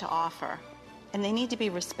much to offer, and they need to be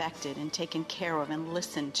respected and taken care of and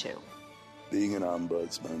listened to. Being an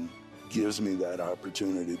ombudsman gives me that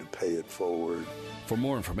opportunity to pay it forward. For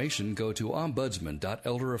more information, go to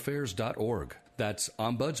ombudsman.elderaffairs.org. That's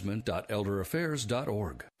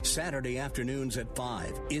ombudsman.elderaffairs.org. Saturday afternoons at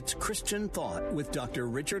 5, it's Christian Thought with Dr.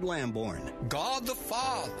 Richard Lamborn. God the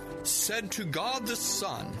Father said to God the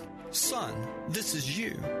Son, Son, this is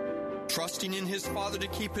you. Trusting in his Father to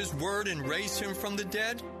keep his word and raise him from the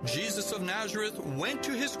dead, Jesus of Nazareth went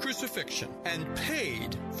to his crucifixion and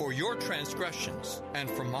paid for your transgressions and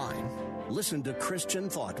for mine. Listen to Christian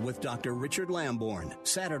Thought with Dr. Richard Lamborn,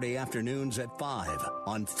 Saturday afternoons at 5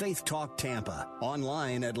 on Faith Talk Tampa,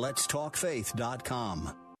 online at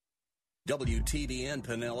letstalkfaith.com. WTBN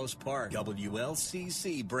Pinellas Park,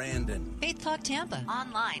 WLCC Brandon. Faith Talk Tampa,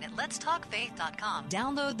 online at letstalkfaith.com.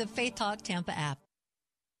 Download the Faith Talk Tampa app.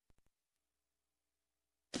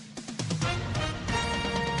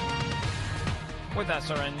 With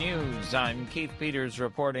SRN News, I'm Keith Peters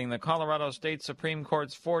reporting the Colorado State Supreme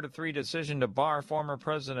Court's 4-3 decision to bar former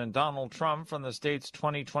President Donald Trump from the state's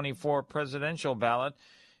 2024 presidential ballot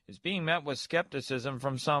is being met with skepticism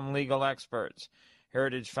from some legal experts.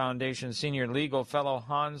 Heritage Foundation senior legal fellow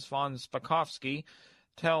Hans von Spakovsky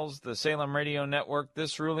tells the Salem Radio Network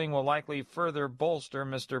this ruling will likely further bolster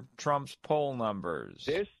Mr. Trump's poll numbers.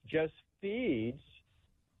 This just feeds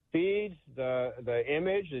the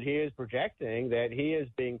image that he is projecting that he is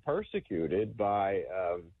being persecuted by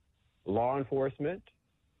law enforcement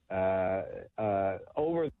over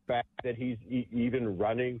the fact that he's even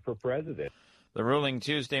running for president. The ruling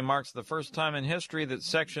Tuesday marks the first time in history that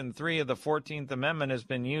Section 3 of the 14th Amendment has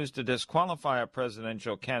been used to disqualify a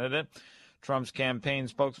presidential candidate. Trump's campaign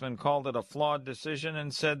spokesman called it a flawed decision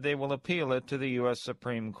and said they will appeal it to the U.S.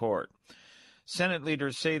 Supreme Court. Senate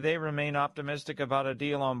leaders say they remain optimistic about a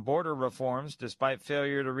deal on border reforms despite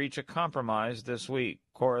failure to reach a compromise this week.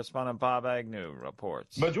 Correspondent Bob Agnew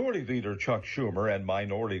reports. Majority Leader Chuck Schumer and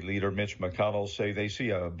Minority Leader Mitch McConnell say they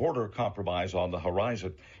see a border compromise on the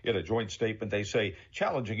horizon. In a joint statement, they say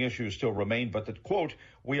challenging issues still remain, but that, quote,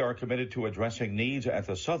 we are committed to addressing needs at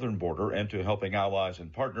the southern border and to helping allies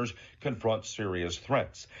and partners confront serious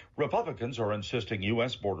threats. Republicans are insisting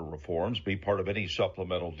U.S. border reforms be part of any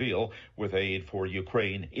supplemental deal with aid for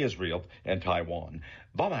Ukraine, Israel, and Taiwan.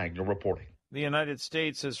 Bob Agnew reporting. The United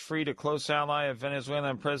States has freed a close ally of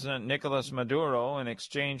Venezuelan President Nicolas Maduro in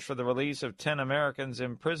exchange for the release of 10 Americans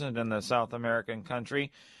imprisoned in the South American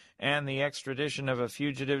country and the extradition of a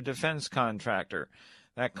fugitive defense contractor.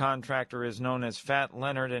 That contractor is known as Fat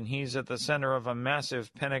Leonard, and he's at the center of a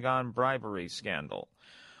massive Pentagon bribery scandal.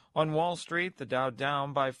 On Wall Street, the Dow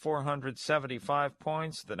down by 475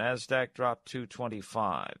 points. The Nasdaq dropped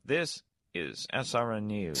 225. This is SRN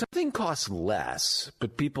News. Something costs less,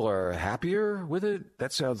 but people are happier with it?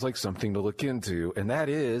 That sounds like something to look into, and that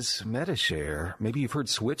is Medi-Share. Maybe you've heard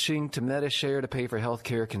switching to Medi-Share to pay for health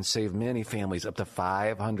care can save many families up to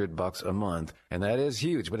 $500 a month, and that is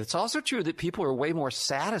huge. But it's also true that people are way more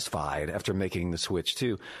satisfied after making the switch,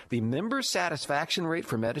 too. The member satisfaction rate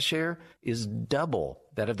for Medi-Share is double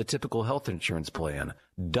that of the typical health insurance plan.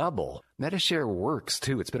 Double. Medi-Share works,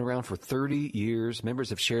 too. It's been around for 30 years. Members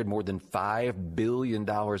have shared more than $5 billion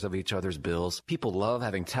of each other's bills. People love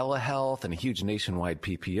having telehealth and a huge nationwide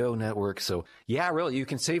PPO network. So, yeah, really, you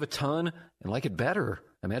can save a ton and like it better.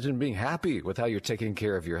 Imagine being happy with how you're taking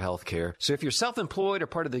care of your health care. So if you're self-employed or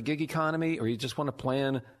part of the gig economy, or you just want a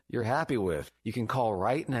plan you're happy with, you can call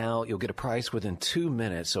right now. You'll get a price within 2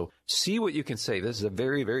 minutes. So see what you can save. This is a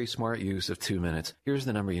very, very smart use of 2 minutes. Here's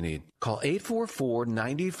the number you need. Call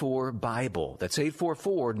 844-94-BIBLE. That's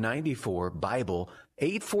 844-94-BIBLE.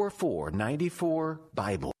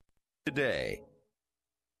 844-94-BIBLE. Today.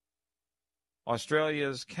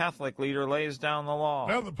 Australia's Catholic leader lays down the law.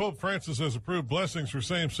 Now that Pope Francis has approved blessings for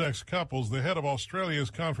same-sex couples, the head of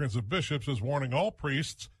Australia's Conference of Bishops is warning all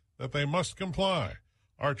priests that they must comply.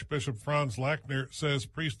 Archbishop Franz Lackner says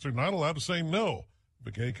priests are not allowed to say no if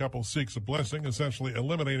a gay couple seeks a blessing, essentially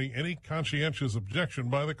eliminating any conscientious objection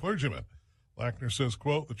by the clergyman. Lackner says,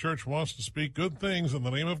 quote, the church wants to speak good things in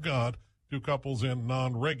the name of God to couples in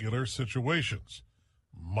non-regular situations.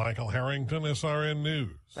 Michael Harrington, SRN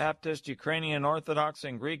News. Baptist, Ukrainian Orthodox,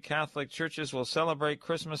 and Greek Catholic churches will celebrate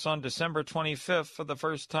Christmas on December 25th for the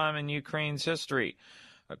first time in Ukraine's history.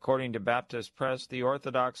 According to Baptist Press, the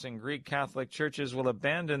Orthodox and Greek Catholic churches will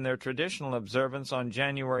abandon their traditional observance on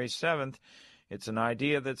January 7th. It's an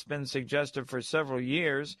idea that's been suggested for several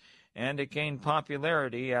years, and it gained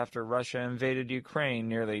popularity after Russia invaded Ukraine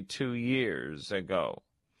nearly 2 years ago.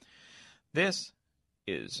 This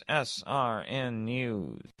is SRN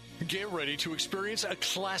News. Get ready to experience a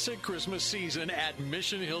classic Christmas season at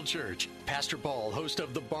Mission Hill Church. Pastor Paul, host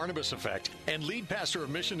of The Barnabas Effect and lead pastor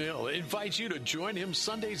of Mission Hill, invites you to join him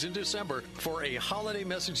Sundays in December for a holiday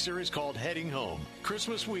message series called Heading Home.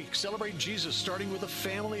 Christmas week, celebrate Jesus starting with a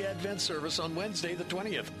family Advent service on Wednesday the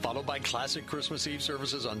 20th, followed by classic Christmas Eve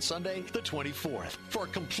services on Sunday the 24th. For a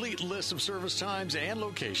complete list of service times and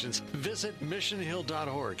locations, visit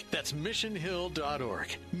missionhill.org. That's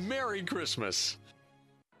missionhill.org. Merry Christmas.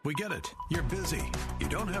 We get it. You're busy. You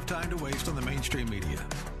don't have time to waste on the mainstream media.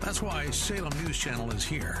 That's why Salem News Channel is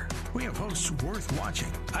here. We have hosts worth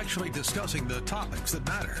watching, actually discussing the topics that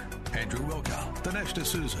matter. Andrew Wilkow, Dinesh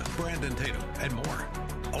D'Souza, Brandon Tatum, and more.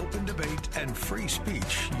 Open debate and free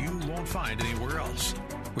speech you won't find anywhere else.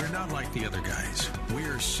 We're not like the other guys.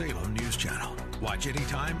 We're Salem News Channel. Watch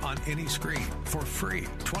anytime on any screen for free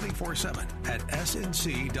 24/7 at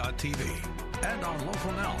snc.tv and on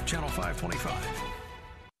Local Now, Channel 525.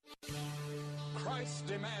 Christ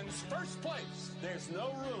demands first place. There's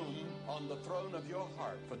no room on the throne of your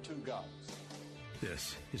heart for two gods.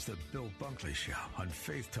 This is the Bill Bunkley Show on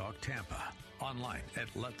Faith Talk Tampa. Online at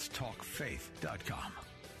letstalkfaith.com.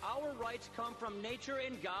 Our rights come from nature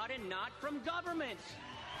and God and not from government.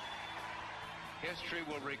 History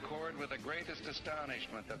will record with the greatest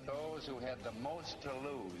astonishment that those who had the most to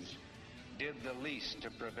lose did the least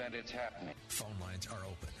to prevent its happening. Phone lines are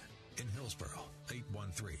open. In Hillsborough,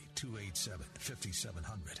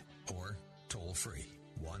 813-287-5700 or toll free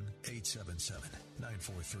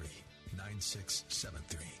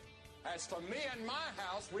 1-877-943-9673. As for me and my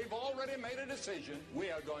house, we've already made a decision. We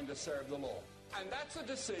are going to serve the Lord. And that's a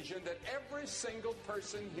decision that every single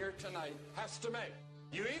person here tonight has to make.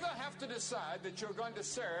 You either have to decide that you're going to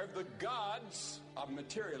serve the gods of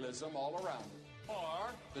materialism all around you, or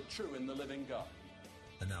the true and the living God.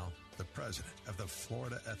 And now, the president of the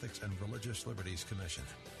Florida Ethics and Religious Liberties Commission.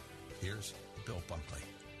 Here's Bill Bunkley.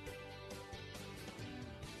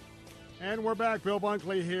 And we're back. Bill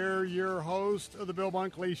Bunkley here, your host of the Bill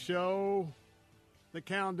Bunkley Show. The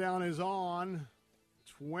countdown is on.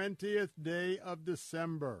 20th day of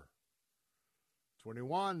December.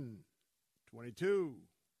 21, 22,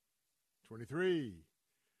 23,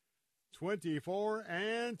 24,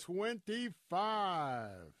 and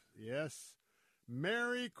 25. Yes.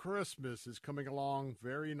 Merry Christmas is coming along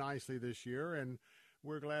very nicely this year, and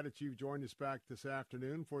we're glad that you've joined us back this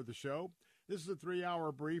afternoon for the show. This is a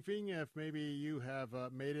 3-hour briefing. If maybe you have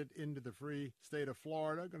made it into the free state of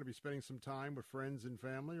Florida, going to be spending some time with friends and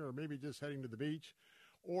family, or maybe just heading to the beach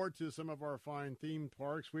or to some of our fine theme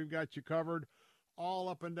parks, we've got you covered all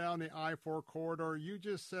up and down the I-4 corridor. You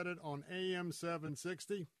just set it on AM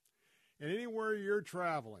 760, and anywhere you're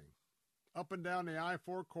traveling up and down the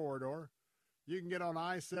I-4 corridor, you can get on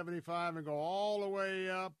I-75 and go all the way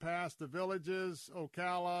up past the villages,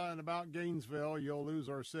 Ocala, and about Gainesville. You'll lose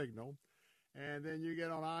our signal. And then you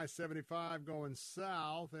get on I-75 going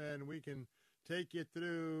south, and we can take you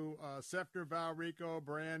through Sefner, Valrico,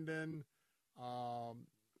 Brandon,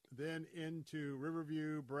 then into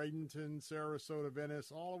Riverview, Bradenton, Sarasota,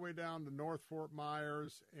 Venice, all the way down to North Fort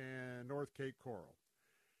Myers and North Cape Coral.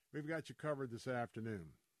 We've got you covered this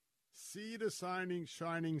afternoon. Sea to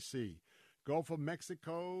shining sea. Gulf of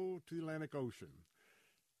Mexico to the Atlantic Ocean.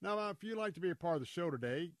 Now, if you'd like to be a part of the show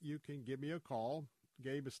today, you can give me a call.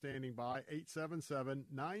 Gabe is standing by,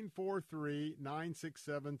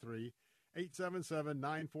 877-943-9673,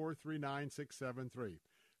 877-943-9673.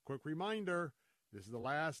 Quick reminder, this is the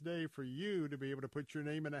last day for you to be able to put your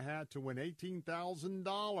name in a hat to win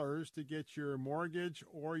 $18,000 to get your mortgage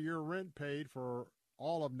or your rent paid for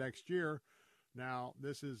all of next year. Now,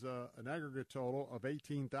 this is an aggregate total of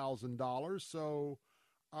 $18,000. So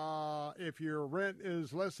if your rent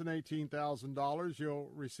is less than $18,000, you'll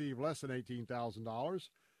receive less than $18,000.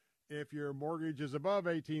 If your mortgage is above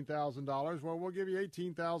 $18,000, well, we'll give you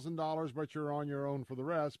 $18,000, but you're on your own for the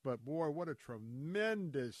rest. But, boy, what a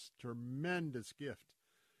tremendous, tremendous gift,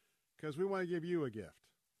 because we want to give you a gift.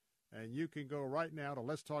 And you can go right now to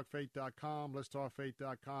letstalkfaith.com,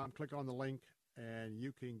 letstalkfaith.com, click on the link, and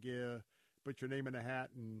you can put your name in a hat,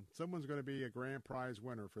 and someone's going to be a grand prize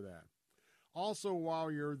winner for that. Also, while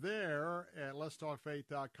you're there at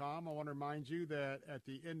letstalkfaith.com, I want to remind you that at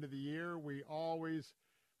the end of the year, we always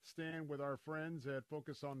stand with our friends at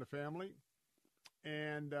Focus on the Family.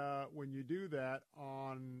 And when you do that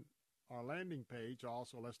on our landing page,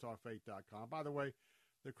 also letstalkfaith.com. By the way,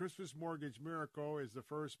 the Christmas Mortgage Miracle is the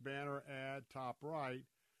first banner ad, top right.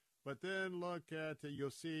 But then look at,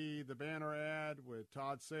 you'll see the banner ad with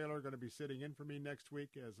Todd Saylor going to be sitting in for me next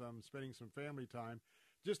week as I'm spending some family time.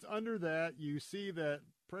 Just under that, you see that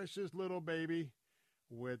precious little baby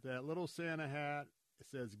with that little Santa hat. It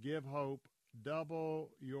says, Give Hope.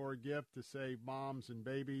 Double your gift to save moms and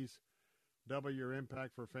babies. Double your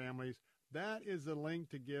impact for families. That is the link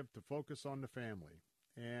to give to Focus on the Family.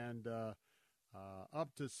 And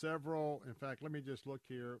up to several, in fact, let me just look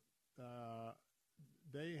here.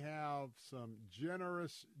 They have some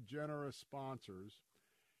generous sponsors.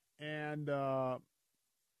 And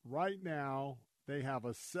right now, they have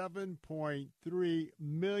a $7.3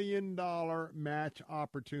 million match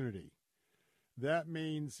opportunity. That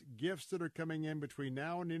means gifts that are coming in between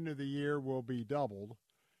now and the end of the year will be doubled.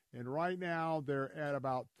 And right now, they're at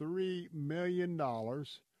about $3 million.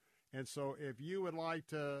 And so if you would like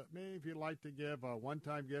to, maybe if you'd like to give a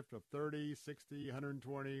one-time gift of 30, 60,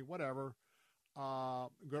 120, whatever, go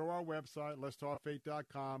to our website,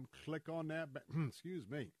 letstalkfaith.com, click on that,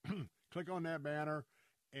 click on that banner,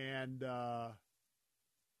 and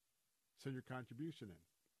send your contribution in.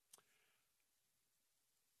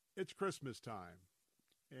 It's Christmas time,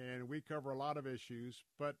 and we cover a lot of issues,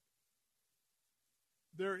 but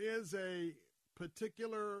there is a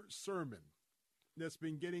particular sermon that's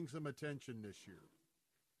been getting some attention this year.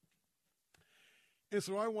 And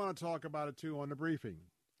so I want to talk about it, too, on the briefing.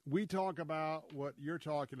 We talk about what you're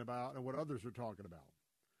talking about and what others are talking about.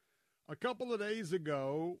 A couple of days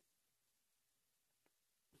ago,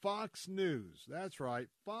 Fox News, that's right,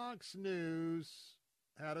 Fox News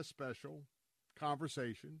had a special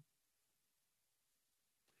conversation.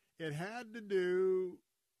 It had to do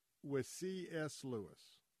with C.S.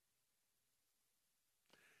 Lewis.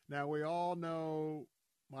 Now, we all know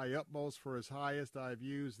my utmost for his highest. I've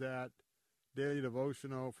used that daily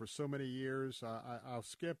devotional for so many years. I'll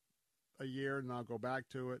skip a year and I'll go back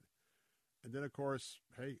to it. And then, of course,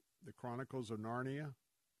 hey, the Chronicles of Narnia.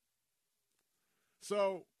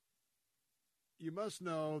 So you must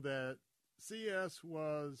know that C.S.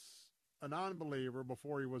 was a non-believer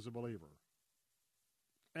before he was a believer.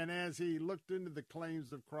 And as he looked into the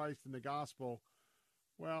claims of Christ in the gospel,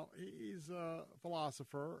 well, he's a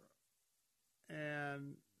philosopher,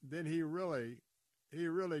 and then he really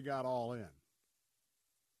got all in.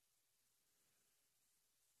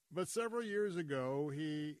 But several years ago,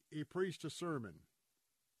 he preached a sermon.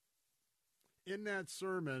 In that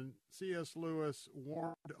sermon, C.S. Lewis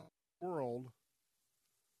warned a world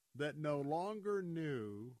that no longer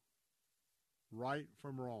knew right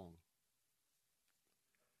from wrong.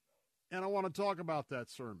 And I want to talk about that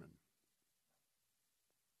sermon.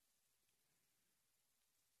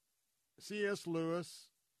 C.S. Lewis,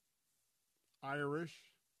 Irish.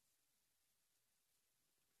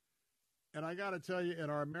 And I got to tell you, in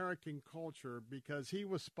our American culture, because he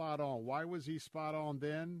was spot on. Why was he spot on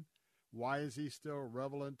then? Why is he still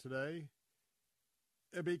relevant today?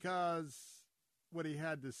 Because what he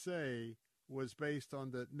had to say was based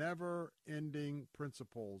on the never-ending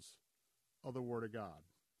principles of the Word of God.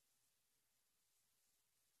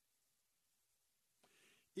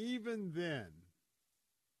 Even then,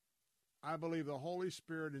 I believe the Holy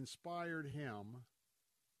Spirit inspired him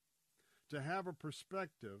to have a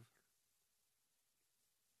perspective,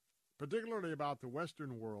 particularly about the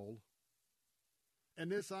Western world, and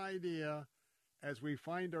this idea, as we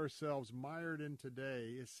find ourselves mired in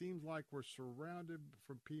today, it seems like we're surrounded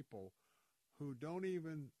from people who don't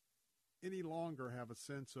even any longer have a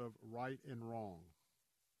sense of right and wrong.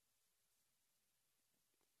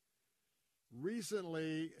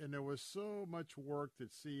 Recently, and there was so much work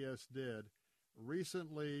that C.S. did,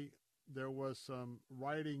 recently there was some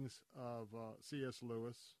writings of C.S.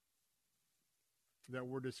 Lewis that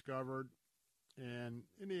were discovered in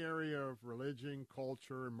the area of religion,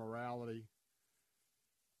 culture, and morality.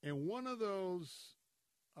 And one of those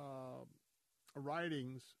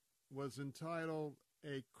writings was entitled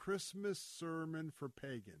A Christmas Sermon for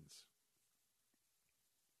Pagans.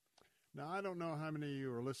 Now, I don't know how many of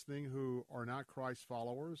you are listening who are not Christ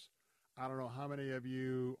followers. I don't know how many of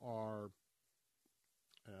you are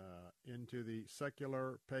into the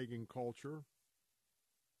secular pagan culture.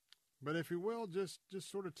 But if you will, just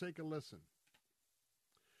sort of take a listen.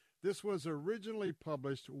 This was originally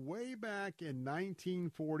published way back in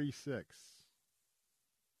 1946.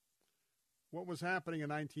 What was happening in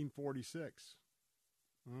 1946?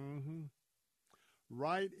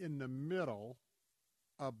 Right in the middle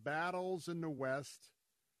of battles in the West,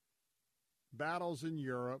 battles in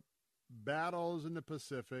Europe, battles in the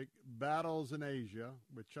Pacific, battles in Asia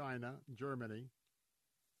with China, Germany.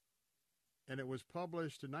 And it was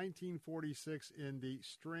published in 1946 in the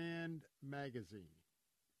Strand magazine.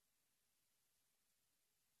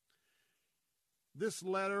 This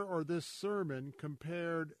letter or this sermon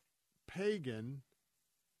compared pagan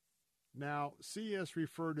Now, C.S.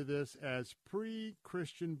 referred to this as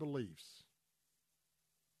pre-Christian beliefs.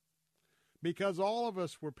 Because all of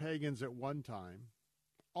us were pagans at one time.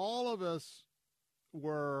 All of us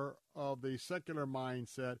were of the secular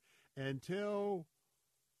mindset until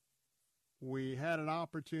we had an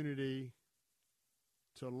opportunity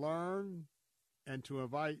to learn and to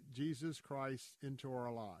invite Jesus Christ into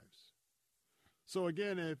our lives. So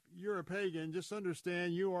again, if you're a pagan, just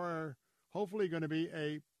understand you are hopefully going to be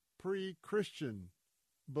a pre-Christian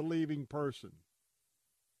believing person.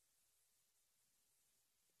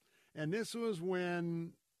 And this was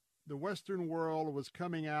when the Western world was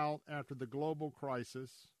coming out after the global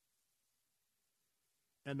crisis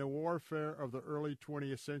and the warfare of the early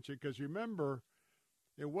 20th century. Because remember,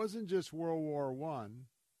 it wasn't just World War I.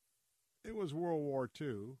 It was World War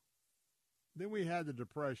II. Then we had the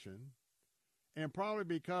Depression. And probably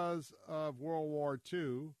because of World War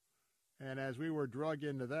II, and as we were drug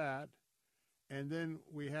into that, and then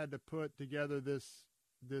we had to put together this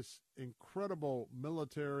incredible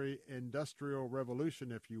military industrial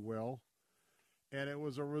revolution, if you will. And it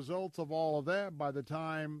was a result of all of that. By the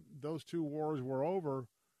time those two wars were over,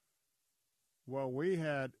 well, we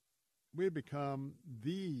had become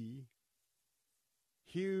the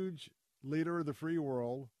huge leader of the free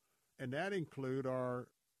world, and that include our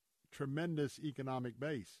tremendous economic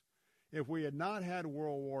base. If we had not had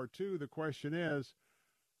World War II, the question is,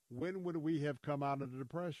 when would we have come out of the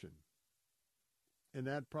Depression? And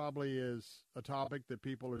that probably is a topic that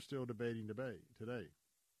people are still debating today.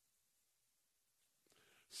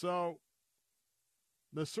 So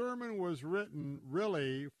the sermon was written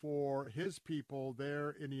really for his people there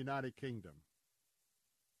in the United Kingdom.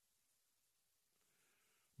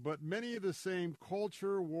 But many of the same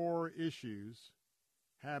culture war issues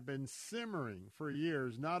have been simmering for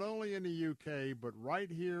years, not only in the UK, but right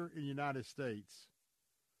here in the United States.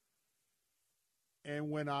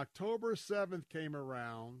 And when October 7th came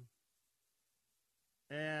around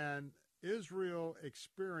and Israel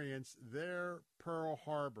experienced their Pearl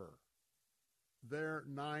Harbor, their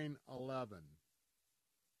 9/11,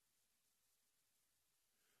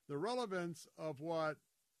 the relevance of what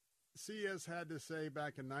C.S. had to say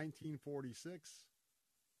back in 1946,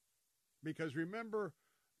 because remember,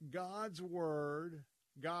 God's word,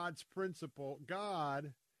 God's principle,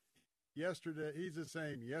 God, yesterday, he's the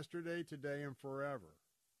same yesterday, today, and forever.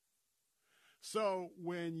 So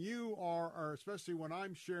when you are especially when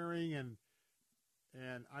I'm sharing, and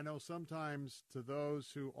I know sometimes to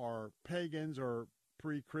those who are pagans or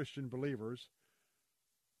pre-Christian believers,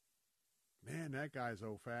 man, that guy's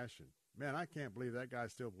old-fashioned. Man, I can't believe that guy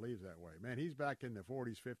still believes that way. Man, he's back in the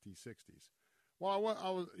 40s, 50s, 60s. Well, I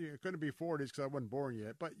was it couldn't be 40s because I wasn't born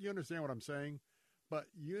yet, but you understand what I'm saying? But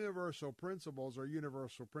universal principles are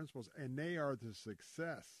universal principles, and they are the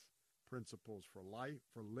success principles for life,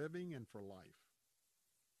 for living, and for life.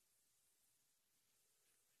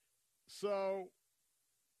 So,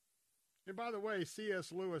 and by the way,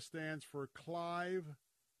 C.S. Lewis stands for Clive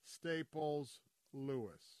Staples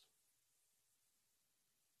Lewis.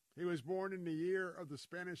 He was born in the year of the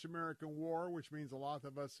Spanish-American War, which means a lot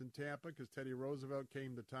of us in Tampa, because Teddy Roosevelt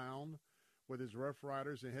came to town with his Rough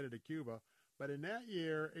Riders and headed to Cuba. But in that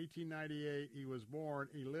year, 1898, he was born.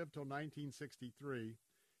 He lived till 1963.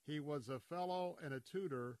 He was a fellow and a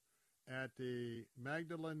tutor at the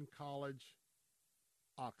Magdalen College,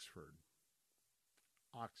 Oxford.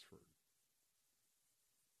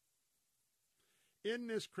 In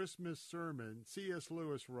this Christmas sermon, C.S.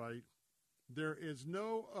 Lewis writes, "There is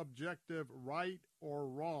no objective right or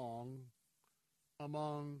wrong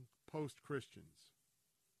among post-Christians.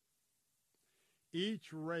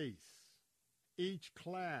 Each race, each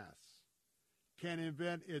class can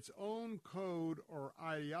invent its own code or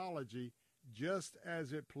ideology just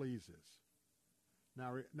as it pleases."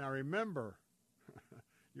 Now remember,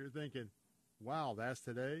 you're thinking, wow, that's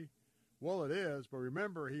today? Well, it is, but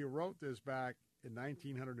remember, he wrote this back in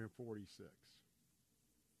 1946.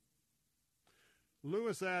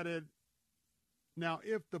 Lewis added, now,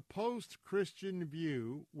 if the post-Christian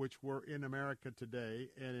view, which we're in America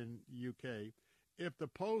today and in UK, if the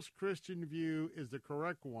post-Christian view is the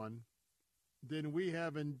correct one, then we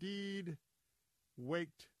have indeed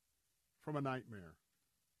waked from a nightmare.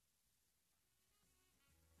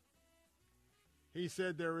 He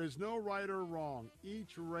said, there is no right or wrong.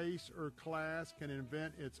 Each race or class can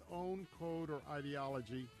invent its own code or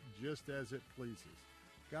ideology just as it pleases.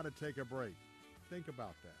 Got to take a break. Think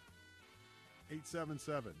about that.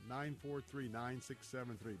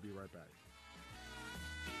 877-943-9673. Be right back.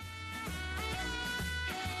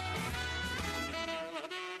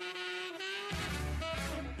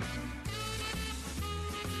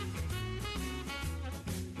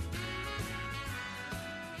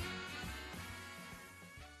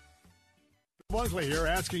 Bunkley here,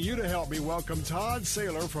 asking you to help me welcome Todd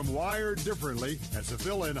Saylor from Wired Differently as the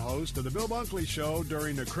fill-in host of the Bill Bunkley Show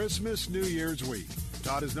during the Christmas New Year's week.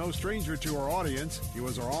 Todd is no stranger to our audience. He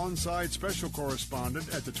was our on-site special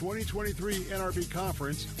correspondent at the 2023 NRB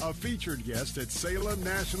Conference, a featured guest at Salem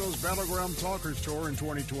Nationals Battleground Talkers Tour in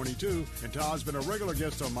 2022, and Todd's been a regular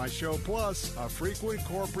guest on my show, plus a frequent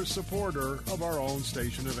corporate supporter of our own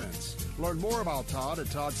station events. Learn more about Todd at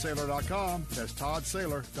toddsaylor.com. That's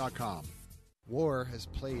toddsaylor.com. War has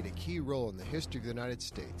played a key role in the history of the United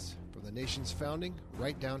States, from the nation's founding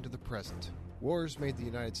right down to the present. Wars made the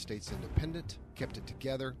United States independent, kept it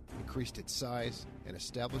together, increased its size, and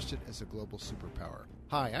established it as a global superpower.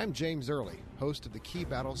 Hi, I'm James Early, host of the Key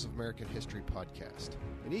Battles of American History podcast.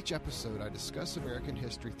 In each episode, I discuss American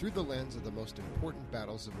history through the lens of the most important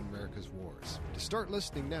battles of America's wars. To start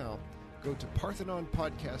listening now, go to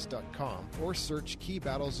parthenonpodcast.com or search Key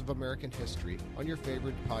Battles of American History on your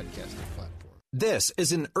favorite podcasting platform. This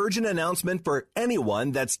is an urgent announcement for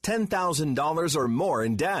anyone that's $10,000 or more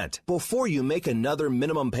in debt. Before you make another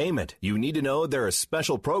minimum payment, you need to know there are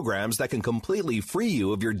special programs that can completely free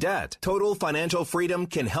you of your debt. Total Financial Freedom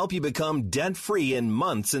can help you become debt-free in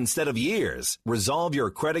months instead of years. Resolve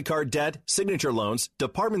your credit card debt, signature loans,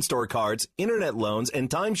 department store cards, internet loans, and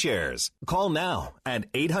timeshares. Call now at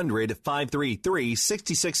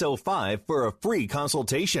 800-533-6605 for a free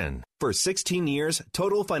consultation. For 16 years,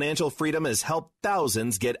 Total Financial Freedom has helped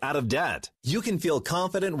thousands get out of debt. You can feel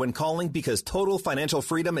confident when calling because Total Financial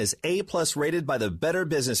Freedom is A+ rated by the Better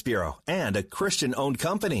Business Bureau and a Christian-owned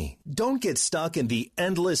company. Don't get stuck in the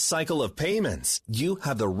endless cycle of payments. You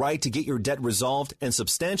have the right to get your debt resolved and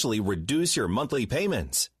substantially reduce your monthly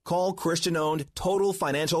payments. Call Christian-owned Total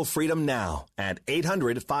Financial Freedom now at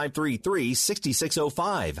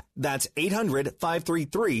 800-533-6605. That's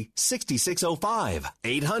 800-533-6605.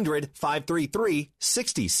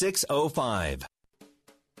 800-533-6605.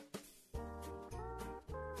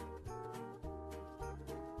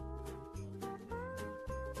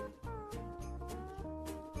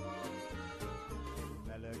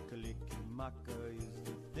 Kalikimaka is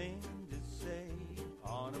the thing to say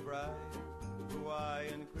on a bright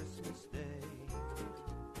Hawaiian Christmas day.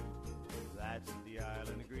 That's the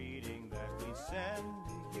island greeting that we send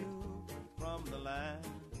to you from the land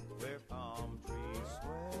where palm trees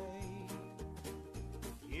sway.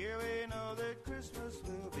 Here we know that Christmas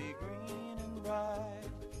will be green and bright.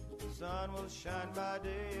 The sun will shine by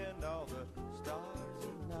day and all the stars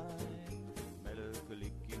at night. Mele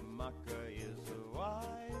Kalikimaka is a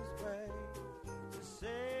wise way to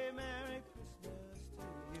say Merry Christmas to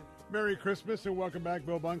you. Merry Christmas and welcome back.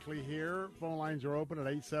 Bill Bunkley here. Phone lines are open at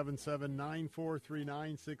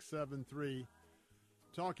 877-943-9673.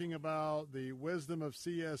 Talking about the wisdom of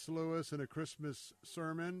C.S. Lewis in a Christmas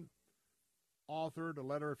sermon. Authored a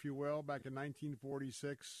letter, if you will, back in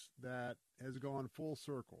 1946 that has gone full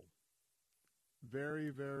circle. Very,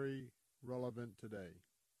 very relevant today.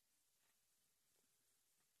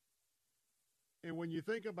 And when you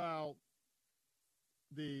think about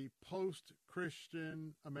the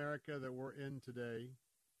post-Christian America that we're in today,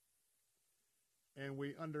 and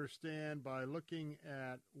we understand by looking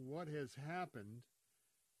at what has happened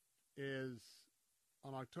is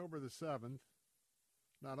on October the 7th,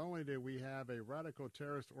 not only did we have a radical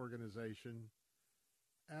terrorist organization,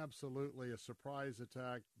 absolutely a surprise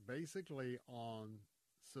attack basically on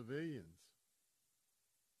civilians,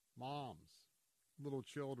 moms, little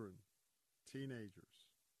children, teenagers,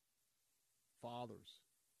 fathers,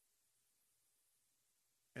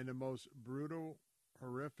 and the most brutal,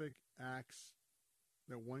 horrific acts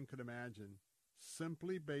that one could imagine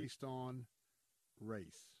simply based on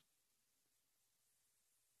race.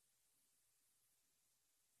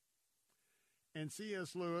 And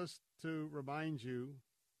C.S. Lewis, to remind you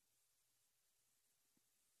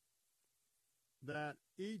that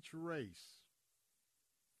each race,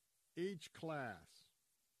 each class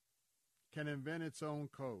can invent its own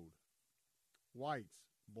code.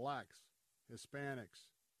 Whites, blacks, Hispanics,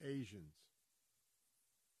 Asians.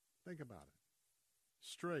 Think about it.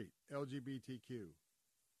 Straight, LGBTQ.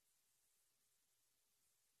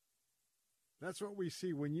 That's what we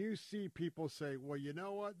see. When you see people say, well, you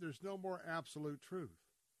know what? There's no more absolute truth.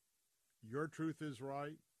 Your truth is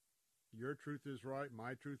right. Your truth is right.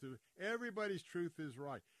 My truth is right. Everybody's truth is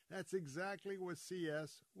right. That's exactly what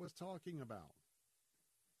C.S. was talking about.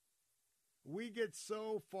 We get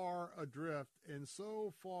so far adrift and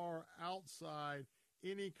so far outside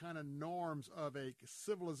any kind of norms of a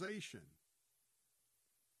civilization.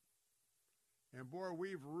 And boy,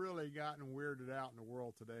 we've really gotten weirded out in the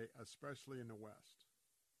world today, especially in the West.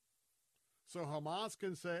 So Hamas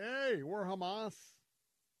can say, hey, we're Hamas.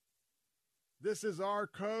 This is our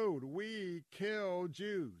code. We kill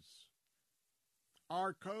Jews.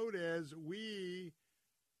 Our code is we,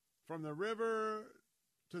 from the river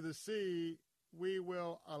to the sea, we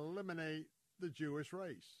will eliminate the Jewish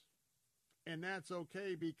race. And that's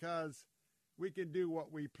okay because we can do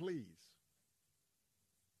what we please.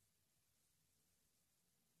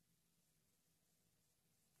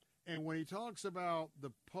 And when he talks about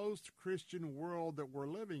the post-Christian world that we're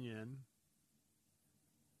living in,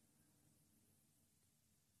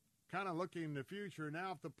 kind of looking in the future,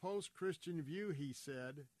 now if the post-Christian view, he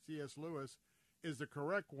said, C.S. Lewis, is the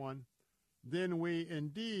correct one, then we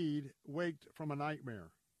indeed waked from a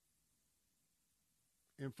nightmare.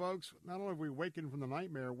 And folks, not only have we wakened from the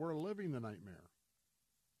nightmare, we're living the nightmare.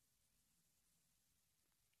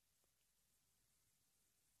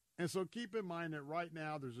 And so keep in mind that right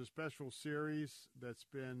now there's a special series that's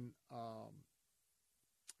been,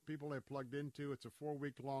 people have plugged into. It's a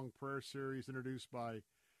 4-week-long prayer series introduced by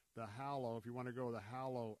the Hallow. If you want to go to the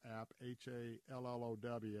Hallow app, Hallow.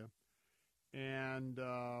 And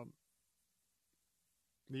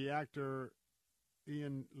the actor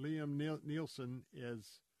Liam Neeson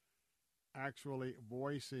is actually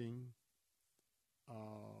voicing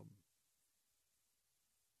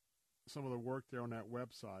some of the work there on that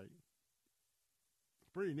website. It's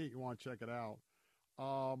pretty neat. You want to check it out.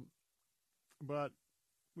 But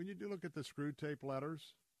when you do look at the Screw Tape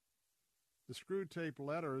Letters, the Screw Tape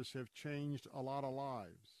Letters have changed a lot of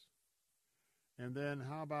lives. And then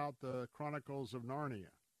how about the Chronicles of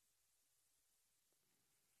Narnia?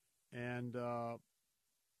 And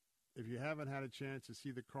if you haven't had a chance to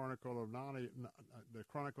see the Chronicles of Narnia,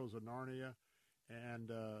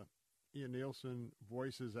 and Ian Nielsen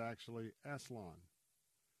voices actually Aslan.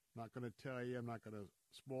 Not going to tell you, I'm not going to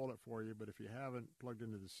spoil it for you, but if you haven't plugged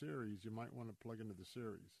into the series, you might want to plug into the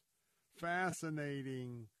series.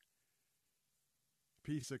 Fascinating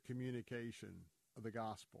piece of communication of the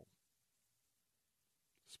gospel,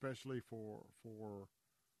 especially for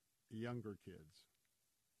younger kids.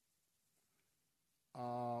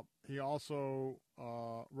 He also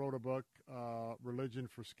wrote a book, Religion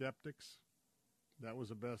for Skeptics. That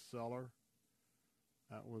was a bestseller.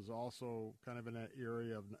 That was also kind of in that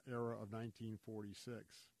era of 1946.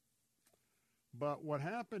 But what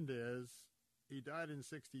happened is he died in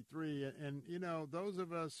 1963, and you know, those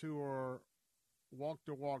of us who are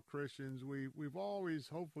walk-to-walk Christians, we've always,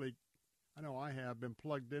 hopefully, I know I have, been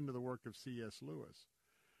plugged into the work of C.S. Lewis.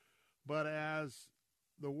 But as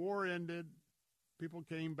the war ended, people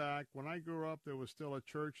came back. When I grew up, there was still a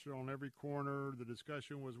church on every corner. The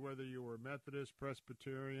discussion was whether you were Methodist,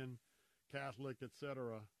 Presbyterian, Catholic,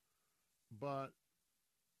 etc. But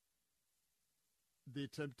the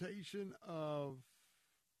temptation of,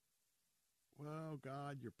 well,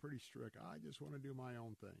 God, you're pretty strict. I just want to do my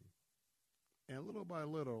own thing. And little by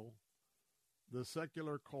little, the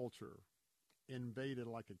secular culture invaded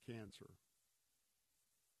like a cancer.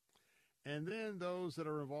 And then those that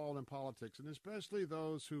are involved in politics, and especially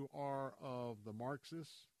those who are of the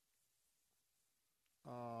Marxist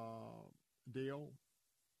deal,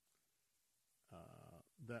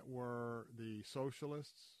 that were the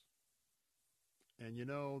socialists. And you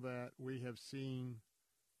know that we have seen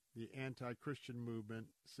the anti-Christian movement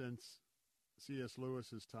since C.S.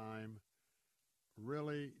 Lewis's time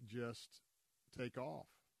really just take off,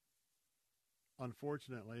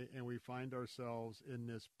 unfortunately, and we find ourselves in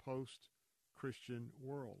this post-Christian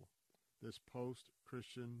world, this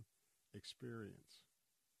post-Christian experience.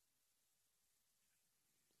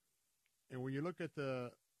 And when you look at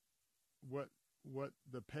what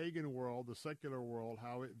the pagan world, the secular world,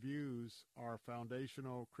 how it views our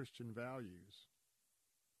foundational Christian values,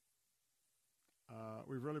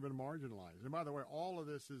 we've really been marginalized. And by the way, all of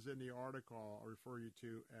this is in the article I'll refer you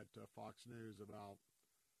to at Fox News about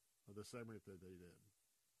the segment that they did.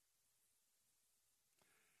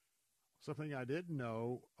 Something I didn't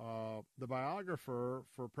know, the biographer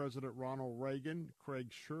for President Ronald Reagan,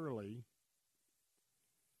 Craig Shirley,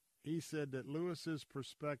 he said that Lewis's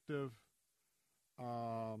perspective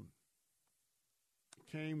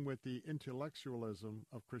came with the intellectualism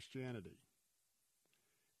of Christianity.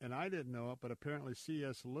 And I didn't know it, but apparently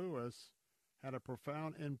C.S. Lewis had a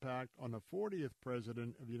profound impact on the 40th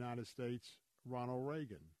President of the United States, Ronald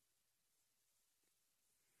Reagan.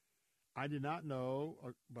 I did not know,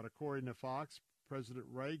 but according to Fox, President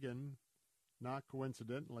Reagan, not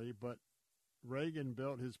coincidentally, but Reagan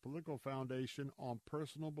built his political foundation on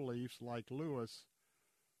personal beliefs like Lewis,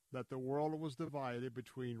 that the world was divided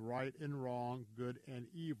between right and wrong, good and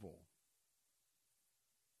evil.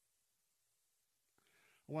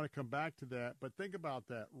 I want to come back to that, but think about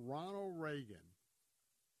that. Ronald Reagan,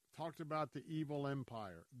 talked about the evil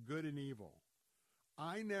empire, good and evil.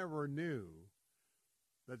 I never knew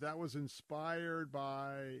that was inspired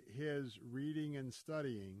by his reading and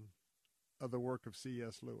studying of the work of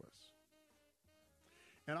C.S. Lewis.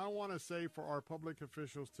 And I want to say for our public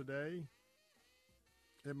officials today,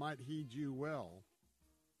 it might heed you well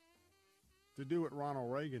to do what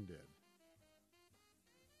Ronald Reagan did.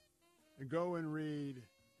 And go and read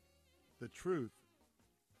The Truth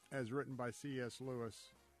as written by C.S. Lewis,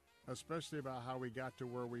 especially about how we got to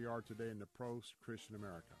where we are today in the post-Christian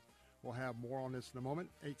America. We'll have more on this in a moment.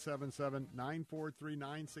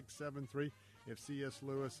 877-943-9673. If C.S.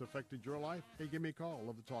 Lewis affected your life, hey, give me a call.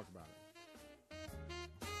 Love to talk about it.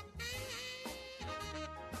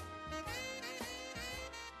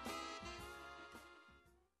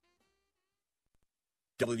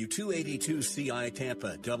 W282CI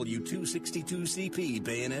Tampa, W262CP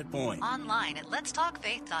Bayonet Point. Online at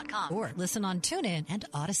letstalkfaith.com. Or listen on TuneIn and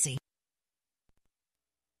Odyssey.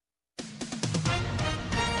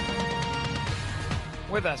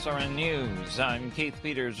 With SRN News, I'm Keith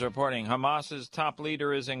Peters reporting Hamas's top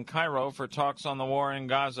leader is in Cairo for talks on the war in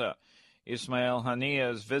Gaza. Ismail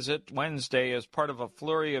Haniyeh's visit Wednesday is part of a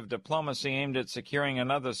flurry of diplomacy aimed at securing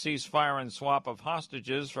another ceasefire and swap of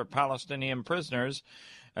hostages for Palestinian prisoners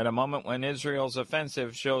at a moment when Israel's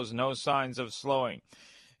offensive shows no signs of slowing.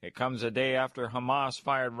 It comes a day after Hamas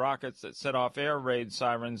fired rockets that set off air raid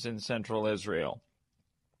sirens in central Israel.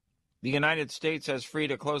 The United States has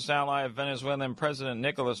freed a close ally of Venezuelan President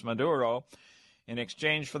Nicolas Maduro in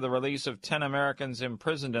exchange for the release of 10 Americans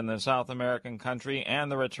imprisoned in the South American country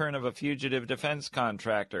and the return of a fugitive defense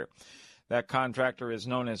contractor. That contractor is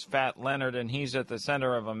known as Fat Leonard, and he's at the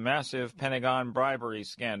center of a massive Pentagon bribery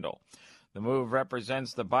scandal. The move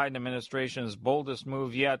represents the Biden administration's boldest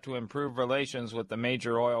move yet to improve relations with the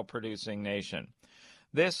major oil-producing nation.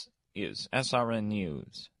 This is SRN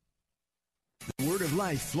News. The Word of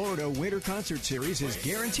Life Florida Winter Concert Series is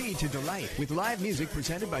guaranteed to delight with live music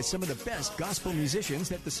presented by some of the best gospel musicians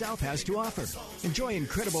that the South has to offer. Enjoy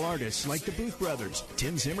incredible artists like the Booth Brothers,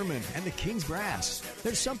 Tim Zimmerman, and the King's Brass.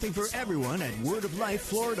 There's something for everyone at Word of Life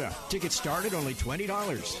Florida. Tickets start at only $20.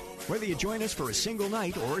 Whether you join us for a single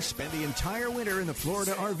night or spend the entire winter in the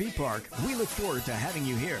Florida RV Park, we look forward to having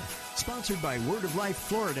you here. Sponsored by Word of Life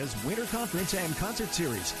Florida's Winter Conference and Concert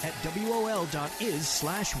Series at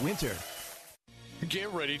WOL.is/winter.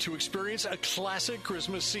 Get ready to experience a classic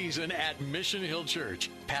Christmas season at Mission Hill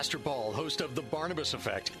Church. Pastor Paul, host of The Barnabas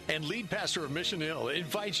Effect and lead pastor of Mission Hill,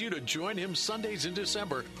 invites you to join him Sundays in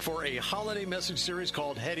December for a holiday message series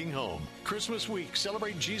called Heading Home. Christmas week,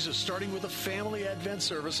 celebrate Jesus starting with a family Advent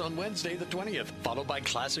service on Wednesday the 20th, followed by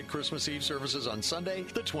classic Christmas Eve services on Sunday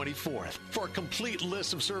the 24th. For a complete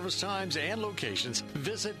list of service times and locations,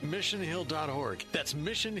 visit missionhill.org. That's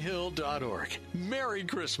missionhill.org. Merry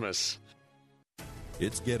Christmas.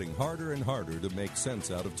 It's getting harder and harder to make sense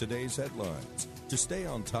out of today's headlines. To stay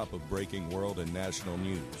on top of breaking world and national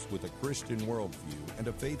news with a Christian worldview and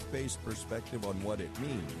a faith-based perspective on what it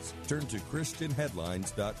means, turn to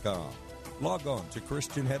ChristianHeadlines.com. Log on to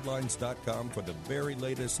ChristianHeadlines.com for the very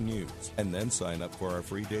latest news, and then sign up for our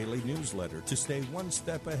free daily newsletter to stay one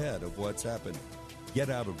step ahead of what's happening. Get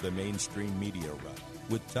out of the mainstream media rut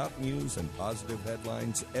with top news and positive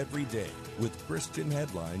headlines every day with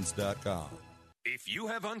ChristianHeadlines.com. If you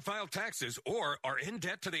have unfiled taxes or are in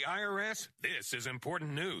debt to the IRS, this is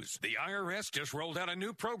important news. The IRS just rolled out a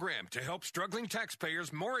new program to help struggling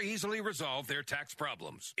taxpayers more easily resolve their tax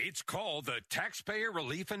problems. It's called the Taxpayer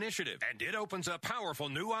Relief Initiative, and it opens up powerful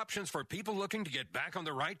new options for people looking to get back on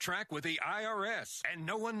the right track with the IRS. And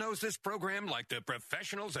no one knows this program like the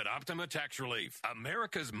professionals at Optima Tax Relief,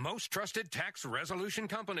 America's most trusted tax resolution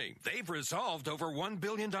company. They've resolved over $1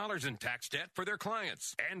 billion in tax debt for their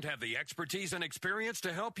clients and have the expertise and experience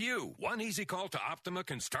to help you. One easy call to Optima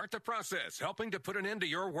can start the process, helping to put an end to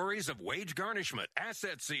your worries of wage garnishment,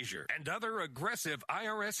 asset seizure, and other aggressive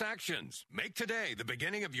IRS actions. Make today the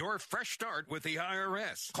beginning of your fresh start with the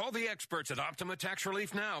IRS. Call the experts at Optima Tax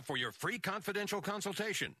Relief now for your free confidential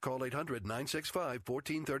consultation. Call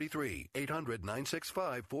 800-965-1433.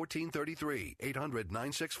 800-965-1433.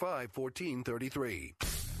 800-965-1433.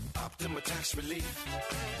 Optima Tax Relief.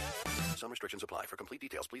 Some restrictions apply. For complete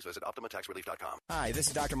details, please visit OptimaTaxRelief.com. Hi, this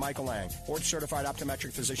is Dr. Michael Lang, board-certified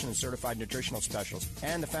optometric physician and certified nutritional specialist,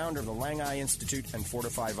 and the founder of the Lang Eye Institute and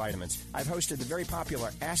Fortify Vitamins. I've hosted the very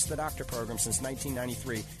popular Ask the Doctor program since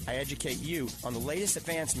 1993. I educate you on the latest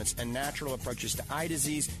advancements and natural approaches to eye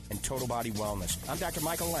disease and total body wellness. I'm Dr.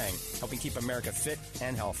 Michael Lang, helping keep America fit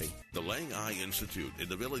and healthy. The Lang Eye Institute in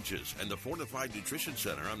the Villages and the Fortified Nutrition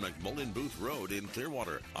Center on McMullen Booth Road in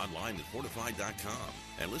Clearwater. Online at fortified.com.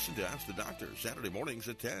 And listen to Ask the Doctor Saturday mornings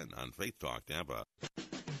at 10 on Faith Talk Tampa.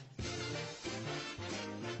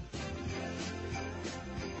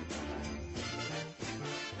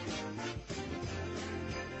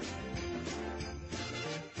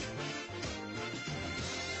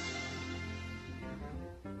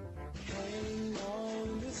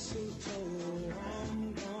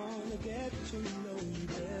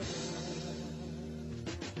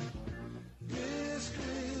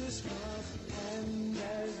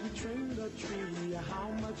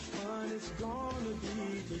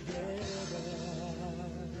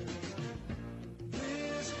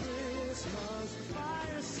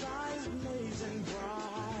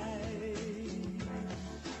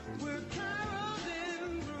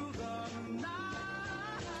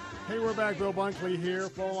 Hey, we're back. Bill Bunkley here.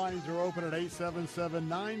 Phone lines are open at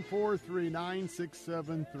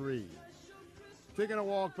 877-943-9673. Taking a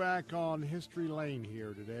walk back on history lane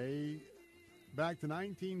here today, back to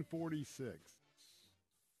 1946.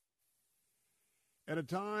 At a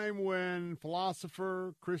time when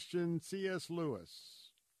philosopher Christian C.S.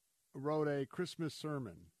 Lewis wrote a Christmas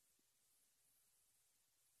sermon.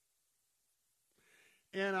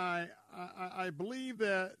 And I believe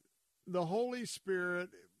that the Holy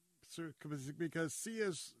Spirit, because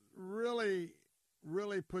C.S. really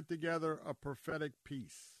put together a prophetic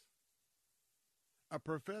piece. A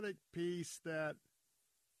prophetic piece that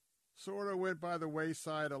sort of went by the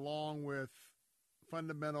wayside along with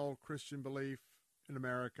fundamental Christian belief in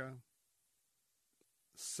America,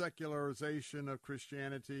 secularization of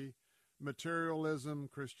Christianity, materialism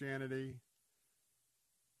Christianity.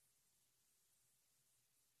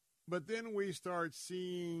 But then we start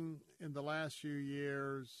seeing in the last few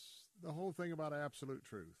years the whole thing about absolute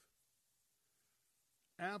truth.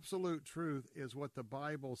 Absolute truth is what the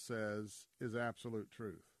Bible says is absolute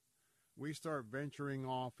truth. We start venturing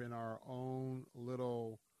off in our own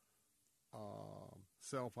little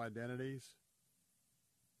self-identities.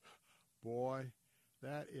 Boy,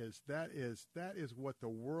 that is what the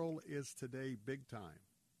world is today, big time.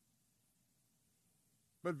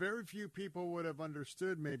 But very few people would have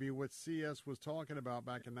understood maybe what C.S. was talking about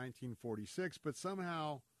back in 1946, but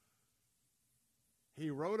somehow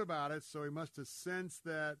he wrote about it, so he must have sensed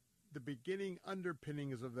that the beginning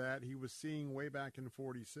underpinnings of that he was seeing way back in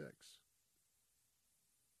 46.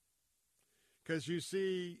 Because you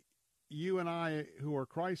see, you and I who are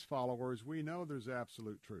Christ followers, we know there's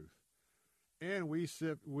absolute truth. And we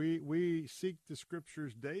seek the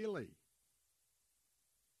Scriptures daily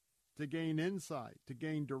to gain insight, to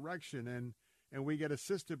gain direction, and we get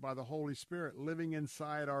assisted by the Holy Spirit living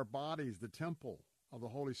inside our bodies, the temple of the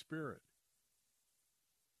Holy Spirit.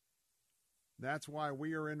 That's why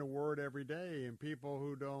we are in the Word every day, and people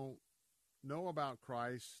who don't know about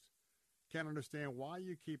Christ can't understand why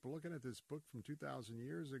you keep looking at this book from 2,000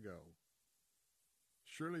 years ago.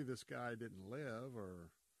 Surely this guy didn't live,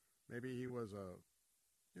 or maybe he was a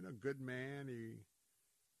good man. He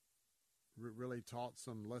really taught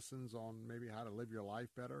some lessons on maybe how to live your life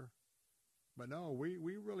better. But no, we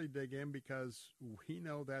really dig in because we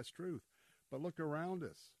know that's truth. But look around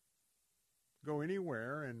us. Go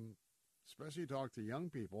anywhere, and especially talk to young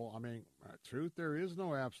people. I mean, truth, there is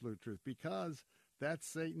no absolute truth because that's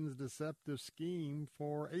Satan's deceptive scheme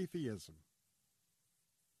for atheism.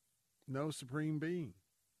 No supreme being.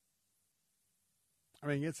 I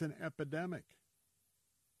mean, it's an epidemic.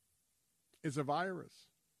 It's a virus.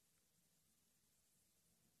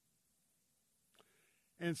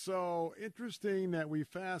 And so interesting that we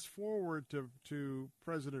fast forward to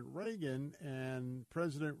President Reagan, and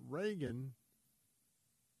President Reagan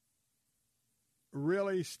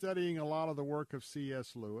really studying a lot of the work of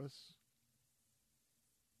C.S. Lewis.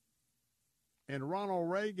 And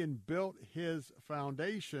Ronald Reagan built his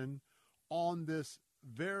foundation on this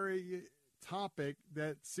very topic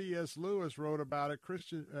that C.S. Lewis wrote about at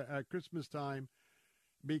Christmas time,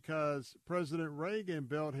 because President Reagan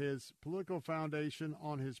built his political foundation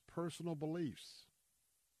on his personal beliefs.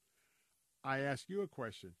 I ask you a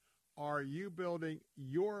question. Are you building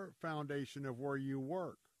your foundation of where you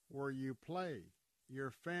work, where you play,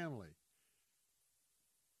 your family?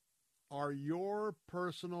 Are your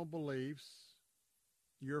personal beliefs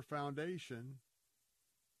your foundation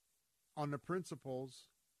on the principles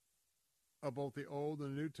of both the Old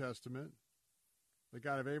and the New Testament, the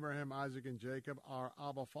God of Abraham, Isaac, and Jacob, our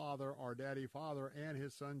Abba Father, our Daddy Father, and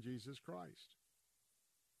his Son, Jesus Christ?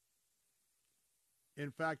 In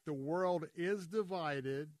fact, the world is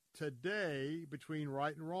divided today between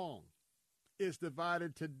right and wrong. It's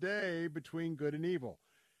divided today between good and evil.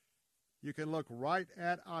 You can look right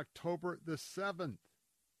at October the 7th.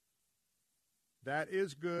 That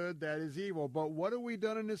is good. That is evil. But what have we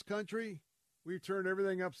done in this country? We've turned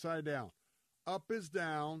everything upside down. Up is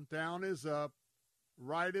down. Down is up.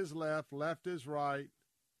 Right is left. Left is right.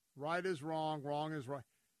 Right is wrong. Wrong is right.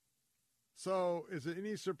 So is it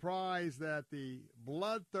any surprise that the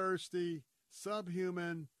bloodthirsty,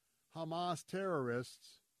 subhuman Hamas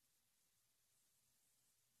terrorists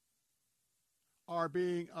are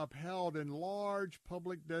being upheld in large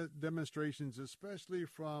public demonstrations, especially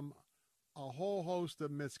from a whole host of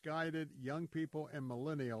misguided young people and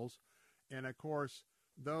millennials, and of course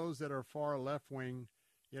those that are far left-wing?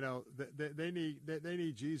 You know, they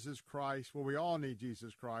need Jesus Christ. Well, we all need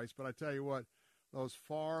Jesus Christ, but I tell you what, those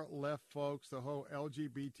far left folks, the whole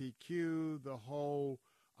LGBTQ, the whole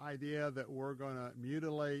idea that we're going to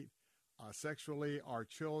mutilate sexually our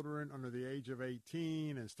children under the age of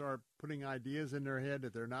 18 and start putting ideas in their head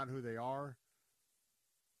that they're not who they are.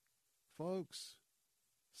 Folks,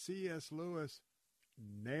 C.S. Lewis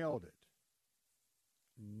nailed it.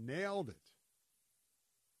 Nailed it.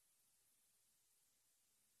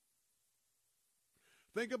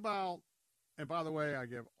 Think about, and by the way, I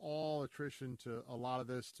give all attrition to a lot of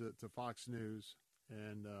this to Fox News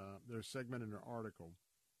and their segment in their article.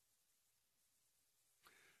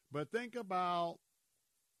 But think about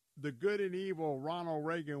the good and evil Ronald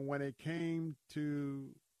Reagan when it came to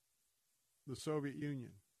the Soviet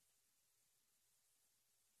Union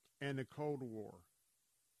and the Cold War.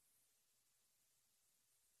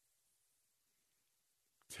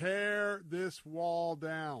 Tear this wall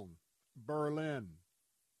down. Berlin.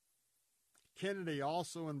 Kennedy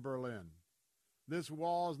also in Berlin. This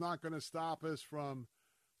wall is not going to stop us from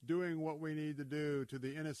doing what we need to do to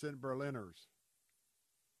the innocent Berliners.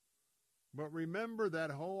 But remember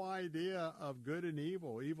that whole idea of good and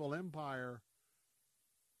evil, evil empire,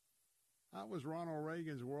 that was Ronald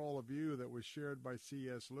Reagan's worldview that was shared by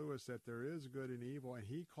C.S. Lewis, that there is good and evil, and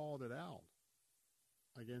he called it out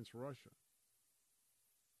against Russia.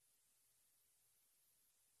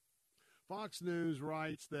 Fox News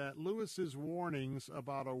writes that Lewis's warnings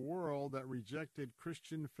about a world that rejected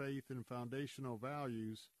Christian faith and foundational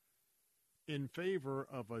values in favor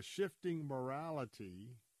of a shifting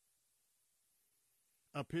morality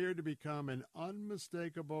appeared to become an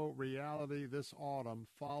unmistakable reality this autumn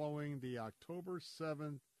following the October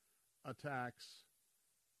 7th attacks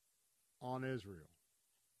on Israel.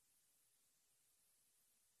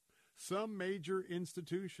 Some major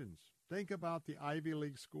institutions, think about the Ivy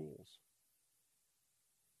League schools,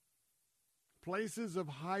 places of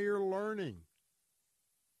higher learning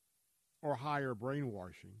or higher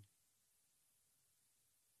brainwashing.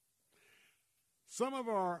 Some of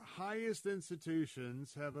our highest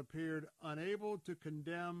institutions have appeared unable to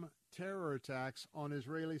condemn terror attacks on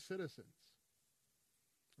Israeli citizens.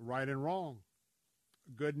 Right and wrong,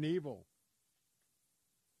 good and evil.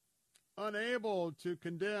 Unable to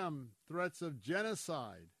condemn threats of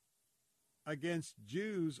genocide against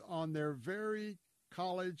Jews on their very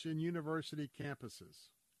college and university campuses.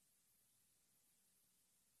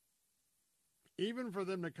 Even for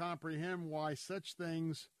them to comprehend why such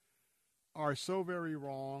things are so very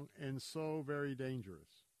wrong and so very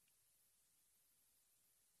dangerous.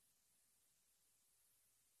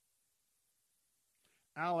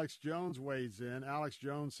 Alex Jones weighs in. Alex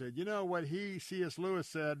Jones said, you know what C.S. Lewis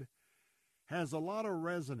said, has a lot of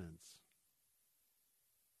resonance.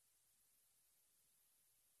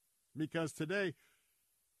 Because today,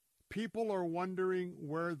 people are wondering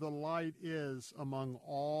where the light is among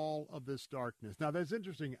all of this darkness. Now, that's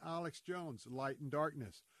interesting. Alex Jones, light and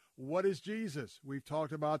darkness. What is Jesus? We've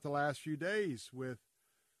talked about the last few days with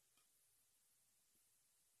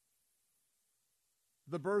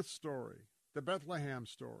the birth story, the Bethlehem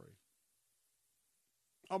story.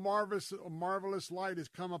 A marvelous light has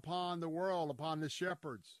come upon the world, upon the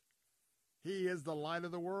shepherds. He is the light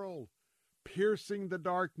of the world, piercing the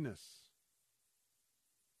darkness.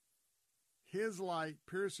 His light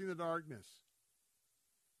piercing the darkness.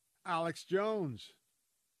 Alex Jones,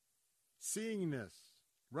 seeing this,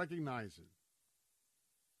 recognizing.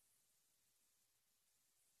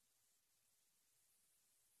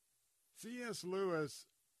 C.S. Lewis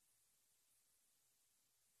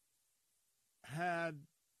had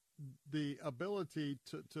the ability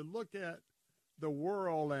to look at the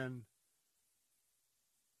world and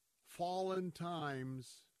fallen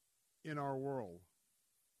times in our world.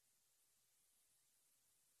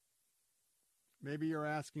 Maybe you're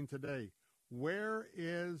asking today, where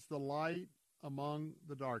is the light among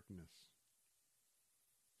the darkness?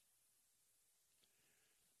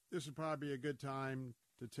 This would probably be a good time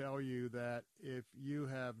to tell you that if you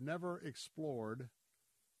have never explored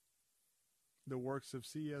the works of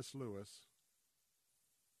C.S. Lewis,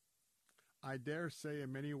 I dare say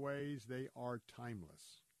in many ways they are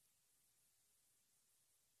timeless.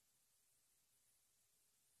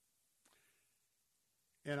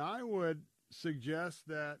 And I would suggest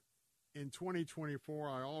that in 2024,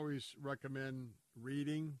 I always recommend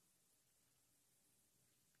reading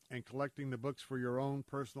and collecting the books for your own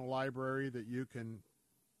personal library that you can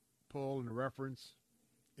pull and reference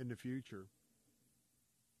in the future.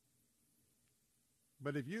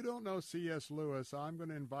 But if you don't know C.S. Lewis, I'm going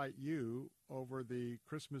to invite you over the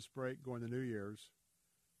Christmas break going to New Year's.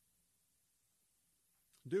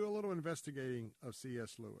 Do a little investigating of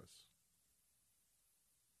C.S. Lewis.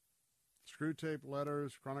 Screwtape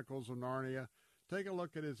Letters, Chronicles of Narnia. Take a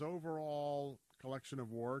look at his overall collection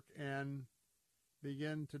of work and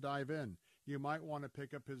begin to dive in. You might want to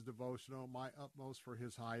pick up his devotional, My Utmost for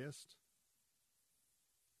His Highest.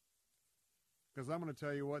 Because I'm going to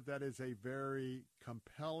tell you what, that is a very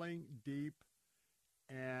compelling, deep,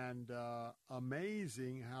 and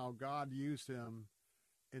amazing how God used him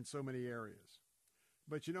in so many areas.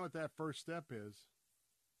 But you know what that first step is?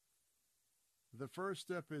 The first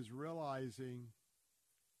step is realizing,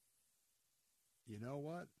 you know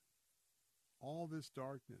what? All this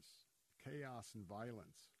darkness, chaos, and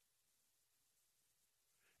violence.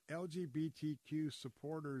 LGBTQ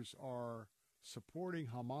supporters are supporting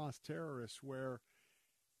Hamas terrorists, where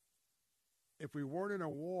if we weren't in a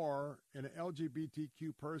war and an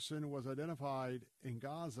LGBTQ person was identified in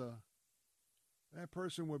Gaza, that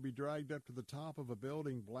person would be dragged up to the top of a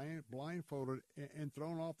building, blindfolded, and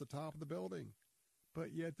thrown off the top of the building.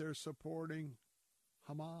 But yet they're supporting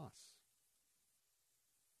Hamas.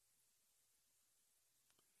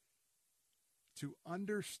 To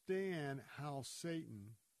understand how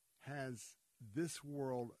Satan has this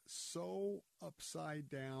world so upside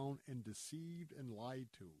down and deceived and lied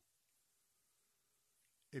to.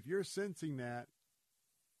 If you're sensing that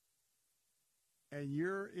and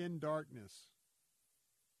you're in darkness,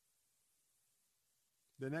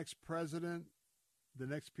 the next president, the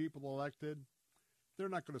next people elected, they're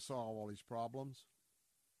not going to solve all these problems.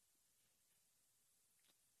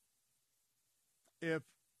 If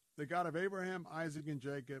the God of Abraham, Isaac, and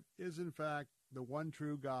Jacob is in fact the one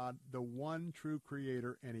true God, the one true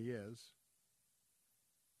creator, and he is.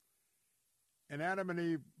 And Adam and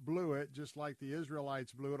Eve blew it, just like the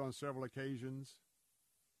Israelites blew it on several occasions.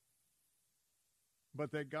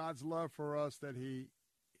 But that God's love for us, that he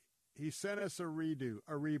sent us a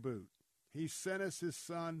reboot. He sent us his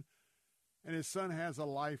son, and his son has a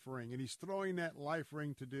life ring, and he's throwing that life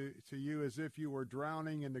ring to you as if you were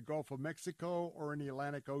drowning in the Gulf of Mexico or in the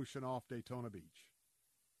Atlantic Ocean off Daytona Beach.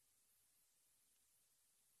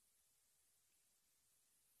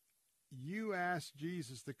 You ask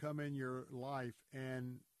Jesus to come in your life,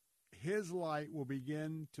 and his light will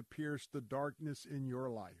begin to pierce the darkness in your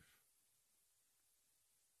life.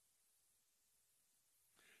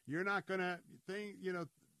 You're not going to think,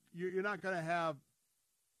 you're not going to have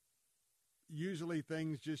usually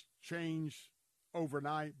things just change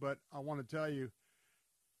overnight, but I want to tell you,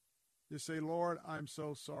 just say, Lord, I'm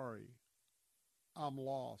so sorry. I'm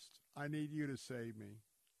lost. I need you to save me.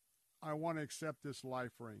 I want to accept this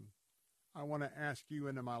life ring. I want to ask you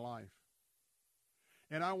into my life.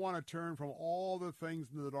 And I want to turn from all the things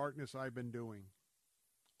in the darkness I've been doing.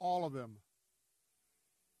 All of them.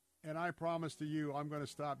 And I promise to you, I'm going to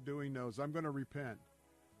stop doing those. I'm going to repent.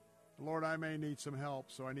 Lord, I may need some help,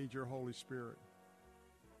 so I need your Holy Spirit.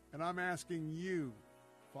 And I'm asking you,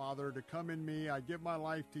 Father, to come in me. I give my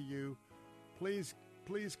life to you. Please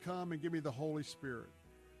come and give me the Holy Spirit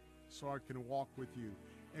so I can walk with you.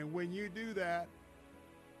 And when you do that,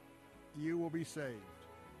 you will be saved.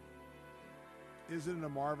 Isn't it a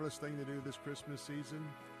marvelous thing to do this Christmas season?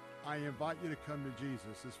 I invite you to come to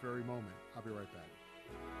Jesus this very moment. I'll be right back.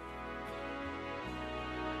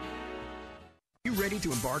 You ready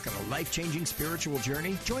to embark on a life-changing spiritual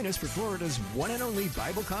journey? Join us for Florida's one and only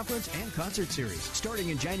Bible conference and concert series. Starting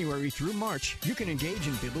in January through March, you can engage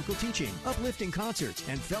in biblical teaching, uplifting concerts,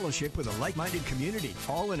 and fellowship with a like-minded community,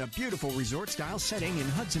 all in a beautiful resort-style setting in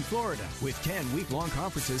Hudson, Florida. With 10 week-long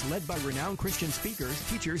conferences led by renowned Christian speakers,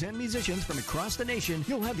 teachers, and musicians from across the nation,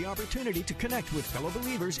 you'll have the opportunity to connect with fellow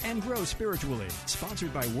believers and grow spiritually.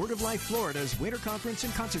 Sponsored by Word of Life Florida's Winter Conference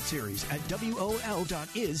and Concert Series at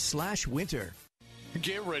wol.is/winter.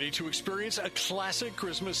 Get ready to experience a classic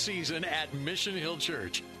Christmas season at Mission Hill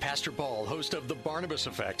Church. Pastor Paul, host of The Barnabas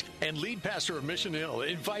Effect and lead pastor of Mission Hill,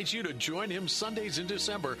 invites you to join him Sundays in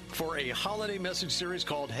December for a holiday message series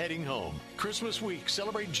called Heading Home. Christmas week,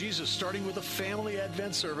 celebrate Jesus starting with a family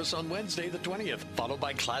Advent service on Wednesday the 20th, followed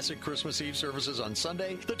by classic Christmas Eve services on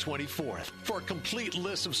Sunday the 24th. For a complete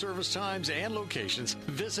list of service times and locations,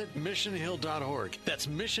 visit missionhill.org. That's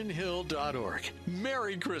missionhill.org.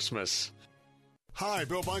 Merry Christmas. Hi,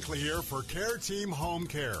 Bill Bunkley here for Care Team Home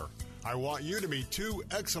Care. I want you to meet two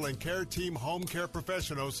excellent Care Team Home Care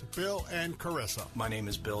professionals, Bill and Carissa. My name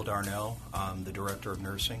is Bill Darnell. I'm the Director of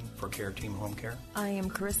Nursing for Care Team Home Care. I am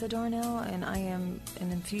Carissa Darnell, and I am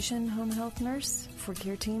an infusion home health nurse for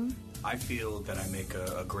Care Team. I feel that I make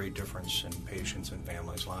a great difference in patients and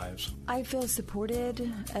families' lives. I feel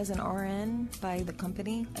supported as an RN by the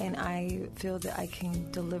company, and I feel that I can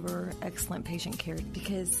deliver excellent patient care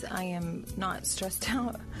because I am not stressed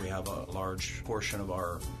out. We have a large portion of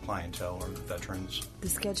our clientele are veterans. The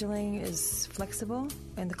scheduling is flexible,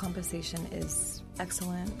 and the compensation is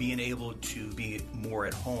excellent. Being able to be more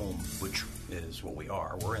at home, which is what we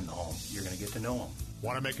are, we're in the home, you're going to get to know them.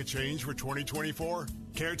 Want to make a change for 2024?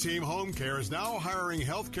 Care Team Home Care is now hiring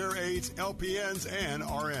healthcare aides, LPNs, and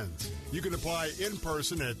RNs. You can apply in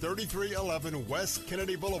person at 3311 West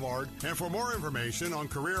Kennedy Boulevard. And for more information on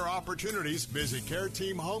career opportunities, visit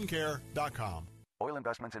careteamhomecare.com. Oil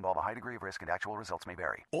investments involve a high degree of risk and actual results may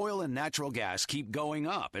vary. Oil and natural gas keep going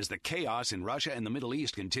up as the chaos in Russia and the Middle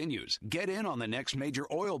East continues. Get in on the next major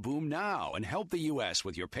oil boom now and help the U.S.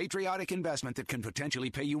 with your patriotic investment that can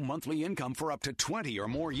potentially pay you monthly income for up to 20 or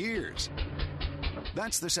more years.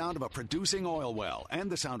 That's the sound of a producing oil well and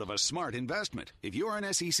the sound of a smart investment. If you're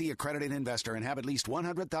an SEC accredited investor and have at least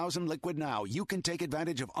 $100,000 liquid now, you can take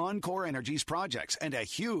advantage of Encore Energy's projects and a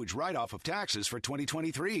huge write-off of taxes for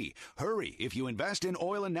 2023. Hurry. If you invest in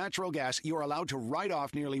oil and natural gas, you're allowed to write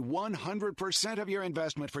off nearly 100% of your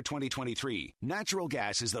investment for 2023. Natural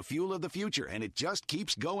gas is the fuel of the future, and it just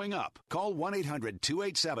keeps going up. Call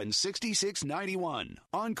 1-800-287-6691.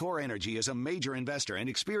 Encore Energy is a major investor and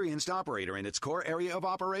experienced operator in its core area of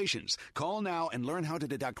operations. Call now and learn how to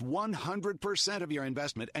deduct 100% of your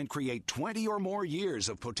investment and create 20 or more years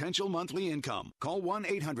of potential monthly income. Call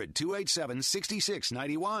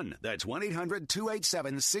 1-800-287-6691. That's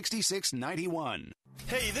 1-800-287-6691.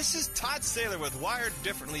 Hey, this is Todd Saylor with Wired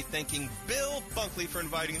Differently, thanking Bill Bunkley for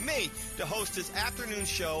inviting me to host his afternoon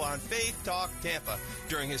show on Faith Talk Tampa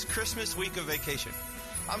during his Christmas week of vacation.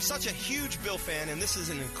 I'm such a huge Bill fan, and this is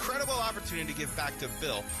an incredible opportunity to give back to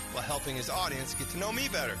Bill while helping his audience get to know me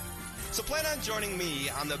better. So plan on joining me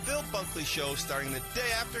on the Bill Bunkley Show starting the day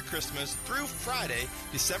after Christmas through Friday,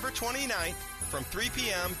 December 29th from 3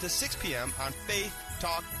 p.m. to 6 p.m. on Faith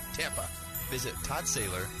Talk Tampa. Visit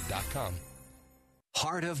ToddSaylor.com.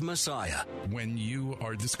 Heart of Messiah. When you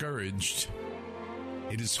are discouraged,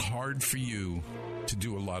 it is hard for you to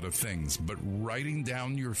do a lot of things, but writing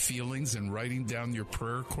down your feelings and writing down your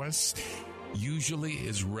prayer requests usually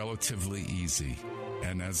is relatively easy.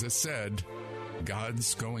 And as I said,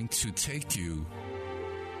 God's going to take you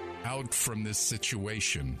out from this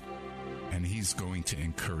situation, and He's going to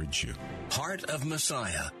encourage you. Heart of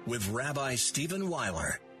Messiah with Rabbi Stephen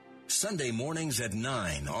Weiler. Sunday mornings at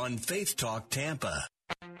 9 on Faith Talk Tampa.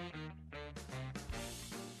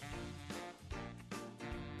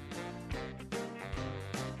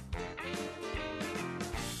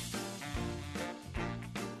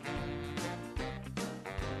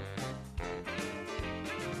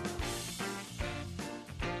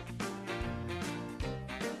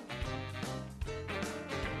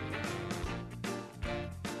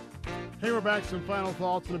 Hey, we're back. Some final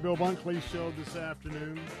thoughts on the Bill Bunkley Show this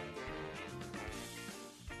afternoon.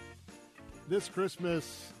 This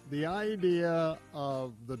Christmas, the idea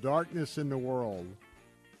of the darkness in the world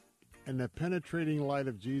and the penetrating light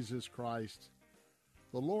of Jesus Christ,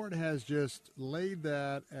 the Lord has just laid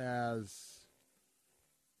that as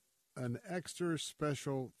an extra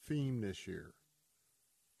special theme this year.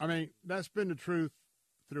 I mean, that's been the truth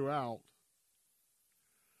throughout.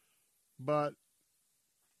 But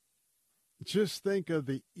just think of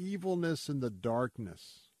the evilness and the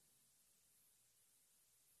darkness.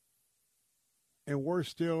 And we're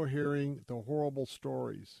still hearing the horrible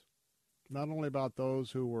stories, not only about those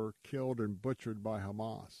who were killed and butchered by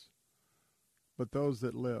Hamas, but those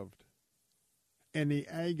that lived, and the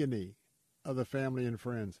agony of the family and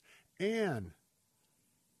friends, and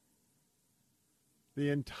the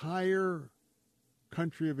entire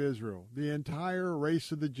country of Israel, the entire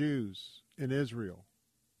race of the Jews in Israel,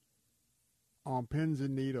 on pins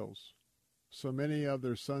and needles, so many of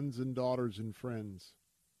their sons and daughters and friends,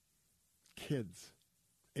 kids,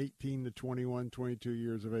 18 to 21, 22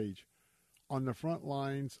 years of age, on the front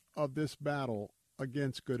lines of this battle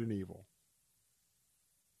against good and evil.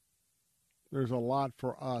 There's a lot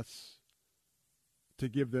for us to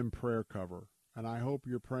give them prayer cover. And I hope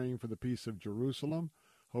you're praying for the peace of Jerusalem.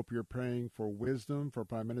 Hope you're praying for wisdom for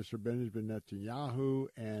Prime Minister Benjamin Netanyahu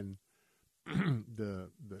and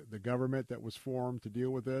the government that was formed to deal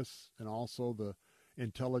with this, and also the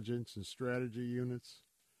intelligence and strategy units.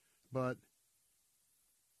 But,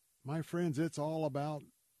 my friends, it's all about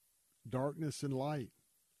darkness and light.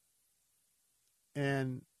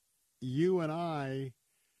 And you and I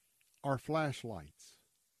are flashlights.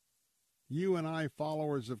 You and I,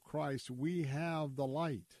 followers of Christ, we have the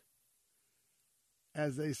light.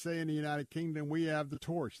 As they say in the United Kingdom, we have the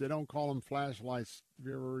torch. They don't call them flashlights. If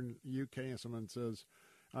you're ever in the UK and someone says,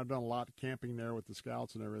 I've done a lot of camping there with the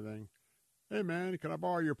scouts and everything. Hey, man, can I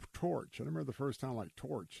borrow your torch? I remember the first time, like,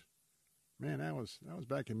 torch. Man, that was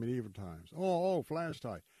back in medieval times. Oh,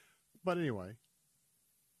 flashlight. But anyway,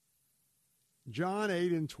 John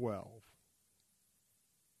 8 and 12.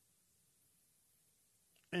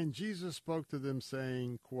 And Jesus spoke to them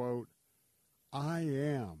saying, quote, I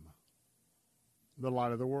am the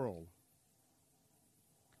light of the world.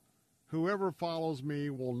 Whoever follows me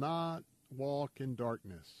will not walk in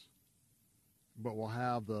darkness, but will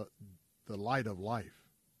have the light of life.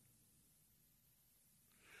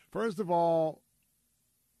 First of all,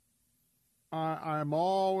 I'm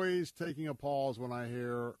always taking a pause when I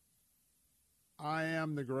hear, I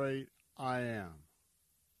am the great I am.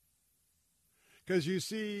 Because you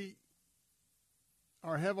see,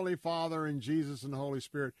 our Heavenly Father and Jesus and the Holy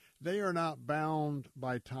Spirit, they are not bound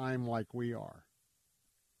by time like we are.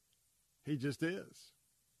 He just is.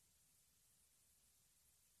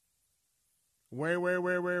 Way,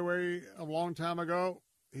 a long time ago,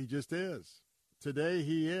 he just is. Today,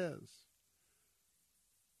 he is.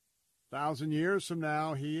 1,000 years from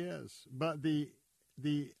now, he is. But the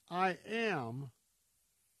I am,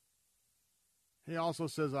 he also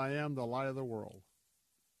says, I am the light of the world.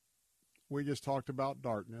 We just talked about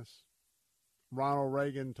darkness. Ronald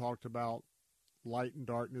Reagan talked about light and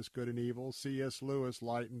darkness, good and evil. C.S. Lewis,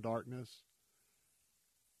 light and darkness.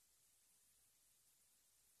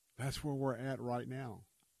 That's where we're at right now.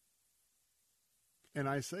 And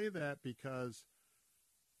I say that because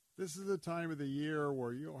this is the time of the year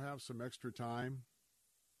where you'll have some extra time.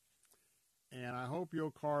 And I hope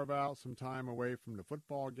you'll carve out some time away from the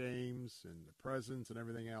football games and the presents and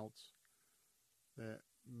everything else. That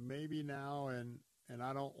maybe now, and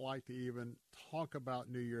I don't like to even talk about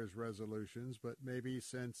New Year's resolutions, but maybe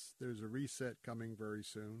since there's a reset coming very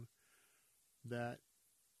soon, that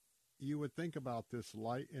you would think about this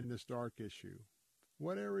light and this dark issue.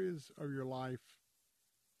 What areas of your life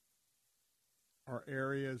are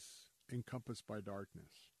areas encompassed by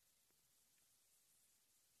darkness?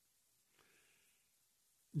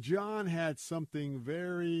 John had something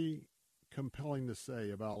very compelling to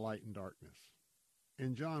say about light and darkness.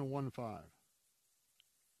 In John 1:5,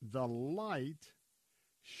 the light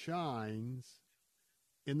shines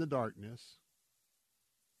in the darkness,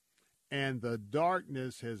 and the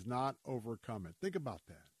darkness has not overcome it. Think about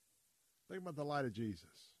that. Think about the light of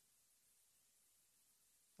Jesus,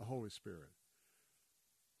 the Holy Spirit.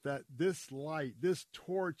 That this light, this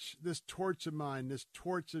torch of mine, this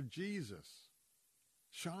torch of Jesus,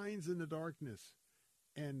 shines in the darkness,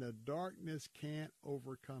 and the darkness can't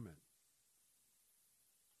overcome it.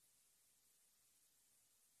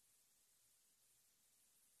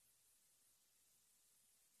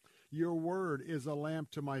 Your word is a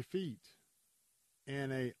lamp to my feet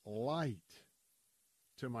and a light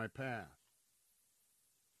to my path.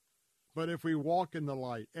 But if we walk in the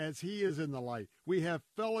light, as he is in the light, we have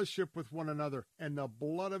fellowship with one another, and the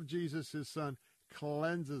blood of Jesus, his Son,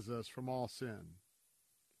 cleanses us from all sin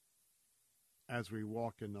as we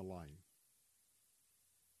walk in the light.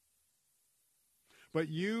 But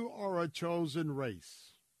you are a chosen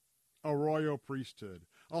race, a royal priesthood,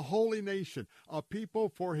 a holy nation, a people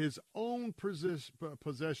for his own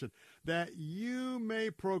possession, that you may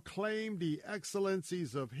proclaim the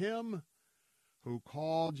excellencies of him who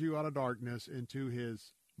called you out of darkness into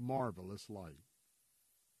his marvelous light.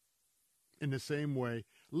 In the same way,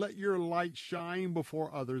 let your light shine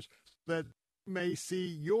before others, so that they may see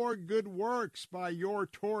your good works by your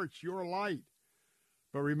torch, your light.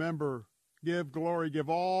 But remember, give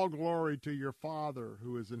all glory to your Father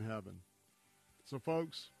who is in heaven. So,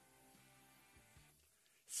 folks,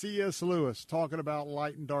 C.S. Lewis, talking about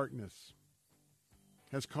light and darkness,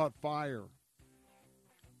 has caught fire.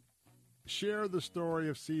 Share the story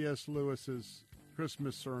of C.S. Lewis's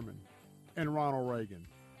Christmas sermon and Ronald Reagan.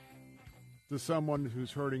 to someone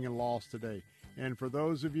who's hurting and lost today. And for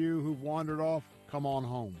those of you who've wandered off, come on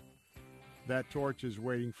home. That torch is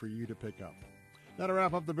waiting for you to pick up. That'll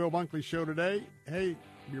wrap up the Bill Bunkley Show today. Hey,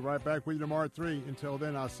 be right back with you tomorrow at 3. Until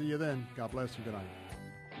then, I'll see you then. God bless you. Good night.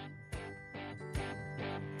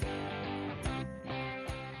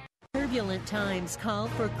 Turbulent times call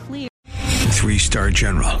for clear. 3-star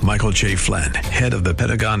General Michael J. Flynn, head of the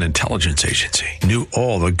Pentagon Intelligence Agency, knew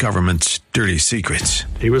all the government's dirty secrets.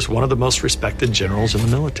 He was one of the most respected generals in the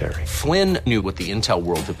military. Flynn knew what the intel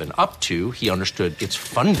world had been up to. He understood its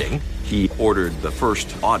funding. He ordered the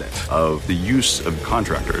first audit of the use of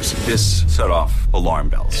contractors. This set off alarm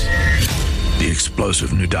bells. The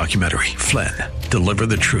explosive new documentary, Flynn, Deliver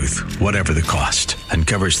the Truth, Whatever the Cost,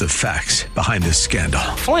 uncovers the facts behind this scandal.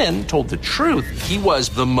 Flynn told the truth. He was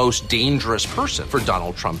the most dangerous person for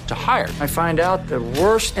Donald Trump to hire. I find out the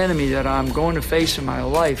worst enemy that I'm going to face in my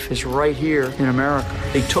life is right here in America.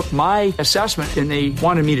 They took my assessment and they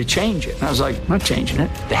wanted me to change it. And I was like, I'm not changing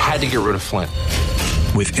it. They had to get rid of Flynn.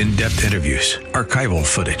 With in-depth interviews, archival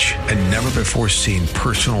footage, and never-before-seen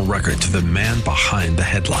personal records of the man behind the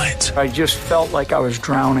headlines. I just felt like I was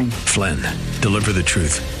drowning. Flynn, Deliver the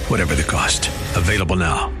Truth, Whatever the Cost. Available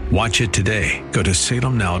now. Watch it today. Go to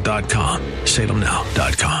salemnow.com.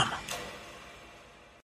 salemnow.com.